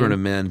I don't Children mean. of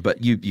Men,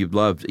 but you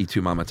loved Y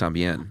Tu Mama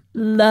Tambien,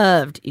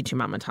 Loved Y Tu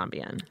Mama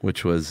Tambien.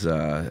 which was,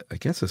 I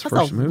guess, his That's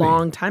first a movie.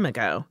 long time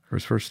ago. Or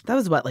his first, That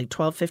was what, like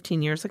 12,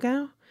 15 years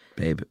ago?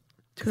 babe,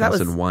 that was-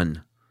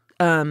 2001.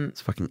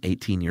 It's fucking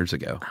 18 years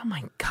ago. Oh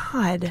my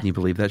God. Can you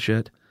believe that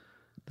shit?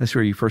 That's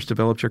where you first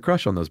developed your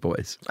crush on those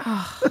boys.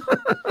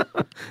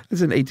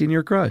 It's an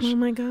 18-year crush. Oh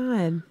my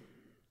God.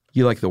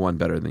 You like the one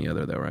better than the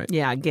other, though, right?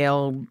 Yeah,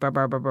 Gail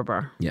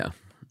Burr. Yeah.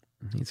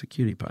 He's a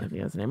cutie pie. I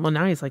think that's his name. Well,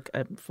 now he's like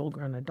a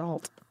full-grown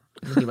adult.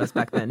 He was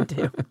back then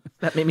too.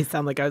 That made me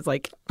sound like I was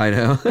like I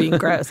know. being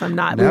gross. I'm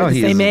not. Now We're the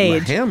he same is a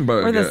age.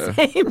 hamburger. We're the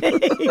same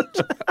age.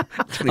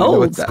 I don't even know Old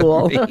what that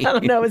school. I means.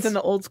 don't know. It's in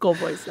the old school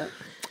voice though.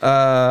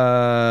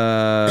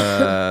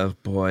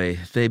 Boy,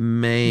 they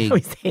may. Oh,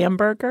 he's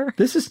hamburger.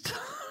 This is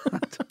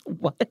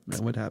What?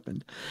 what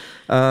happened.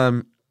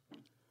 I'm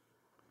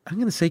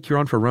going to say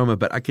Cuarón for Roma,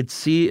 but I could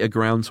see a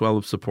groundswell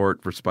of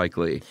support for Spike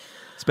Lee,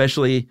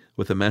 especially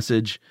with the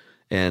message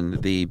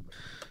and the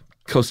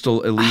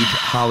coastal elite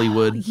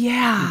Hollywood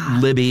Yeah.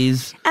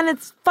 libbies. And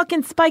it's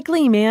fucking Spike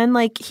Lee, man.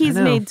 Like, he's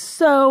know. made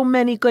so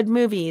many good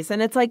movies.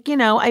 And it's like,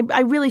 I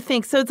really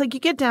think so. It's like you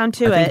get down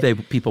to I it.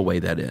 think people weigh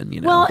that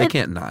in. Well, they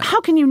can't not.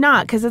 How can you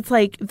not? Because it's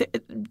like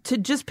to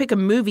just pick a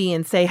movie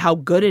and say how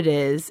good it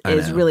is know.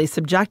 really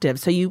subjective.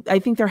 So I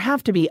think there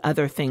have to be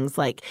other things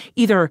like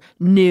either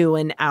new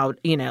and out,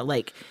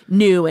 like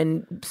new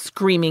and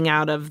screaming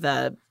out of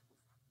the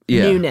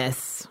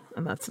newness.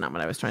 And that's not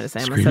what I was trying to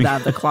say. I'm going to Screaming. sit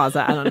out of the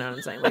closet. I don't know what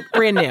I'm saying. Like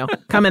brand new,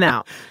 coming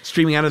out.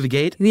 Streaming out of the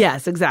gate?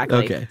 Yes,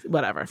 exactly. Okay.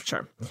 Whatever,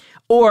 sure.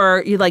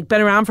 Or you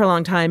been around for a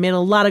long time, made a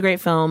lot of great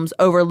films,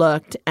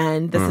 overlooked,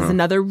 and this is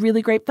another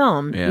really great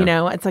film.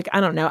 Yeah. It's like I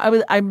don't know.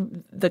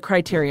 The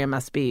criteria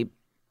must be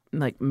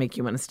like make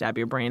you want to stab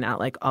your brain out,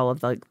 like all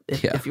of the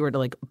if you were to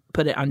like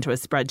put it onto a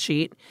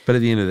spreadsheet. But at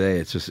the end of the day,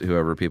 it's just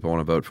whoever people want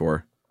to vote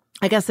for.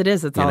 I guess it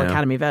is. It's all know?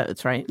 Academy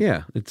votes, right?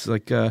 Yeah, it's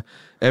like I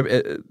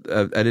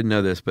didn't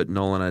know this, but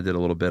Noel and I did a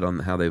little bit on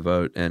how they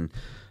vote, and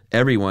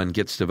everyone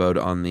gets to vote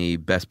on the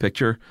best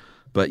picture,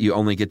 but you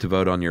only get to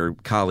vote on your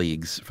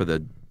colleagues for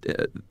the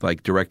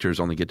directors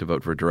only get to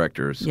vote for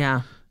directors.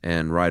 Yeah.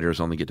 And writers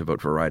only get to vote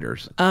for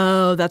writers.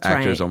 Oh, that's right.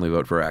 Actors only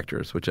vote for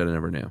actors, which I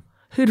never knew.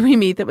 Who did we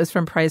meet that was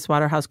from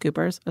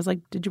PricewaterhouseCoopers? I was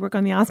like, did you work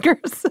on the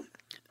Oscars?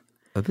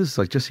 Oh, this is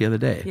like just the other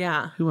day.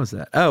 Yeah. Who was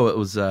that? Oh, it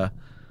was.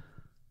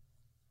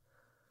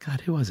 God,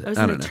 who was it? I was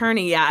I an don't know.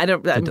 attorney. Yeah, I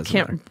doesn't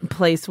can't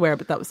place where,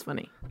 but that was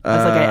funny. I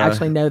was like, I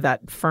actually know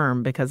that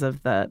firm because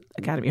of the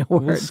Academy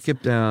Awards. We'll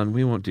skip down.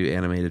 We won't do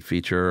animated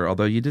feature,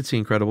 although you did see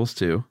Incredibles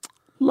 2.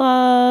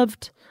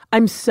 Loved.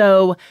 I'm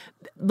so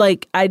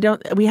like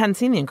we hadn't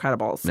seen The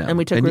Incredibles, No. and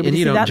we took and Ruby to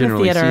you see don't that in the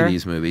generally theater. see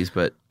these movies,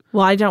 but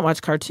Well, I don't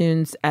watch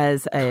cartoons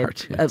as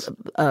Cartoons.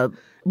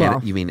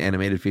 well, you mean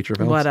animated feature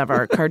films?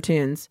 whatever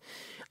cartoons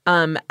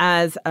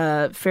as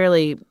a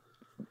fairly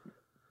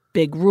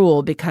big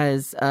rule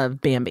because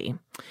of Bambi.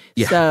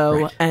 Yeah,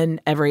 so, right.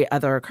 and every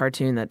other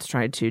cartoon that's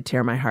tried to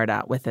tear my heart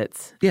out with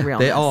its realness.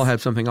 They all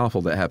have something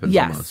awful that happens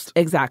Yes, almost.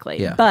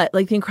 exactly. Yeah. But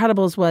like The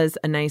Incredibles was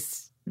a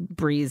nice,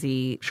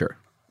 breezy Sure.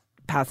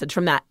 passage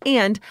from that.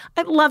 And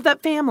I love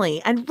that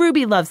family. And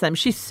Ruby loves them.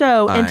 She's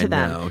so into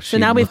them. know. So She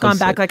now we've gone loves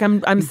back. it. Like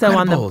I'm so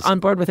Incredibles. on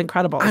board with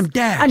Incredibles. I'm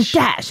Dash. I'm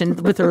Dash, and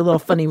with her little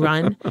funny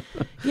run.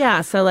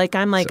 Yeah. So like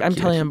I'm So totally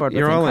cute. on board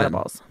You're with all in.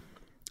 Incredibles.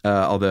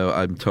 Although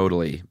I'm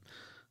totally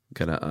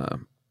gonna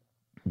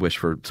wish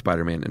for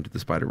Spider-Man Into the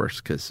Spider-Verse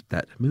because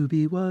that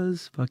movie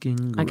was fucking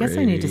great. I guess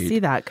I need to see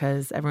that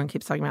because everyone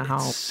keeps talking about how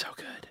It's so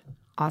good.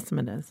 awesome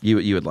it is.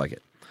 You would like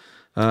it.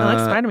 I like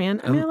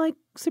Spider-Man. I mean, I like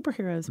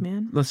superheroes,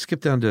 man. Let's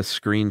skip down to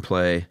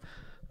screenplay.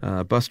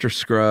 Buster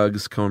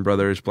Scruggs, Coen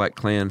Brothers, Black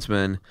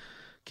Klansman,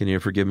 Can You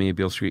Forgive Me,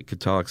 Beale Street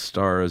Could Talk,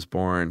 Star Is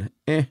Born.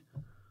 I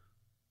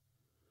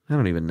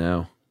don't even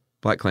know.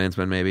 Black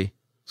Klansman, maybe.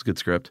 It's a good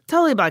script.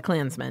 Totally Black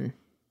Klansman.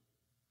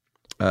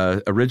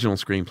 Original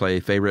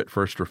screenplay, favorite,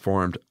 First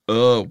Reformed.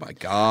 Oh, my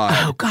God.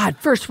 Oh, God.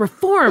 First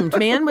Reformed,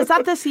 man. Was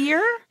that this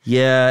year?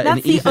 Yeah. That's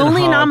and the Ethan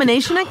only Hawke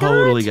nomination it got?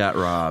 totally got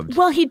robbed.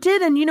 Well, he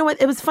did. And you know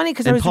what? It was funny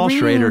because I And was Paul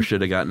reading... Schrader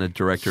should have gotten a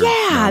director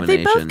Yeah, they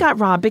nomination. both got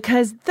robbed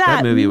because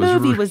that movie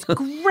was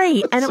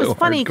great. And it so was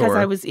funny because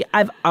hardcore.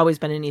 I've always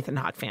been an Ethan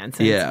Hawke fan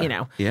since,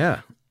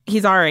 Yeah.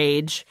 he's our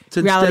age.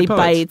 Since Reality Dead Poets.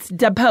 Bites,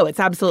 Dead Poets,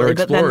 absolutely. Or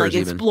But then like Explorers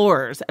even.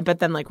 Explorers, but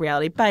then like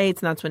Reality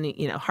Bites, and that's when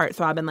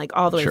Heartthrob, and like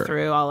all the way Sure.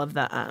 through all of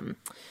the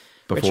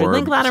Richard Before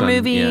Linklater Sun,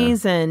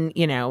 movies, and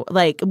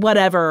like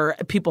whatever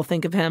people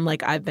think of him.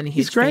 Like I've been a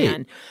huge great.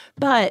 fan.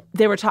 But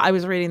they were. I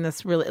was reading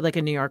this really like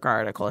a New York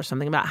article or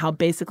something about how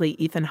basically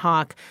Ethan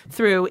Hawke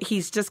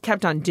he's just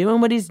kept on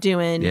doing what he's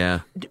doing.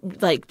 Yeah.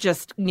 Like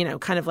just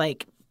kind of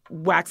like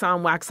wax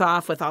on, wax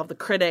off with all the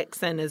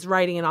critics and his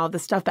writing and all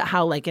this stuff, but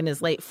how like in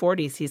his late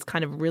 40s he's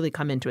kind of really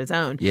come into his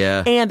own.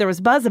 Yeah. And there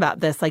was buzz about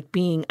this, like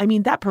being, I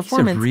mean, that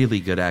performance. He's a really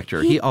good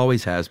actor. He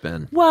always has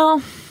been.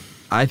 Well,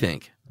 I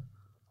think.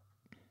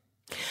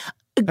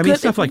 I mean,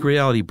 stuff like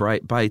Reality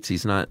Bites,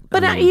 he's not.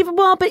 But even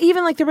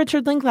like the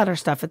Richard Linklater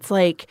stuff, it's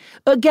like,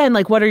 again,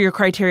 like what are your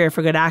criteria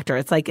for good actor?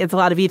 It's like it's a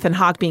lot of Ethan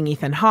Hawke being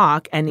Ethan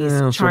Hawke, and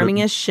he's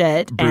charming as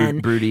shit,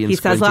 and broody and he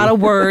says a lot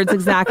of words,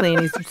 exactly,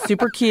 and he's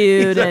super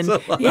cute, and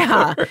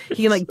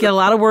he can like get a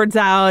lot of words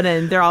out,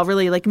 and they're all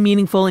really like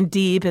meaningful and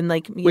deep, and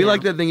like We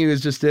like that thing he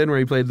was just in where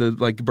he played the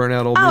like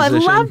burnout old Oh,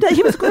 musician. I loved it.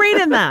 He was great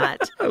in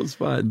that. That was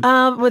fun.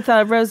 With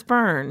Rose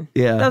Byrne.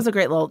 Yeah, that was a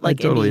great little like.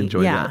 I totally indie.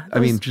 enjoyed that. I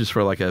mean, just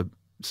for like a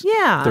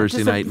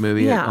Thursday night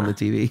movie on the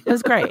TV. It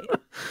was great.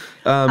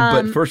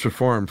 But First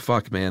Reformed,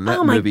 fuck man,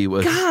 that movie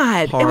was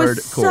God, hardcore. it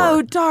was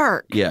so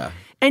dark. Yeah.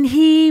 And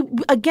he,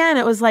 again,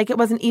 it was like it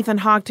wasn't Ethan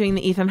Hawke doing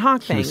the Ethan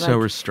Hawke thing. He was so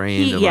like,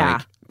 restrained. And yeah,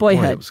 like,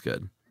 Boyhood. Boy, it was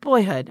good.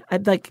 Boyhood.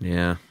 I'd like.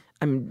 Yeah.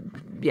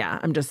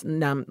 I'm just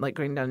numb, like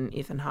going down an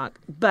Ethan Hawke.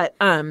 But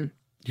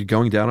you're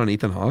going down on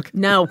Ethan Hawke?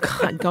 No,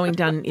 God, going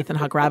down an Ethan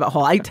Hawke rabbit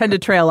hole. I tend to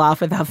trail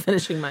off without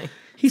finishing my.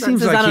 He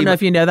seems like I don't know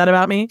if you know that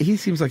about me. He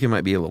seems like he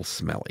might be a little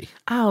smelly.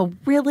 Oh,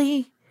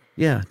 really?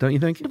 Yeah, don't you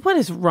think? What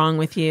is wrong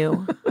with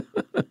you?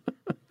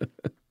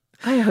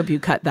 I hope you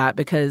cut that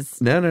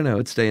because... No,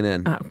 it's staying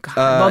in. Oh, God.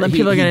 Well, then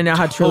people are going to know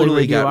how truly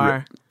rude you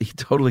are. He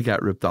totally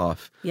got ripped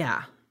off.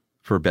 Yeah.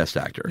 For Best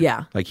Actor.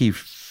 Yeah. Like he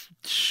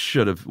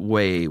should have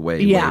way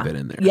been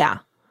in there. Yeah.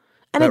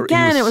 And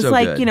again, it was so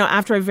like, good.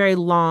 after a very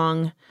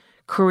long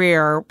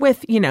career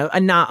with,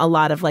 not a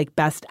lot of like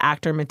Best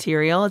Actor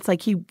material, it's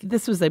like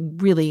this was a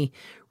really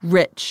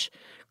rich,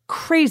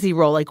 crazy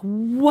role. Like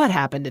what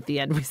happened at the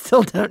end? We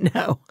still don't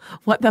know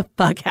what the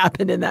fuck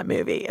happened in that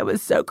movie. It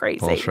was so crazy.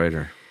 Paul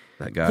Schrader,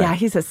 that guy. Yeah,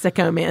 he's a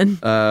sicko, man.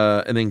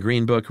 And then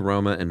Green Book,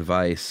 Roma, and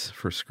Vice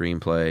for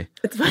screenplay.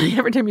 It's funny.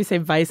 Every time you say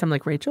Vice, I'm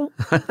like, Rachel?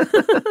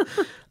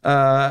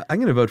 I'm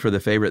going to vote for the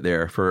favorite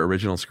there for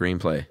original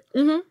screenplay.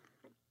 Mm-hmm.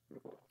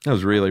 That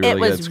was really, really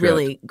good. It was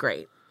really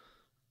great.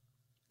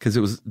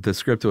 Because the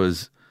script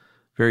was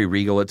very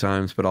regal at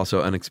times, but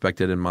also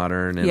unexpected and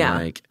modern. And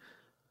like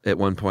at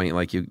one point,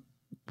 like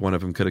one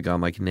of them could have gone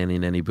like nanny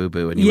nanny boo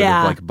boo, and you would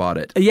have like bought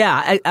it.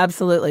 Yeah,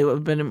 absolutely. It would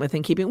have been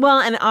within keeping. Well,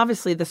 and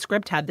obviously the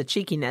script had the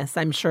cheekiness.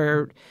 I'm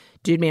sure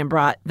Dude Man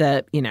brought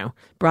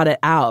it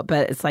out,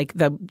 but it's like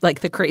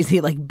the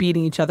crazy like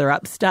beating each other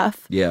up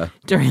stuff. Yeah.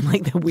 During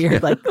like the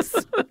weird like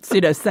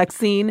pseudo sex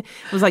scene,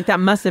 it was like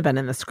that must have been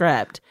in the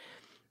script.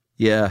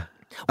 Yeah.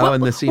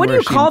 And the scene what do where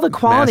you call she the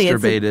quality?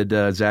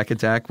 masturbated Zack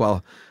Attack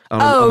while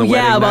on oh the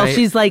yeah, well night.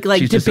 She's like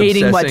she's just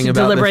debating what obsessing to,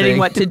 about the deliberating thing.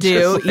 what to do.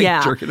 Just, like,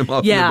 yeah, jerking him off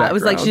in the yeah. It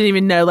was like she background. didn't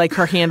even know like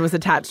her hand was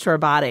attached to her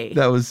body.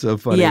 That was so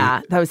funny.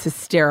 Yeah, that was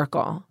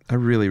hysterical. I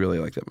really, really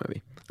like that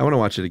movie. I want to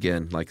watch it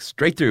again, like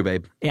straight through,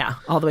 babe. Yeah,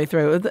 all the way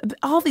through.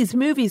 All these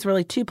movies were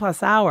like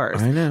 2+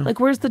 hours. I know. Like,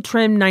 where's the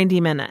trim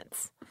 90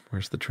 minutes?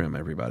 Where's the trim,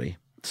 everybody?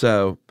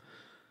 So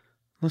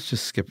let's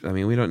just skip. I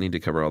mean, we don't need to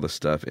cover all this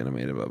stuff.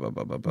 Animated, blah, blah,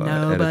 blah, blah, blah.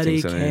 Nobody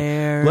editing,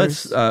 cares.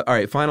 Let's, all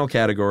right, final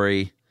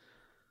category.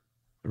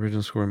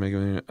 Original score,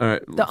 Mega. All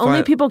right. The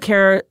only people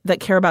that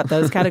care about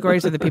those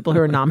categories are the people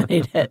who are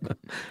nominated.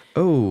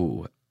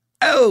 Oh,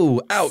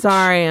 ouch.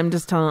 Sorry, I'm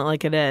just telling it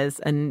like it is.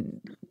 And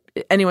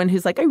anyone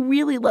who's like, I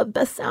really love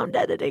best sound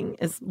editing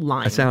is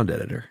lying. A sound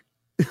editor.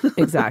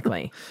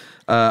 Exactly.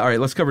 All right,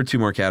 let's cover 2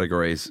 more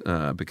categories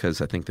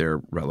because I think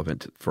they're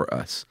relevant for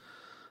us.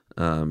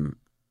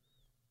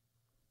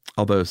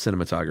 Although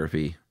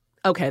cinematography.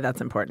 Okay,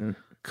 that's important.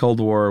 Cold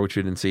War, which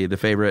we didn't see. The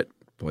Favorite.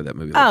 Boy, that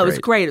movie it was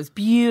great. It was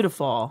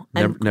beautiful.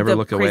 Never the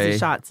Look crazy Away.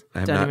 shots. I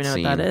have Don't not even know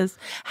seen. what that is.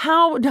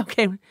 How?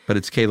 Okay. But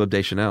it's Caleb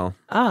Deschanel.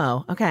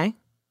 Oh, okay.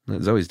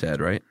 Zoe's dad,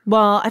 right?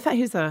 Well, I thought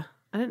he was I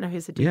didn't know he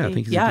was a DP. Yeah, I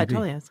think he's a Yeah, DP. it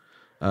totally is.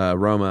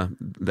 Roma,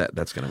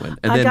 that's going to win.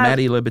 And I then got-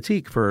 Maddie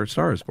Libatique for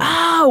Star is Born.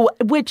 Oh,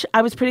 which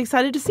I was pretty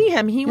excited to see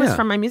him. He was Yeah.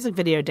 from my music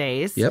video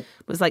days. Yep.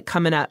 Was like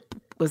coming up,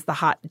 was the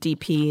hot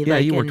DP. Yeah,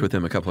 like, you worked in- with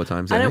him a couple of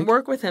times. I didn't think.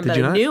 work with him, Did but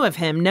you I not? knew of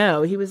him.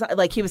 No, he was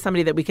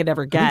somebody that we could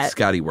never I think get.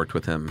 Scotty worked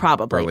with him.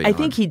 Probably. early I on.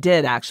 think he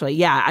did, actually.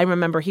 Yeah, I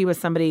remember he was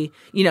somebody,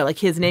 like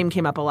his name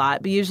came up a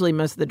lot, but usually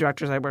most of the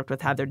directors I worked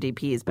with had their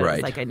DPs, but Right.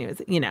 it's like I knew,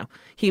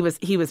 he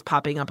was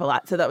popping up a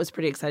lot. So that was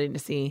pretty exciting to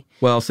see.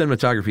 Well,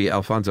 cinematography,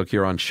 Alfonso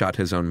Cuarón shot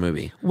his own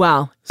movie.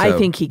 Well, I So,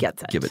 think he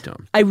gets it. give it to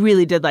him. I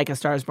really did like A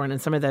Star is Born,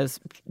 and some of those,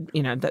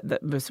 that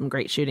was some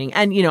great shooting.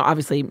 And,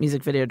 obviously,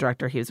 music video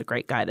director, he was a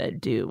great guy to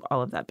do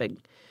all of that big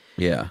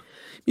Yeah.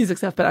 music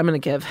stuff, but I'm going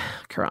to give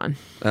Cuarón.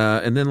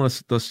 And then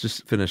let's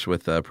just finish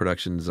with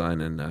production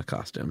design and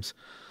costumes.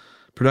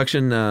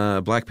 Production,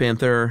 Black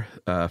Panther,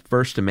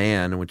 First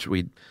Man, which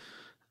we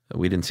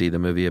didn't see the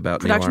movie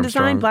about Neil Production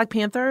Armstrong. design, Black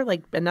Panther,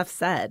 like enough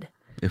said.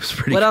 It was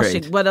pretty What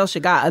great. else you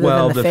got other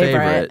well, than the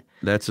favorite?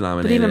 that's But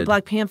nominated. even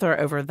Black Panther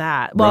over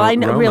that. Well, I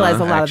Roma, realize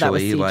a lot of that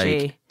was actually,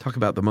 CG. Like, talk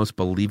about the most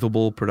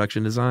believable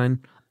production design.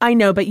 I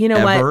know, but you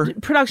know ever.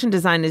 what? Production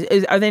design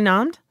is are they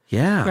nommed?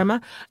 Yeah. Roma?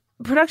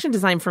 Production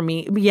design for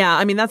me, yeah.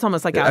 I mean, that's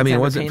almost like I mean, it Alexander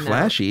wasn't Payne, though.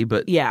 flashy,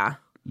 but Yeah.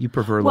 you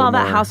prefer a Well, little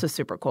that more. house was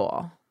super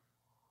cool.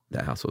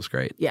 That house was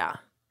great. Yeah.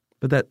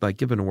 But that,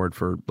 give an award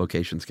for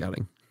location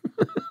scouting.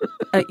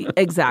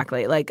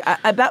 Exactly. Like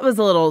that was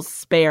a little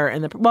spare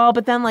in the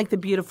but then like the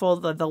beautiful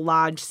the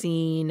lodge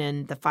scene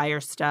and the fire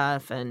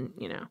stuff and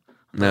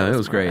No, it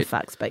was more great.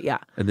 effects. But yeah,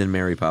 And then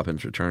Mary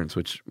Poppins Returns,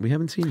 which we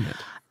haven't seen yet.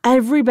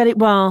 everybody.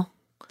 Well,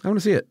 I want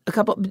to see it. a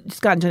couple.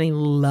 Scott and Jenny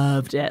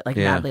loved it. Like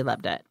Yeah. madly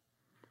loved it.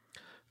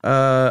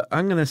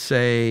 I'm going to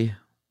say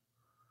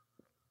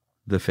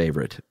The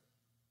Favorite.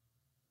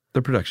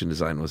 The production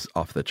design was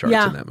off the charts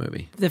Yeah. in that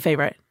movie. The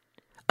favorite.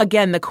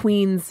 Again, the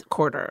Queen's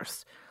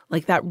quarters.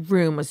 Like that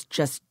room was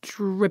just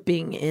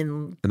dripping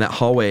in. And that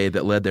hallway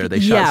that led there, they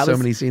Yeah, shot it so was-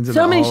 many scenes in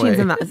so the many hallway. scenes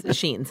in that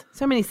scenes.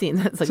 So many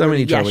scenes. It's like So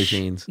many yes, Charlie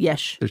scenes.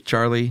 Yes. There's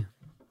Charlie.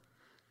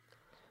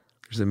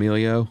 There's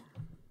Emilio.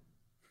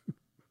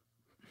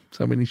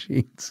 So many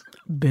scenes.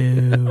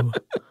 Boo.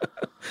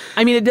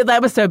 I mean,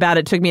 that was so bad.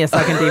 It took me a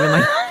second to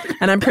even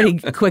and I'm pretty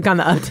quick on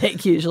the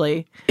uptake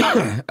usually.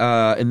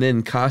 And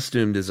then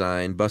costume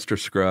design, Buster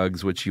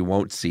Scruggs, which you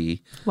won't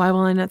see. Why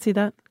will I not see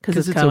that? Because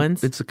it's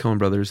Coen's. It's the Coen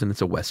Brothers, and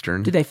it's a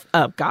Western. Did they?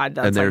 Oh God!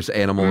 That's and there's like,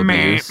 animal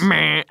abuse.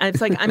 And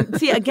it's like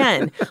see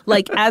again,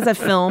 like as a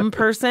film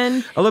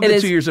person, I love it that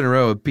is- 2 years in a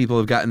row people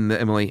have gotten the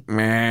Emily.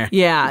 Meh.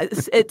 Yeah,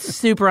 it's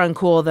super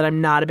uncool that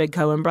I'm not a big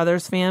Coen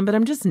Brothers fan, but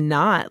I'm just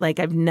not. Like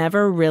I've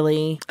never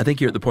really. I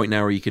think you're at the point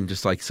now where you can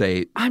just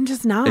say, I'm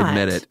just not.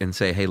 admit it, and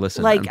say, hey,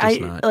 listen, Like I'm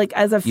just not. like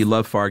as a. You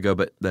love Fargo,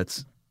 but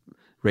that's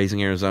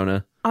Raising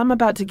Arizona. I'm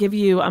about to give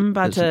you. I'm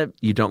about to.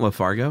 You don't love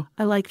Fargo?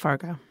 I like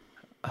Fargo.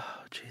 Oh,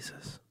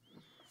 Jesus.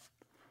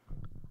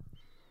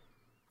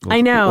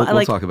 I know.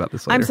 We'll talk about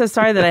this later. I'm so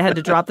sorry that I had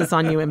to drop this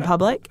on you in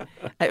public.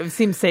 It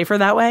seems safer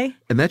that way.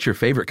 And that's your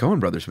favorite Coen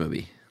Brothers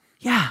movie.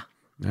 Yeah.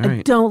 All I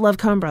right. don't love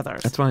Coen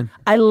Brothers. That's fine.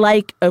 I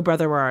like Oh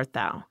Brother, Where Art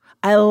Thou?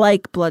 I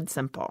like Blood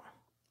Simple.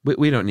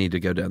 We don't need to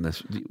go down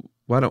this.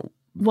 Why don't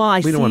Well, I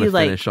we see don't want you to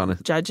like finish on a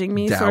judging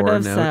me dour sort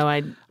of, note. so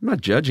I'm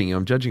not judging you.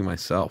 I'm judging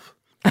myself.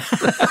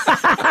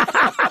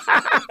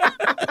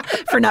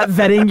 for not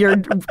vetting your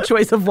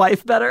choice of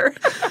wife better.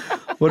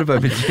 What have I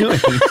been doing?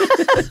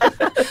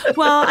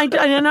 Well,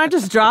 I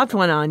just dropped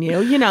one on you.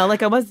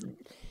 Like I was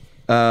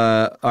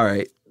All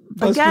right.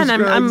 Buster again.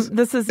 Scruggs.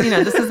 This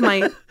is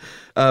my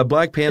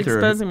Black Panther.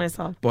 exposing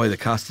myself. Boy, the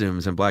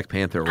costumes in Black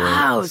Panther were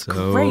Oh, it's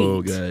so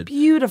great, good.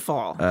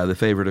 beautiful. The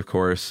favorite, of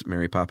course,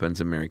 Mary Poppins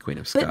and Mary Queen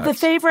of Scots. But the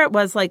favorite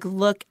was like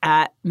look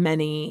at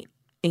many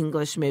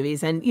English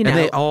movies, and and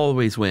they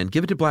always win.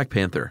 Give it to Black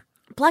Panther.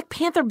 Black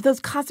Panther. Those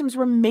costumes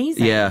were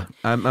amazing. Yeah,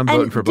 I'm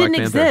voting and for Black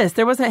didn't Panther. exist.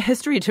 There wasn't a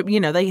history to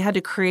they had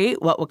to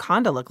create what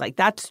Wakanda looked like.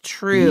 That's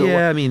true.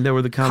 Yeah, I mean there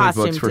were the comic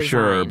Costume books for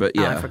sure, design. but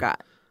Oh, yeah, I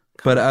forgot.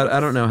 But I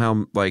don't know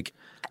how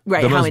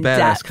Right, the how most in badass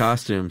depth.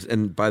 costumes.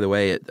 And by the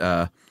way,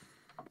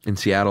 in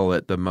Seattle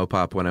at the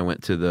Mopop when I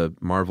went to the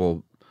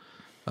Marvel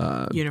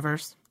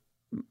Universe,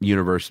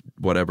 Universe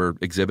whatever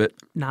exhibit,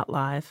 not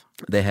live.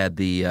 they had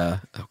the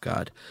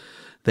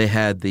they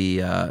had the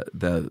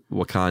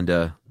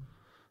Wakanda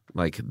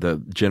like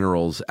the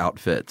generals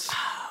outfits.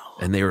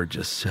 And they were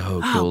just so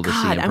cool to see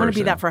in God, I'm going to be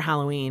person. that for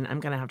Halloween. I'm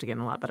going to have to get in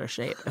a lot better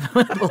shape. If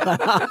I'm gonna pull that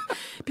off.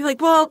 Be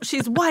like, well,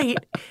 she's white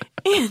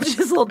and she's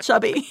a little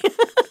chubby.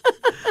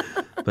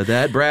 But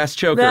that brass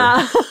choker,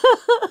 Yeah.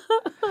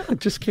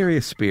 just carry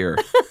a spear.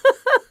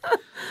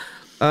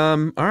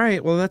 All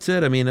right. Well, that's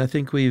it. I mean, I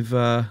think we've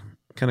kind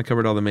of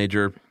covered all the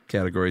major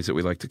categories that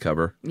we like to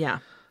cover. Yeah.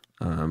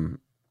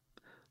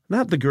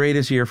 Not the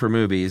greatest year for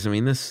movies. I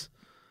mean, this,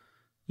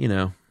 you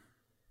know,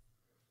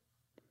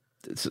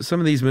 some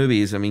of these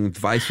movies, I mean,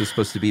 Vice was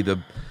supposed to be the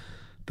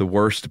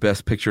worst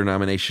Best Picture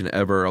nomination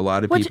ever. A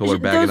lot of people are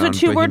bagging on Bohemian Rhapsody. Those are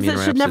two words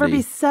that should never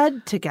be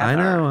said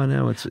together. I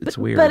know. It's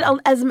weird.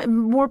 But as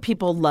more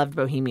people loved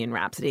Bohemian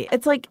Rhapsody,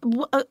 it's like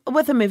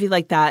with a movie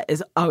like that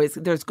is always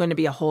there's going to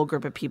be a whole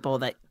group of people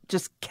that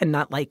just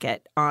cannot like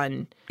it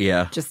on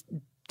just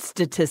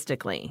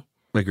statistically.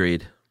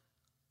 Agreed.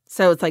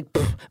 So it's like,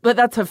 but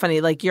that's so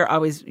funny. Like you're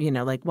always,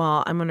 like,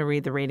 well, I'm going to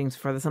read the ratings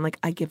for this. I'm like,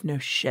 I give no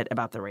shit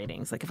about the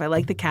ratings. Like if I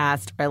like the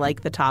cast or I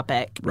like the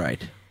topic.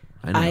 Right.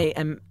 I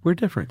know. We're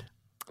different.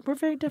 We're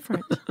very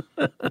different.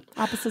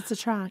 Opposites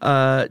attract.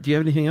 Do you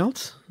have anything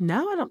else?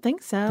 No, I don't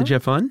think so. Did you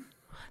have fun?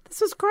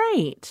 This was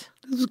great.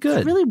 This was good.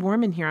 It's really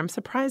warm in here. I'm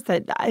surprised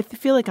that I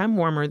feel like I'm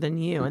warmer than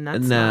you, and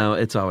that's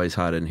it's always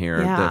hot in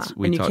here. Yeah,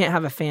 and you can't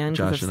have a fan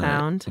because of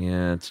sound.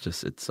 Yeah,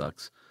 it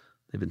sucks.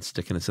 They've been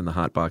sticking us in the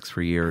hot box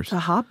for years. The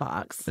hot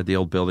box at the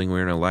old building.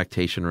 We're in a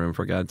lactation room,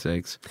 for God's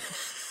sakes.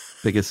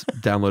 Biggest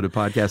downloaded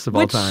podcast of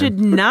all time. Which should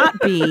not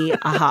be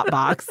a hot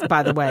box,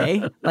 by the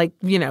way. Like,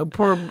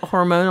 poor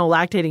hormonal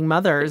lactating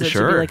mothers. It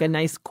should be like a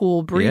nice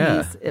cool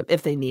breeze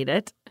if they need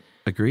it.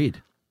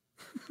 Agreed.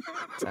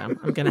 So I'm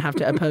going to have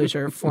to oppose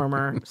your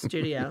former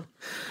studio.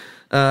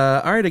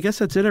 All right. I guess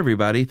that's it,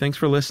 everybody. Thanks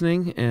for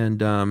listening.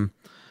 And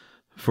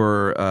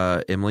for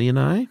Emily and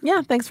I.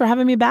 Yeah. Thanks for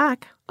having me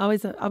back.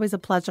 Always a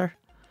pleasure.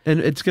 And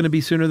it's going to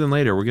be sooner than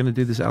later. We're going to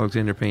do this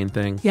Alexander Payne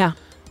thing. Yeah.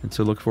 And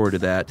so look forward to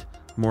that.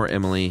 More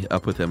Emily,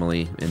 Up with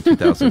Emily in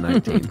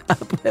 2019.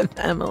 Up with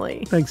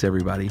Emily. Thanks,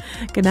 everybody.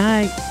 Good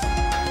night.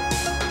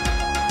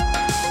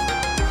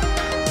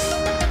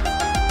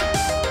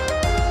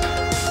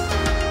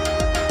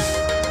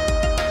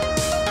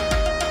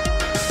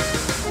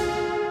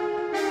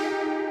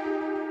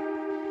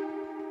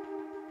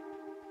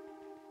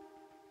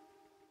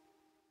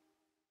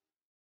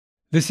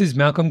 This is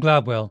Malcolm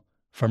Gladwell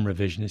from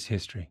Revisionist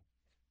History.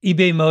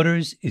 eBay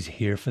Motors is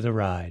here for the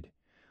ride.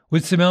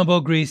 With some elbow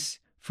grease,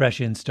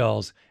 fresh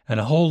installs, and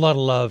a whole lot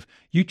of love,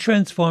 you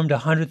transformed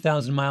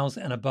 100,000 miles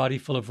and a body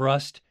full of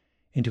rust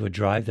into a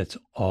drive that's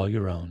all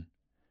your own.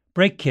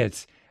 Brake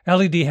kits,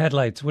 LED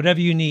headlights,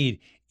 whatever you need,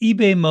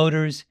 eBay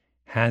Motors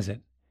has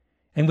it.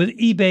 And with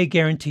eBay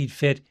Guaranteed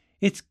Fit,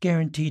 it's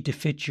guaranteed to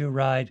fit your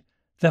ride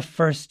the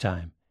first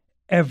time,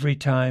 every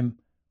time,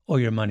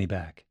 or your money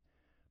back.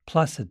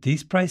 Plus, at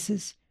these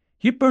prices,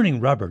 you're burning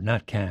rubber,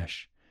 not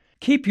cash.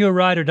 Keep your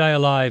ride or die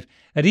alive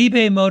at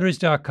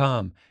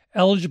ebaymotors.com.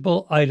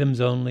 Eligible items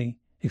only.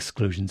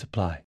 Exclusions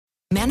apply.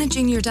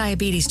 Managing your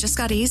diabetes just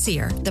got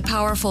easier. The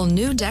powerful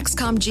new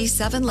Dexcom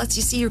G7 lets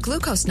you see your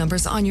glucose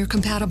numbers on your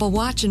compatible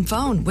watch and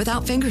phone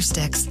without finger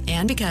sticks.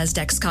 And because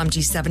Dexcom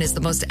G7 is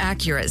the most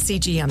accurate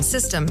CGM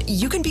system,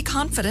 you can be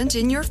confident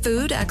in your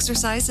food,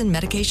 exercise, and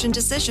medication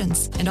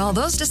decisions. And all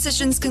those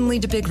decisions can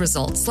lead to big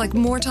results, like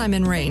more time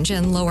in range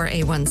and lower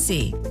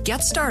A1C.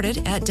 Get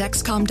started at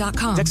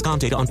Dexcom.com. Dexcom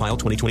data on file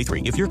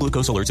 2023. If your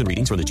glucose alerts and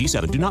readings from the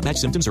G7 do not match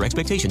symptoms or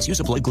expectations, use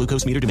a blood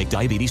glucose meter to make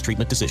diabetes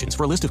treatment decisions.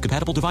 For a list of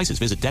compatible devices,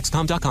 visit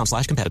Dexcom.com/compatibility.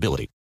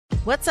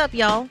 What's up,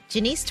 y'all?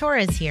 Janice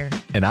Torres here.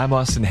 And I'm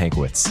Austin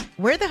Hankwitz.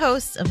 We're the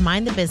hosts of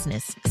Mind the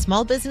Business,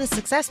 Small Business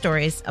Success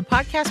Stories, a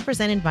podcast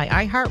presented by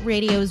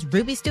iHeartRadio's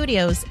Ruby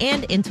Studios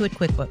and Intuit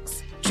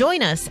QuickBooks.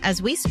 Join us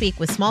as we speak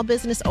with small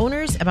business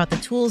owners about the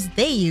tools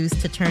they use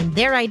to turn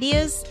their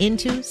ideas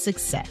into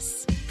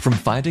success. From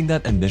finding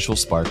that initial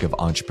spark of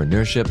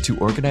entrepreneurship to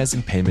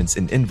organizing payments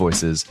and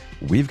invoices,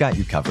 we've got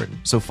you covered.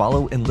 So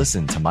follow and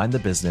listen to Mind the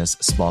Business,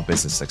 Small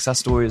Business Success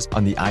Stories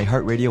on the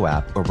iHeartRadio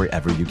app or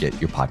wherever you get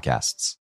your podcasts.